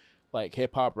was like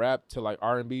hip hop rap to like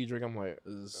R&B Drake, I'm like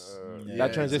Yeah,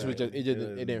 that transition exactly. was just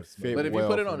it didn't fit. But if you well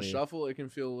put it for on me. shuffle, it can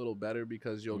feel a little better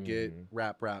because you'll get Mhm.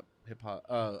 rap hip hop,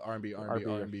 R&B, rap,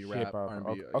 hip-hop. R&B. You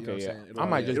know Okay, what I'm yeah. saying? I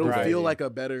might just it'll do that, feel yeah. like a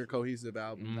better cohesive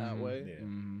album that way. Yeah.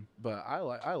 But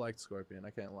I liked Scorpion. I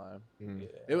can't lie.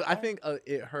 Yeah. I think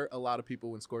it hurt a lot of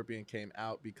people when Scorpion came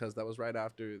out because that was right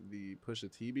after the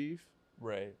Pusha T beef,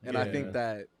 Right. and I think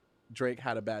that Drake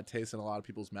had a bad taste in a lot of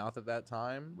people's mouth at that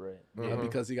time. Right.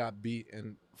 Because he got beat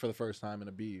for the first time in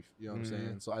a beef. You know what I'm Mhm.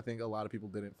 saying? So I think a lot of people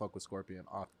didn't fuck with Scorpion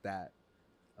off that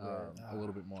a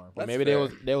little bit more. That's Maybe fair.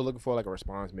 they were looking for like a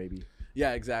response, maybe.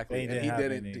 Yeah, exactly. And he have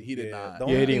didn't. any. He did not. The Yeah,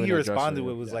 only he didn't thing even he address responded it.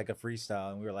 with was like a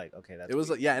freestyle, and we were like, okay, that's. It was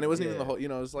like, yeah, and it wasn't even the Yeah. whole. You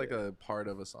know, it was like a part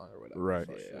of a song or whatever. Right.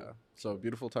 But, yeah. So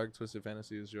beautiful, dark, twisted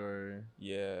fantasy is your.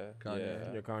 Yeah. Kanye.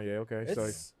 Yeah. Yeah, Kanye. Okay, so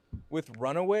It's with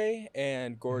Runaway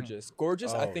and Gorgeous.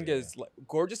 Gorgeous, I Oh, think yeah. is like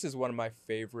Gorgeous is one of my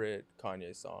favorite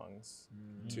Kanye songs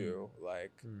too.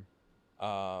 Like,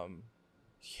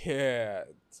 yeah.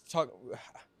 Talk.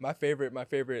 My favorite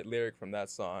lyric from that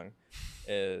song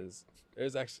is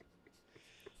there's actually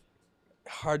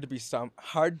hard to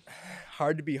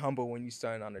be humble when you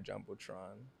stand on a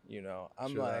jumbotron. You know,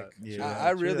 I'm True like, that. Yeah,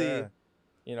 I true really. that.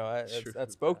 You know, True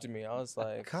that spoke to me. I was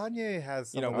like, Kanye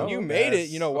has. you know, some when of you the made it,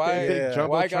 best- you know, why big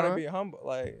why gotta Jumbotron? be humble?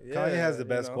 Like, yeah, Kanye has the you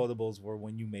best know? quotables for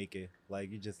when you make it. Like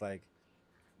you just like,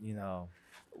 you know,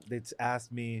 they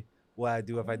asked me what I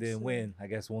do if I didn't win. I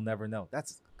guess we'll never know.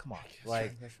 That's come on,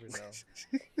 like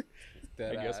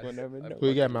Dead I guess ass. we'll never know. fucking Who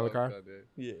you got, love Malachi? Kanye.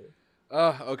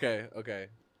 Yeah. Okay.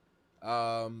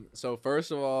 So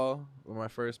first of all, with my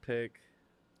first pick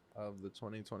of the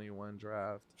 2021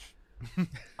 draft,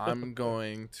 I'm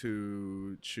going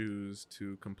to choose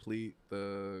to complete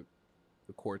the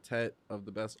quartet of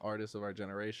the best artists of our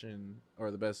generation,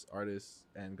 or the best artists,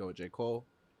 and go with J. Cole,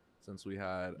 since we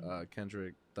had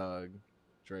Kendrick, Thug,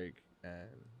 Drake, and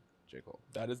J. Cole.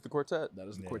 That is the quartet. That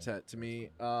is the Yeah. quartet to me.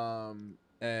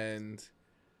 And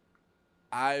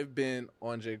I've been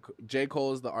on J.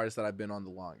 Cole is the artist that I've been on the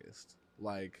longest,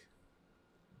 like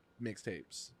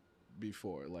mixtapes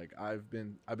before. Like I've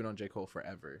been on J. Cole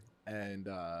forever, and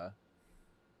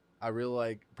I really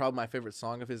like. Probably my favorite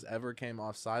song of his ever came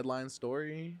off Sideline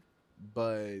Story,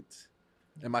 and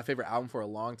my favorite album for a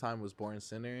long time was Born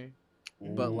Sinner.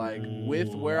 But like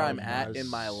with where I'm at in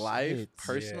my life shit.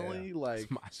 personally, like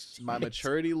my shit.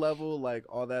 maturity level, like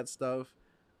all that stuff,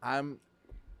 I'm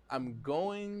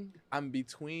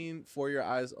between For Your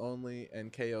Eyes Only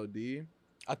and KOD.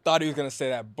 I thought he was gonna say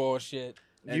that bullshit.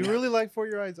 you really like For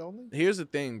Your Eyes Only. Here's the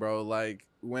thing, bro. Like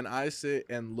when I sit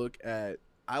and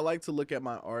I like to look at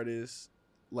my artists.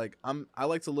 Like I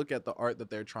like to look at the art that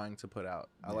they're trying to put out.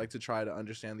 I like to try to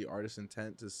understand the artist's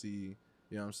intent to see,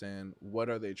 you know what I'm saying, what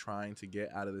are they trying to get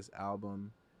out of this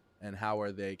album, and how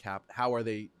are they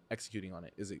executing on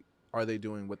it? Are they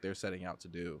doing what they're setting out to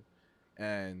do?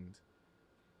 And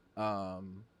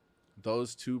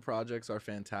those two projects are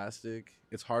fantastic.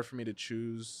 It's hard for me to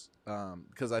choose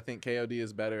because I think KOD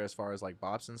is better as far as like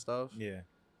bops and stuff. Yeah.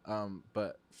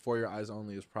 But For Your Eyes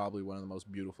Only is probably one of the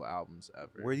most beautiful albums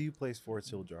ever. Where do you place Forest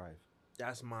Hill Drive?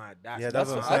 That's my. Yeah, that's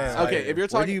what I'm that's- saying. okay, if you're where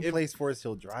do talking- you place Forest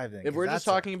Hill Drive then? If 'Cause we're just that's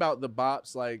talking about the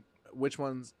bops, like which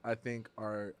ones I think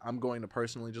I'm going to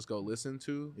personally just go listen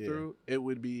to through, it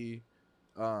would be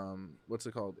what's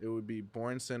it called? It would be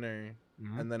Born Sinner,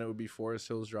 and then it would be Forest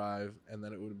Hills Drive, and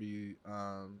then it would be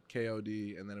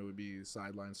KOD, and then it would be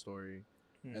Sideline Story,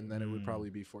 and then it would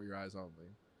probably be For Your Eyes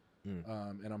Only.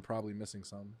 And I'm probably missing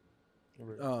some.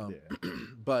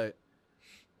 But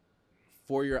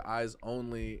For Your Eyes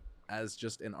Only as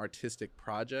just an artistic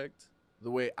project,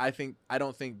 the way I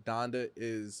don't think Donda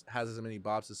has as many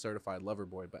bops as Certified Lover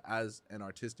Boy, but as an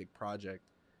artistic project,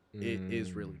 it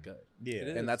is really good. yeah. It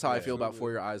is. And that's how I feel about absolutely.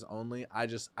 For Your Eyes Only.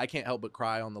 I can't help but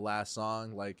cry on the last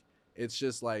song. Like it's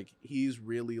just like he's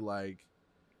really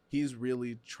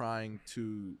trying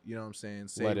to, you know what I'm saying,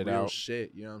 say Let it real out.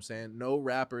 shit. You know what I'm saying? No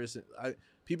rappers.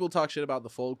 People talk shit about the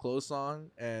Fold Close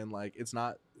song, and like it's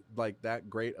not like that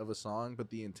great of a song, but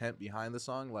the intent behind the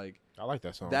song, like I like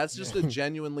that song. that's just a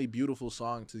genuinely beautiful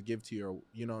song to give to your,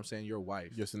 you know what I'm saying, your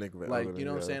wife. just a nigga. Like, you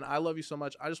know what I'm saying? I love you so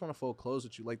much. I just want to fold clothes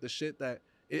with you. Like the shit that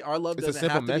our love It's a doesn't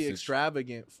have simple to be message.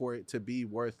 extravagant for it to be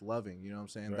worth loving. You know what I'm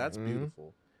saying? Right. That's Mhm.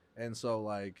 beautiful. And so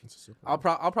like I'll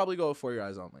I'll probably go with For Your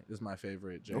Eyes Only is my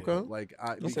favorite. J. Okay. Cole. Like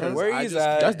because Where I he's just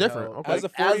at- can't That's different. help- Okay. As a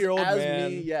 4-year-old as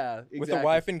man me, yeah, with a exactly.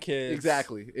 wife and kids.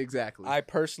 Exactly. I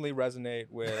personally resonate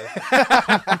with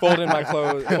folding my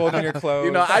clothes, folding your clothes.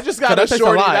 You know, I just got that a takes a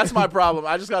shorty. lot. That's my problem.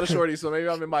 I just got a shorty, so maybe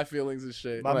I'm in my feelings and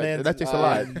shit. My man, that takes a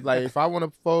lot. Like if I want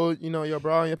to fold, your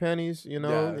bra and your panties, Yeah,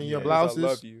 and your yeah. blouses. I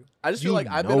love you. I just feel You like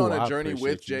I've been know on a I journey with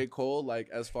appreciate you. J. Cole, like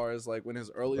as far as like when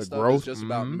his early The stuff growth, was just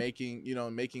about mhm.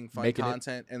 making fun Making it.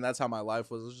 content, and that's how my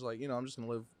life was. It was just like, I'm just gonna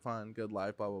live fun, good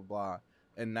life, blah blah blah.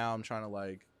 And now I'm trying to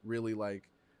like really like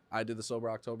I did the sober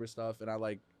October stuff, and I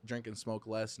like drink and smoke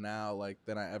less now like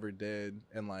than I ever did,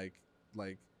 and like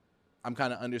I'm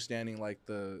kind of understanding like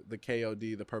the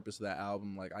KOD, the purpose of that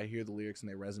album. Like I hear the lyrics and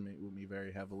they resonate with me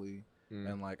very heavily.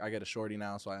 And like I get a shorty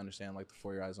now, so I understand like the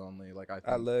For Your Eyes Only. Like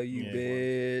I love you,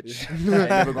 bitch. I ain't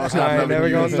never gonna stop I ain't loving never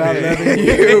you, gonna stop bitch. loving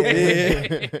you,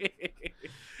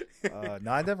 bitch.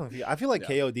 No, I feel like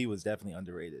Yeah. KOD was definitely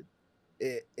underrated.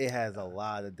 It has a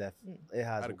lot of it I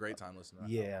has had a great time listening to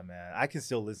that. Yeah, man. I can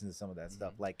still listen to some of that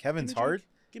stuff. Like Kevin's Give me a Heart. drink.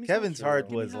 Give me some Kevin's sugar. Heart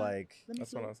Give me was high. like Let me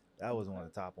That's see. what I was. that was one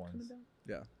of the top ones.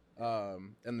 And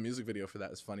the music video for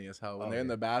that is funny as hell. When Oh, they're in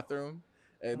yeah. the bathroom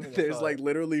and I think I there's saw like it.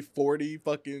 literally 40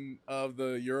 fucking of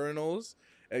the urinals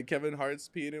and Kevin Hart's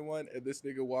peeing in one and this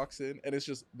nigga walks in and it's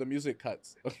just the music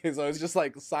cuts. Okay, so it's just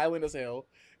like silent as hell.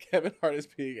 Kevin Hart is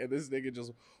peeing and this nigga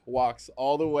just walks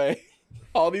all the way.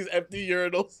 All these empty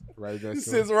urinals. Right next to him.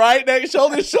 Sits right next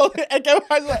shoulder to shoulder and Kevin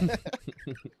Hart's like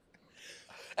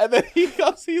and then he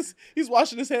comes, he's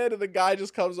washing his hand, and the guy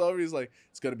just comes over. He's like,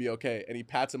 "It's gonna be okay," and he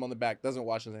pats him on the back. Doesn't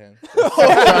wash his hand.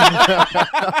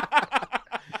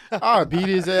 I'll beat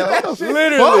his ass.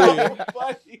 Literally.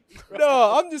 Funny, bro.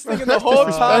 No, I'm just thinking the whole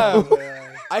time.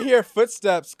 I hear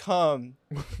footsteps come.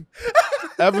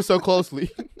 Ever so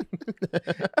closely.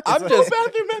 I'm just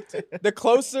the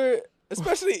closer,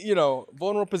 especially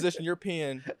vulnerable position you're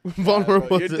peeing. Vulnerable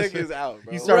Bro, your dick position. is out,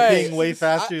 bro. You start Right. peeing way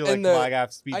faster. You're like, and "Come on, I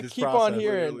gotta speed I this keep process." on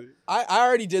hearing.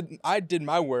 literally. I did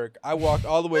my work. I walked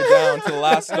all the way down to the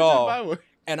last stall,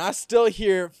 and I still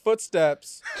hear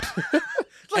footsteps.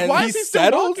 Like, and why he is he still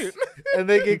settles? walking? And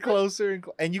they get closer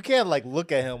and you can't like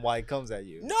look at him while he comes at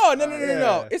you. No.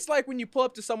 Yeah. It's like when you pull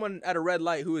up to someone at a red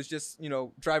light who is just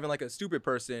driving like a stupid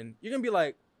person. You're gonna be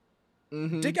like,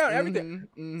 dick out,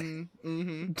 everything.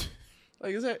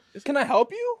 Like, is "Can I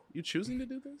help you?" you choosing to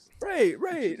do this?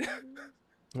 Right.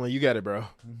 Well, you got it, bro.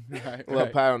 Right, A little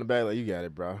pat on the back, like you got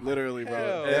it, bro. Literally, bro.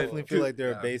 Hell. I definitely feel like there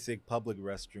are Yeah. basic public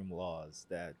restroom laws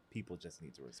that people just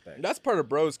need to respect. That's part of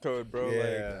bros code, bro.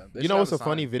 Yeah. Like, They You know should what's a have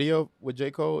funny sign. video with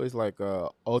J. Cole is like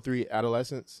 03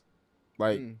 Adolescence.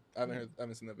 Like I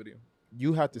haven't seen that video.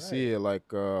 you have to see it like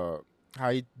how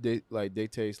he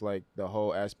dictates like the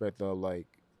whole aspect of like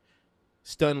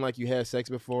stunting like you had sex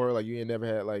before, like you ain't never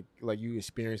had like you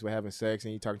experienced with having sex,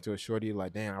 and you talking to a shorty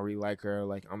like, damn, I really like her,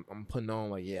 like I'm putting on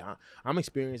like, yeah, I'm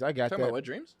experienced, I got Talking that. about Wet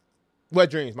Dreams? Wet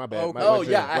Dreams, my bad. Oh, My- oh Wet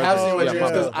yeah, Dreams. I have seen Wet Yeah, Dreams my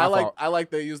because fault. I like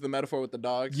they use the metaphor with the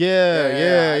dogs. Yeah, I think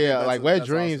that's like a- Wet that's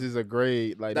Dreams awesome. is a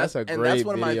great that's a and great that's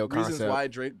one of my video reasons concept.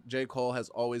 why J. Cole has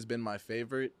always been my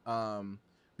favorite.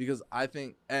 Because I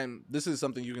think, and this is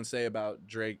something you can say about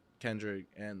Drake, Kendrick,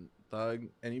 and Thug,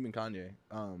 and even Kanye.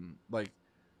 Like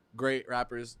great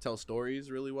rappers tell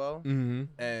stories really well, Mm-hmm.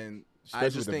 and Especially I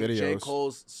just with the think J. videos.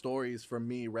 Cole's stories for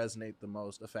me resonate the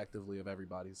most effectively of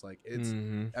everybody's. Like it's,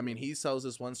 Mhm. I mean, he tells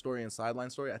this one story in Sideline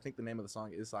Story. I think the name of the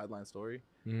song is Sideline Story,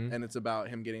 Mhm. and it's about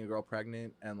him getting a girl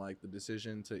pregnant and like the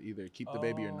decision to either keep the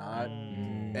baby or not.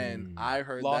 And I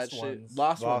heard Lost that shit. Ones.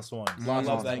 Lost Lost Ones. ones. Lost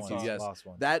love Ones. that Thank you. song. Yes, Lost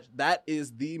ones. that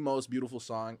is the most beautiful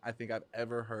song I think I've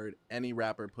ever heard any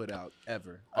rapper put out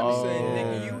ever. I I'm mean, Oh. saying,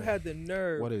 nigga, Yeah. you had the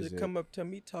nerve What is to it? come up to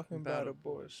me talking about About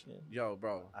abortion. yo,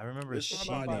 bro. I remember Listen, She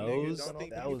my nigga, Knows. Don't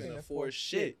think That you was can a afford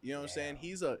shit. You know what I'm saying?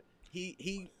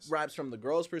 He raps from the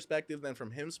girl's perspective, then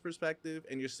from him's perspective,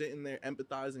 and you're sitting there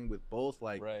empathizing with both.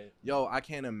 Like, Right. yo, I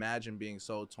can't imagine being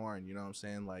so torn. You know what I'm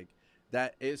saying? Like,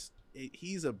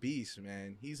 he's a beast,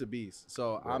 man. He's a beast.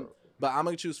 So I'm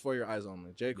gonna choose For Your Eyes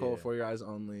Only. J. Cole, Yeah. For Your Eyes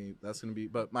Only. That's gonna be.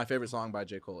 But my favorite song by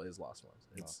J. Cole is Lost Ones.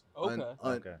 It's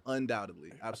Okay.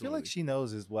 undoubtedly, I feel absolutely. like She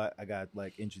Knows is what I got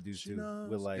like introduced She to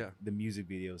Knows. with like Yeah. the music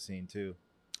video scene too.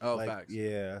 oh, Like, facts.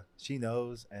 yeah, She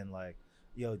Knows, and like,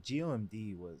 yo,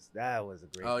 GOMD was a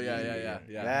great. Oh, yeah, music yeah,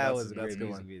 video. yeah. That That's- was a that's great a good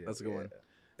music one. video. That's a good one.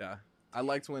 Yeah, I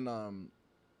liked when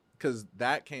because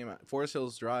that came out. Forest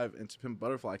Hills Drive and To Pimp a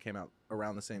Butterfly came out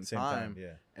around the same time,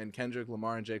 yeah. and Kendrick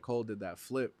Lamar and J. Cole did that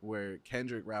flip where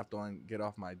Kendrick rapped on "Get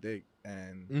Off My Dick"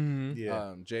 and Mhm.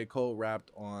 Yeah. J. Cole rapped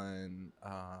on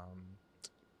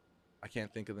I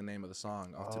can't think of the name of the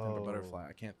song off To Pimp a Oh. Butterfly.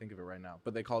 I can't think of it right now,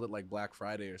 but they called it like Black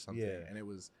Friday or something, Yeah. and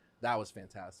that was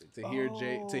fantastic to hear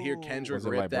Kendrick Was it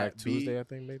rip like that Black Tuesday, beat. I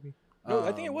think maybe? No,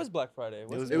 I think it was Black Friday. It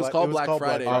was It was Black- called it was Black called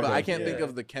Friday, Black but I Friday, can't yeah. think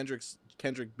of the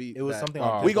Kendrick beat. It was that- something Oh.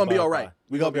 on We gonna be all Butterfly. right.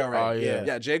 We gonna be all right. Oh, yeah.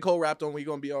 Yeah, J. Cole rapped on "We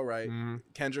Gonna Be All Right." Mhm.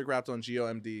 Kendrick rapped on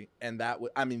GOMD, and that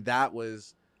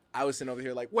was. I was sitting over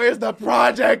here like, "Where's the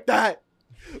project at?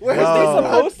 Where's No. they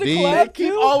supposed to These- They collab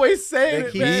keep too? always saying They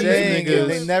it, keep man. saying These it. niggas-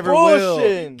 They never will.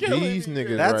 Bullshit. Killing These me.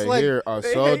 niggas That's right like- here are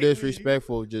they so hate me.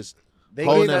 disrespectful. Just They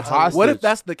holding gave that that hostage. What if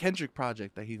that's the Kendrick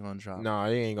project that he gonna drop? No,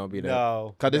 it ain't gonna be that.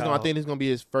 No, Cause I no. think this is gonna be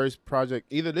his first project.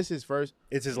 Either this is first.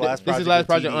 It's his This last is project. his last with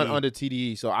project TDE. under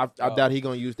TDE. So I Oh. doubt he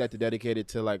gonna use that to dedicate it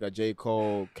to like a J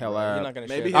Cole You're collab. not gonna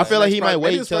Maybe share I his feel like next he might maybe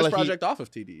wait his till first he- project off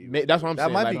of TDE. That's what I'm That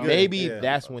saying. might Like, be good. maybe Yeah.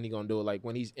 that's when he gonna do it. Like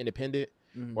when he's independent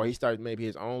Mhm. or he starts maybe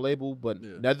his own label. But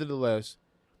Yeah. nevertheless,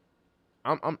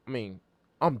 I mean,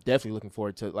 I'm definitely looking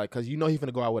forward to like because he's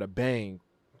gonna go out with a bang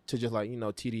to just like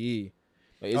TDE.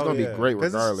 Like, it's Oh, gonna yeah. be great 'Cause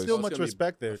regardless. There's still It's much gonna be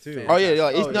respect there too. fantastic. Oh yeah,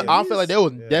 like, it's Oh, not, yeah. I feel like there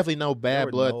was Yeah. definitely no bad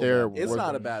were blood no there. bad blood. It's Was-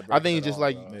 not a bad. I think record it's just at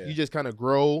like all, bro. Yeah. you just kind of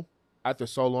grow after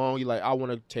so long. You like I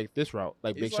want to take this route,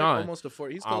 like He's Big like Sean. almost to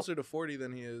 40. He's I'll- closer to 40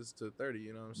 than he is to 30.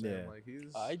 You know what I'm saying? Yeah. Like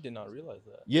he's. I did not realize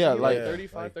that. Yeah, he's like Yeah.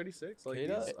 35, like- 36. Like Straight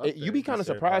he's up. up you be there. kind of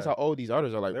He's surprised how 35. old these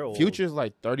artists are. Like They're old. Future's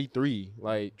like 33,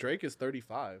 like Drake is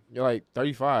 35. you're like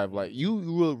 35. Like you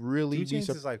will really Two be Chainz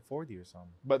surprised. is like 40 or something.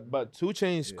 But 2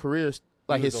 Chainz Yeah. career,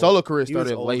 like He his was solo old- career he was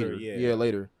started older, later. yeah.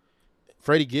 Later.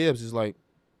 Freddie Gibbs is like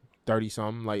 30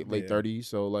 something, like late Yeah. 30s.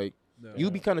 So like No. you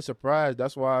be kind of surprised.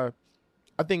 That's why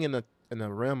I think in the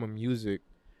realm of music,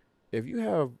 if you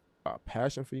have a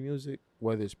passion for music,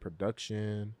 whether it's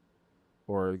production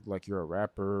or like you're a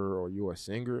rapper or you're a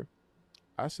singer,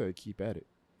 I say keep at it.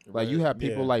 Like you Right. have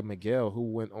people Yeah. like Miguel who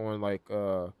went on like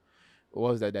what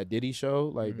was that Diddy show,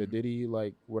 like the Mhm. Diddy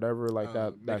like whatever like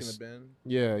that Making that's the bend.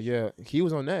 yeah he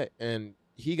was on that and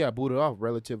he got booted off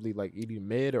relatively like either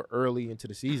mid or early into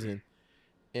the season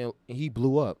and he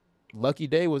blew up. Lucky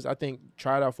Day was I think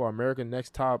tried out for American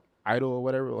Next Top Idol or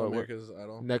whatever or America's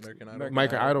Idol. Next- American Idol. American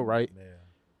American Idol, right? Yeah.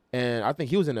 And I think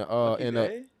he was in a Lucky in a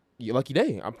Day? yeah, Lucky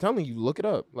Day. I'm telling you, look it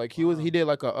up. Like he Wow. did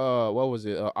like a what was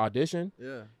it audition.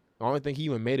 Yeah. I don't think he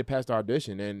even made it past the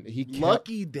audition, and he kept,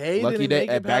 Lucky Day. Lucky didn't Day make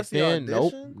it at back past the then.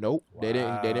 Nope, audition? nope. They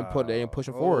didn't push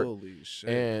him forward. Holy shit.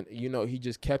 And he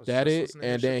just kept was at just it, listening to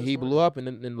and shit then this he blew morning. up, and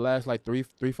then in the last like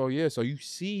 4 years. So you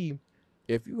see,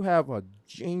 if you have a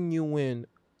genuine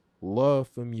love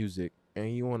for music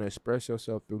and you want to express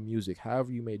yourself through music,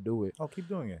 however you may do it, Oh, keep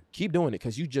doing it. keep doing it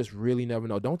because you just really never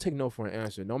know. Don't take no for an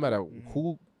answer, no matter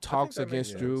who talks that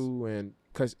makes against you, and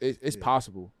because it's Yeah.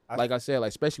 possible. I- Like I said, like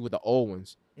especially with the old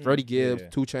ones, Freddie Gibbs, Yeah.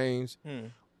 2 Chainz. Hmm.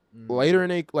 Mm. Later in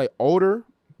they like older,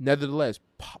 nevertheless,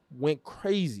 went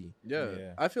crazy. Yeah.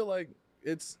 Yeah. I feel like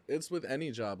it's with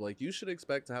any job. Like you should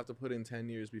expect to have to put in 10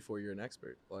 years before you're an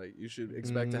expert. Like you should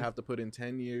expect to Mhm. have to put in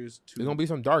 10 years to There's gonna be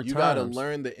some dark you times. got to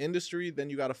learn the industry, then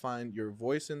you got to find your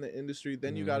voice in the industry,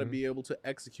 then you got to Mhm. be able to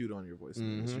execute on your voice in the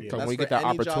Mhm. industry. Because And when that's you get for that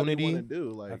any job you opportunity- wanna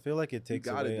do. I Like feel like it takes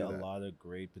gotta away do a that. lot of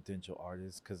great potential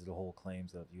artists because of the whole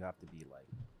claims of you have to be like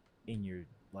in your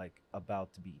like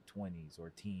about to be 20s or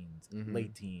teens, Mhm.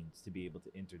 late teens to be able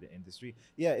to enter the industry.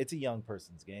 Yeah, it's a young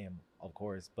person's game, of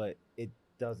course, but it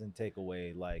doesn't take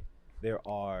away like there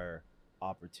are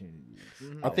opportunities.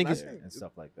 Mhm. I think out it's- there and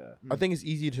stuff like that. I think it's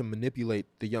easier to manipulate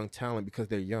the young talent because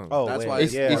they're young. Oh, That's way. why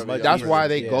It's, yeah, it's- much that's easier. why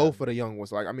they Yeah. go for the young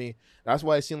ones. Like I mean, that's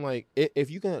why it seemed like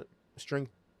if you can string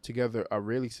together a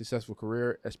really successful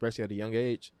career, especially at a young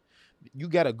age, you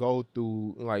got to go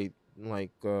through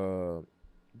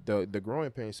the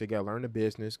growing pains. So you got to learn the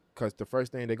business because the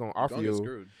first thing they're gonna offer Don't get you,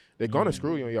 screwed. they're gonna Mhm.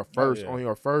 screw you on your Oh,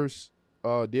 first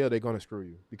yeah. deal. They're gonna screw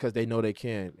you because they know they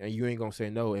can, and you ain't gonna say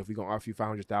no. If we gonna offer you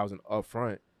 500,000 up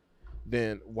front,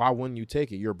 then why wouldn't you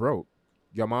take it? You're broke.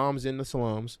 Your mom's in the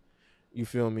slums. You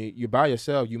feel me? You by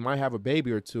yourself. You might have a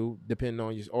baby or two, depending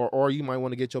on you, or you might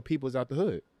want to get your peoples out the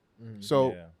hood. Mhm.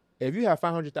 So Yeah. if you have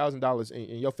 $500,000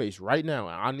 in your face right now,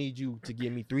 and I need you to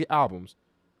give me 3 albums,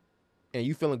 and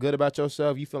you feeling good about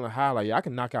yourself, you feeling high, like I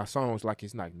can knock out songs like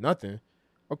it's like nothing.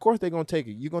 Of course they're gonna take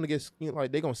it. You're gonna get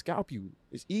like they're gonna scalp you.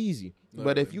 It's easy. But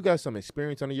if Literally. you got some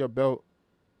experience under your belt,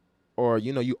 or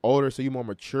you older, so you more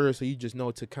mature, so you just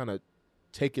know to kind of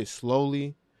take it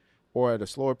slowly, or at a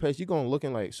slower pace, you're gonna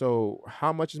looking like, so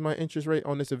how much is my interest rate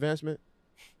on this advancement?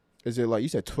 Is it like you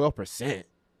said 12%,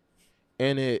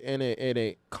 and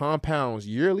it compounds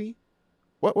yearly?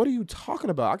 What are you talking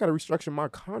about? I gotta restructure my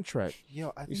contract.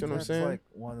 Yo, I You think see what I'm that's saying? like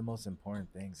one of the most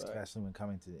important things, Facts. especially when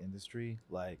coming to the industry.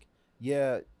 Like,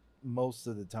 yeah, most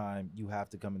of the time you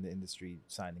have to come in the industry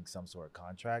signing some sort of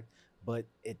contract, but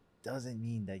it doesn't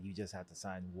mean that you just have to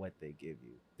sign what they give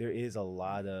you. There is a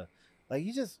lot of like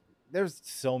there's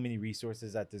so many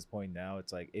resources at this point now.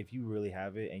 It's like if you really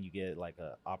have it and you get like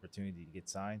a opportunity to get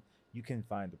signed, you can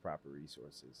find the proper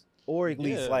resources, or at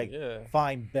least like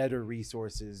find better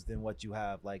resources than what you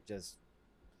have. Like just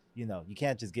you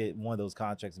can't just get one of those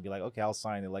contracts and be like, okay, I'll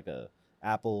sign it like a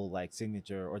Apple like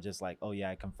signature, or just like, oh yeah,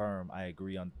 I confirm, I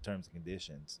agree on terms and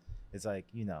conditions. It's like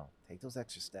take those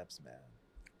extra steps, man.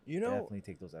 You know, Definitely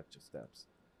take those extra steps.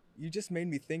 you just made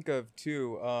me think of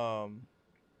too.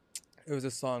 It was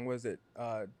a song. Was it?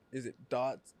 Is it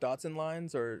dots and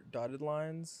lines or dotted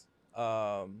lines?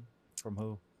 From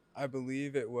who? I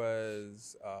believe it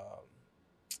was.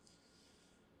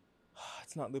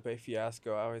 It's not Lupe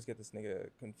Fiasco. I always get this nigga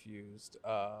confused.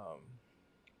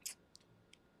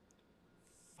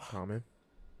 Common.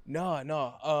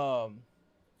 No.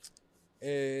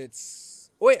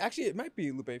 It's wait. Actually, it might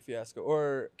be Lupe Fiasco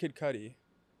or Kid Cudi.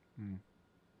 Hmm.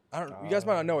 I don't. You guys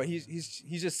might not know it. He's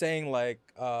just saying like,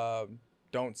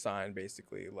 don't sign.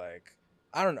 Basically, like,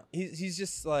 I don't know. He's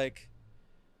just like,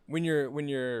 when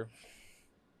you're.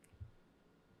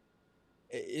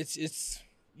 It's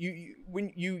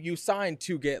when you sign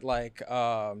to get like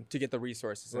to get the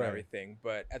resources and Right. everything,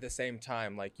 but at the same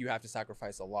time, like, you have to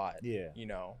sacrifice a lot. Yeah. You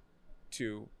know,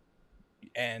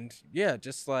 and yeah,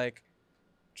 just like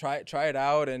try it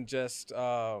out and just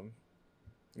try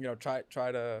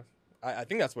to. I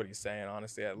think that's what he's saying,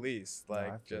 honestly, at least, No, I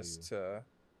like, feel just to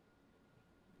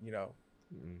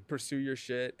Mm. pursue your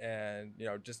shit, and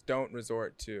just don't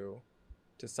resort to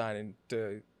signing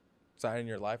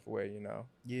your life away.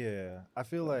 Yeah, I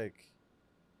feel like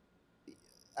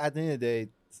at the end of the day,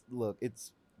 look,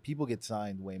 it's people get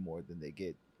signed way more than they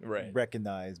get Right.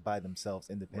 recognized by themselves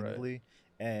independently.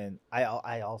 And I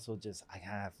also just I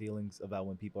kind of have feelings about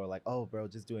when people are like, oh, bro,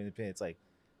 just do it independent. It's like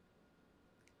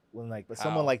when like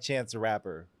someone How? like Chance the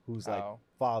Rapper, whose like How?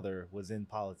 father was in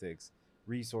politics,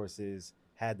 resources,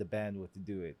 had the bandwidth to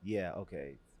do it. Yeah,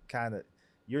 okay, kind of.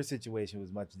 Your situation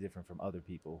was much different from other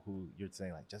people who you're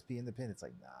saying like just be independent. It's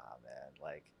like, nah, man,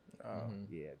 like Mhm.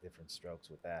 yeah, different strokes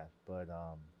with that. But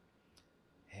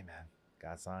hey, man,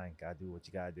 gotta sign, gotta do what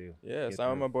you gotta do. Yeah, Get some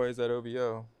of through. my boys at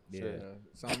OVO. Yeah. Shit.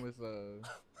 Sign with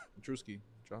Drewski.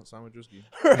 Sign with Drewski.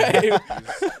 Right.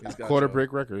 He's got Quarter you.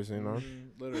 brick records, you know.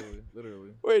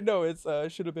 Literally. Wait, no, it's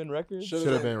should have been records.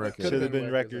 Should've been records. Should've been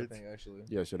records. I think, actually.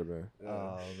 Yeah, should have been.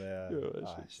 Oh man, Yeah, that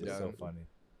Ah, shit's shit's so funny.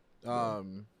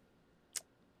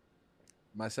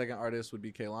 My second artist would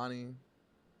be Kehlani.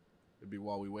 It'd be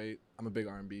While We Wait. I'm a big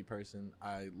R&B person.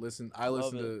 I listen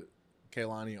Love to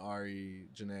Kehlani, Ari,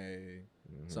 Janae,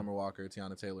 Mhm. Summer Walker,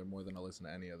 Tiana Taylor more than I listen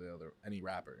to any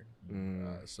rapper.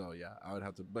 Mm. So yeah, I would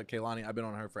have to. But Kehlani, I've been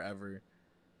on her forever.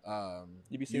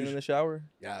 You be singing in the shower?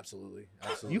 Yeah, absolutely.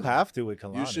 You have to with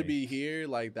Kalani. You Should Be Here,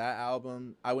 like that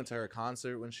album. I went to her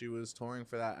concert when she was touring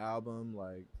for that album.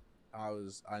 Like, I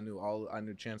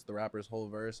knew Chance the Rapper's whole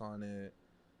verse on it.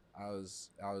 I was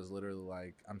literally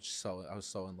like, I was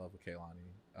so in love with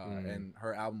Kehlani. And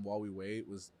her album While We Wait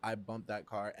I bumped that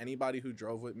car. Anybody who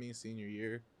drove with me senior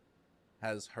year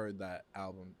has heard that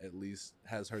album, at least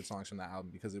has heard songs from that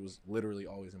album, because it was literally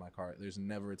always in my car. There's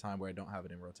never a time where I don't have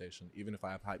it in rotation. Even if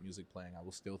I have hype music playing, I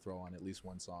will still throw on at least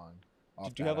one song.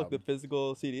 Did you have like the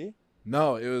physical CD?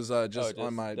 No, it was just Oh,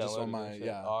 on my downloaded and shit,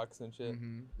 yeah. aux and shit.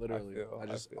 Literally, I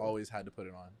just always had to put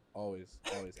it on. Always.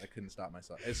 I couldn't stop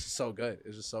myself. It's just so good.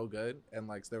 It's just so good. And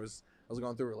like I was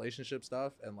going through relationship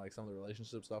stuff, and like some of the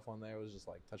relationship stuff on there was just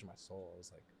like touching my soul. I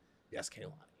was like, yes,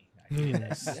 Kehlani. I need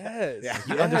this. Yes. Yeah.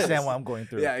 You understand what I'm going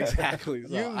through. Yeah, exactly.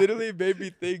 You literally made me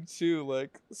think too.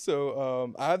 Like,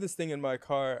 so I have this thing in my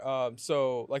car.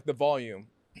 So like the volume.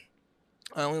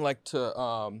 I only like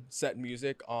to set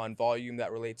music on volume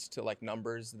that relates to like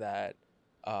numbers that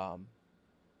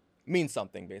mean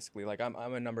something, basically. Like I'm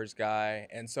a numbers guy,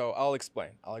 and so I'll explain.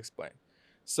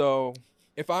 So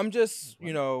if I'm just,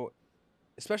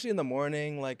 especially in the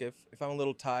morning, like if I'm a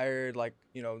little tired, like,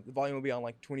 the volume will be on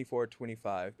like 24,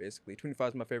 25, basically. 25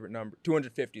 is my favorite number.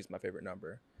 250 is my favorite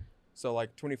number. So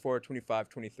like 24, 25,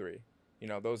 23.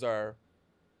 Those are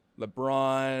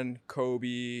LeBron,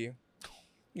 Kobe.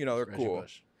 They're Reggie cool.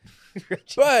 Bush.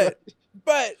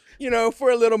 But if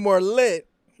we're a little more lit,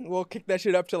 we'll kick that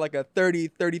shit up to like a 30,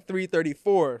 33,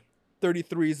 34.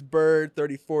 33's Bird,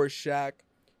 34's Shaq.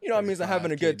 It means I'm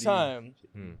having a good 35 time.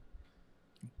 Hmm.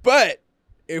 But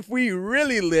if we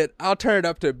really lit, I'll turn it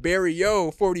up to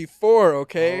Byrone 44,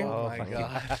 okay? Oh my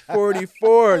God.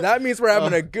 44. That means we're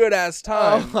having a good ass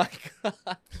time. Oh my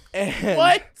God. And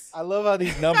What? I love how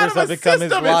these numbers What kind have of a become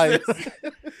his system is life.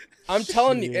 this? I'm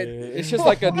telling you, Shit. it's just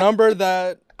like a number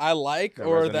that I like That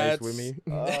or resonates that with me.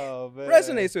 Oh man,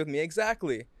 resonates with me,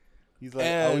 exactly. He's like,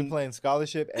 are we And- playing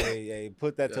scholarship? Hey,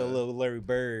 put that to Yeah. little Larry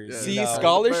Bird. Yeah. See, No.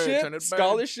 scholarship? Turn it bird.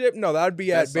 Scholarship? No, that'd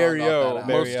be at Best song off that Byrone. album.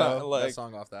 Most Byrone. time, That like,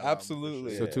 song off that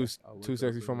absolutely. album, So for sure. too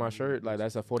sexy for my shirt. Like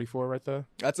that's a 44 right there.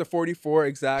 that's a 44,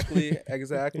 exactly.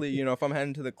 If I'm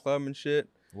heading to the club and shit.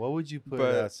 What would you put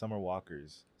But- Summer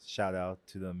Walker's? Shout out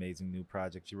to the amazing new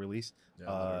project you released.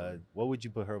 Yeah, literally. What would you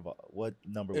put her? What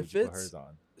number would If you put it's- hers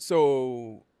on?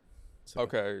 So, It's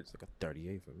like okay. It's like a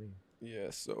 38 for me. Yeah,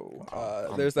 so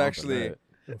I'm there's bumping actually,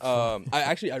 that.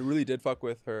 I really did fuck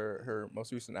with her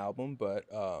most recent album, but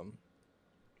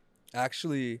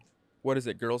actually, what is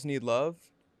it? Girls Need Love,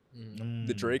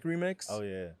 the Drake remix. Oh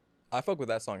yeah. I fuck with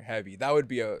that song heavy. That would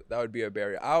be a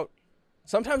barrier out.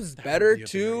 Sometimes it's better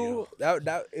too.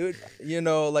 It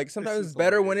would, like sometimes it's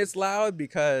better when it's loud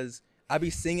because I be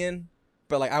singing,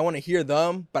 but like I want to hear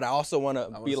them, but I also want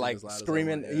to be like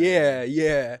screaming.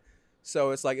 Yeah.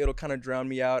 So it's like it'll kind of drown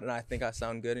me out, and I think I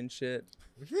sound good and shit.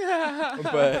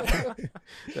 But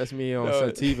that's me on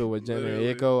Sativa with Jen and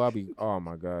Echo. I'll be, oh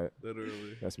my god,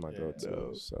 literally, that's my go-to.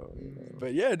 No. So,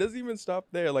 but yeah, it doesn't even stop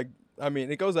there. Like, I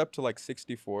mean, it goes up to like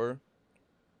 64.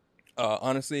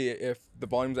 Honestly, if the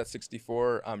volume's at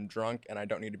 64, I'm drunk and I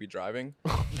don't need to be driving.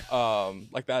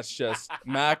 Like that's just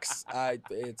max.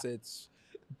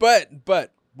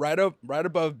 But right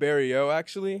above Barrio,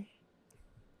 actually,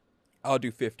 I'll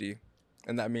do 50,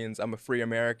 and that means I'm a free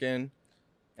American.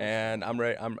 And I'm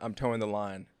ready. I'm towing the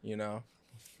line.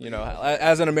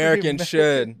 As an American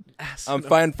should. I'm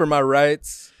fighting for my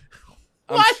rights.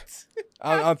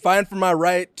 I'm fighting for my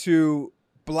right to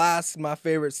blast my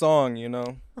favorite song.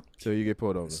 Till you get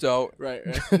pulled over. So right.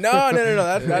 No.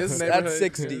 That's 60. That's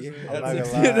 60.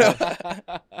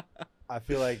 I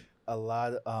feel like a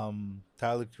lot.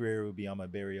 Tyler Creator would be on my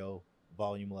Barrio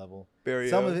volume level.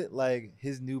 Barrio. Some of it, like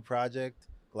his new project,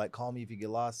 like Call Me If You Get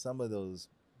Lost. Some of those.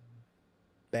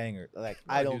 Banger. Like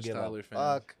I don't give a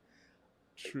fuck.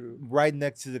 True. Right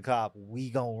next to the cop, we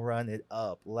gonna run it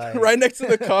up. Like right next to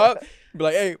the cop, be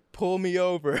like, hey, pull me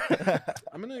over.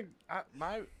 I'm gonna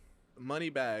my money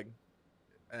bag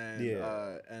and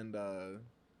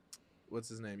what's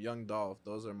his name? Young Dolph.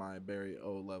 Those are my Barry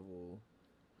O level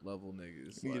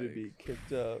niggas. Need to be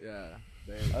kicked up. Yeah.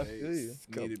 I feel you.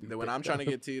 When I'm trying to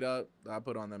get teed up, I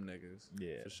put on them niggas.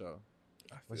 Yeah. For sure.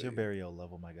 What's your Barry O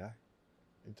level, my guy?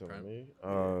 You told me.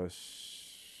 I'm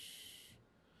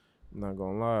not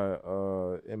gonna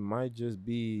lie. It might just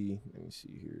be. Let me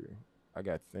see here. I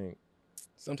gotta think.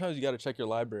 Sometimes you gotta check your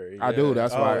library. I do.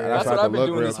 That's why. Yeah. That's why what I I've been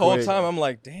doing this whole quick. time. I'm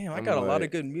like, damn, I got a lot of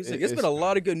like, good music. It's been a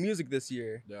lot of good music this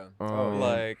year. Yeah.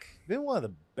 Like, Been one of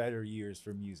the better years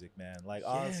for music, man. Like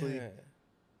honestly. yeah.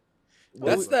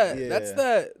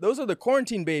 Those are the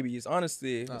quarantine babies,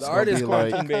 honestly. The artist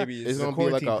quarantine babies. It's gonna The be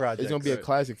like projects. it's gonna be a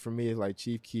classic for me. It's like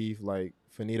Chief Keef, like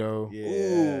Finito.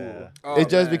 Yeah. Oh,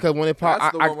 it's just man. because when it popped,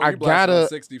 That's the one where I you blast on gotta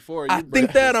 64. I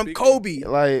think that I'm Kobe.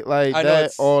 like I know that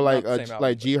it's or not the same album,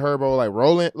 like G Herbo,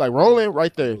 like rolling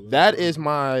right there. That is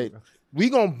my. We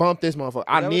gonna bump this motherfucker.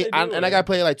 I gotta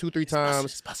play it like 2-3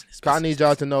 times. Cause I need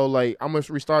y'all to know, like, I'm gonna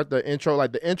restart the intro.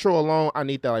 Like the intro alone, I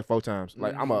need that like 4 times.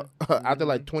 Like I'm after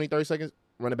like 20-30 seconds,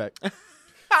 run it back. So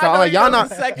I'm like, y'all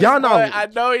not. I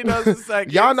know he knows the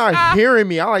second. Y'all not hearing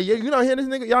me. I'm like, yeah, you not hearing this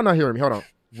nigga? Y'all not hearing me. Hold on.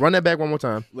 Run that back one more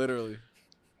time. Literally.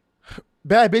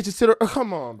 Bad bitches to the.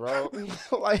 Come on, bro.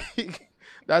 Like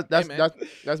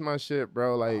that's my shit,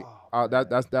 bro. Like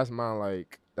that's my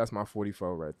like that's my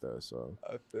 44 right there. So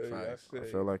I feel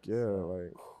like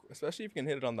like especially if you can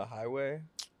hit it on the highway.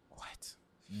 what?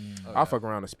 I'll fuck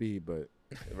around the speed, but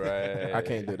Right. I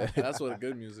can't do that. That's what a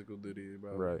good music will do to you,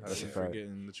 bro. Right, That's that's a you fact.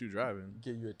 forgetting that you driving.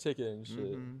 Give you a ticket and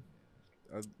shit.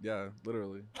 Yeah,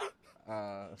 literally.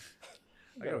 I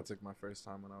gotta take my first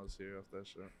time when I was here off that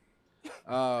shit.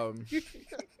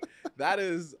 That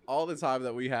is all the time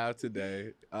that we have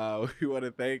today. We want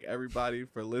to thank everybody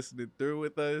for listening through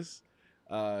with us.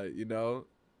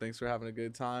 Thanks for having a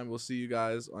good time. We'll see you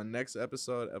guys on next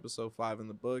episode 5 in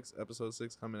the books, episode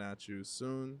 6 coming at you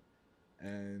soon.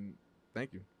 And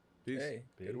thank you. Peace. Hey,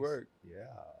 good work. Yeah.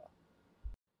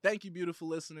 Thank you, beautiful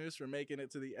listeners, for making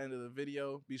it to the end of the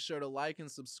video. Be sure to like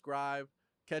and subscribe.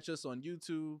 Catch us on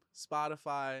YouTube,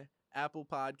 Spotify, Apple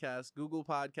Podcasts, Google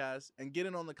Podcasts, and get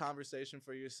in on the conversation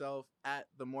for yourself at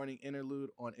The Morning Interlude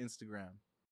on Instagram.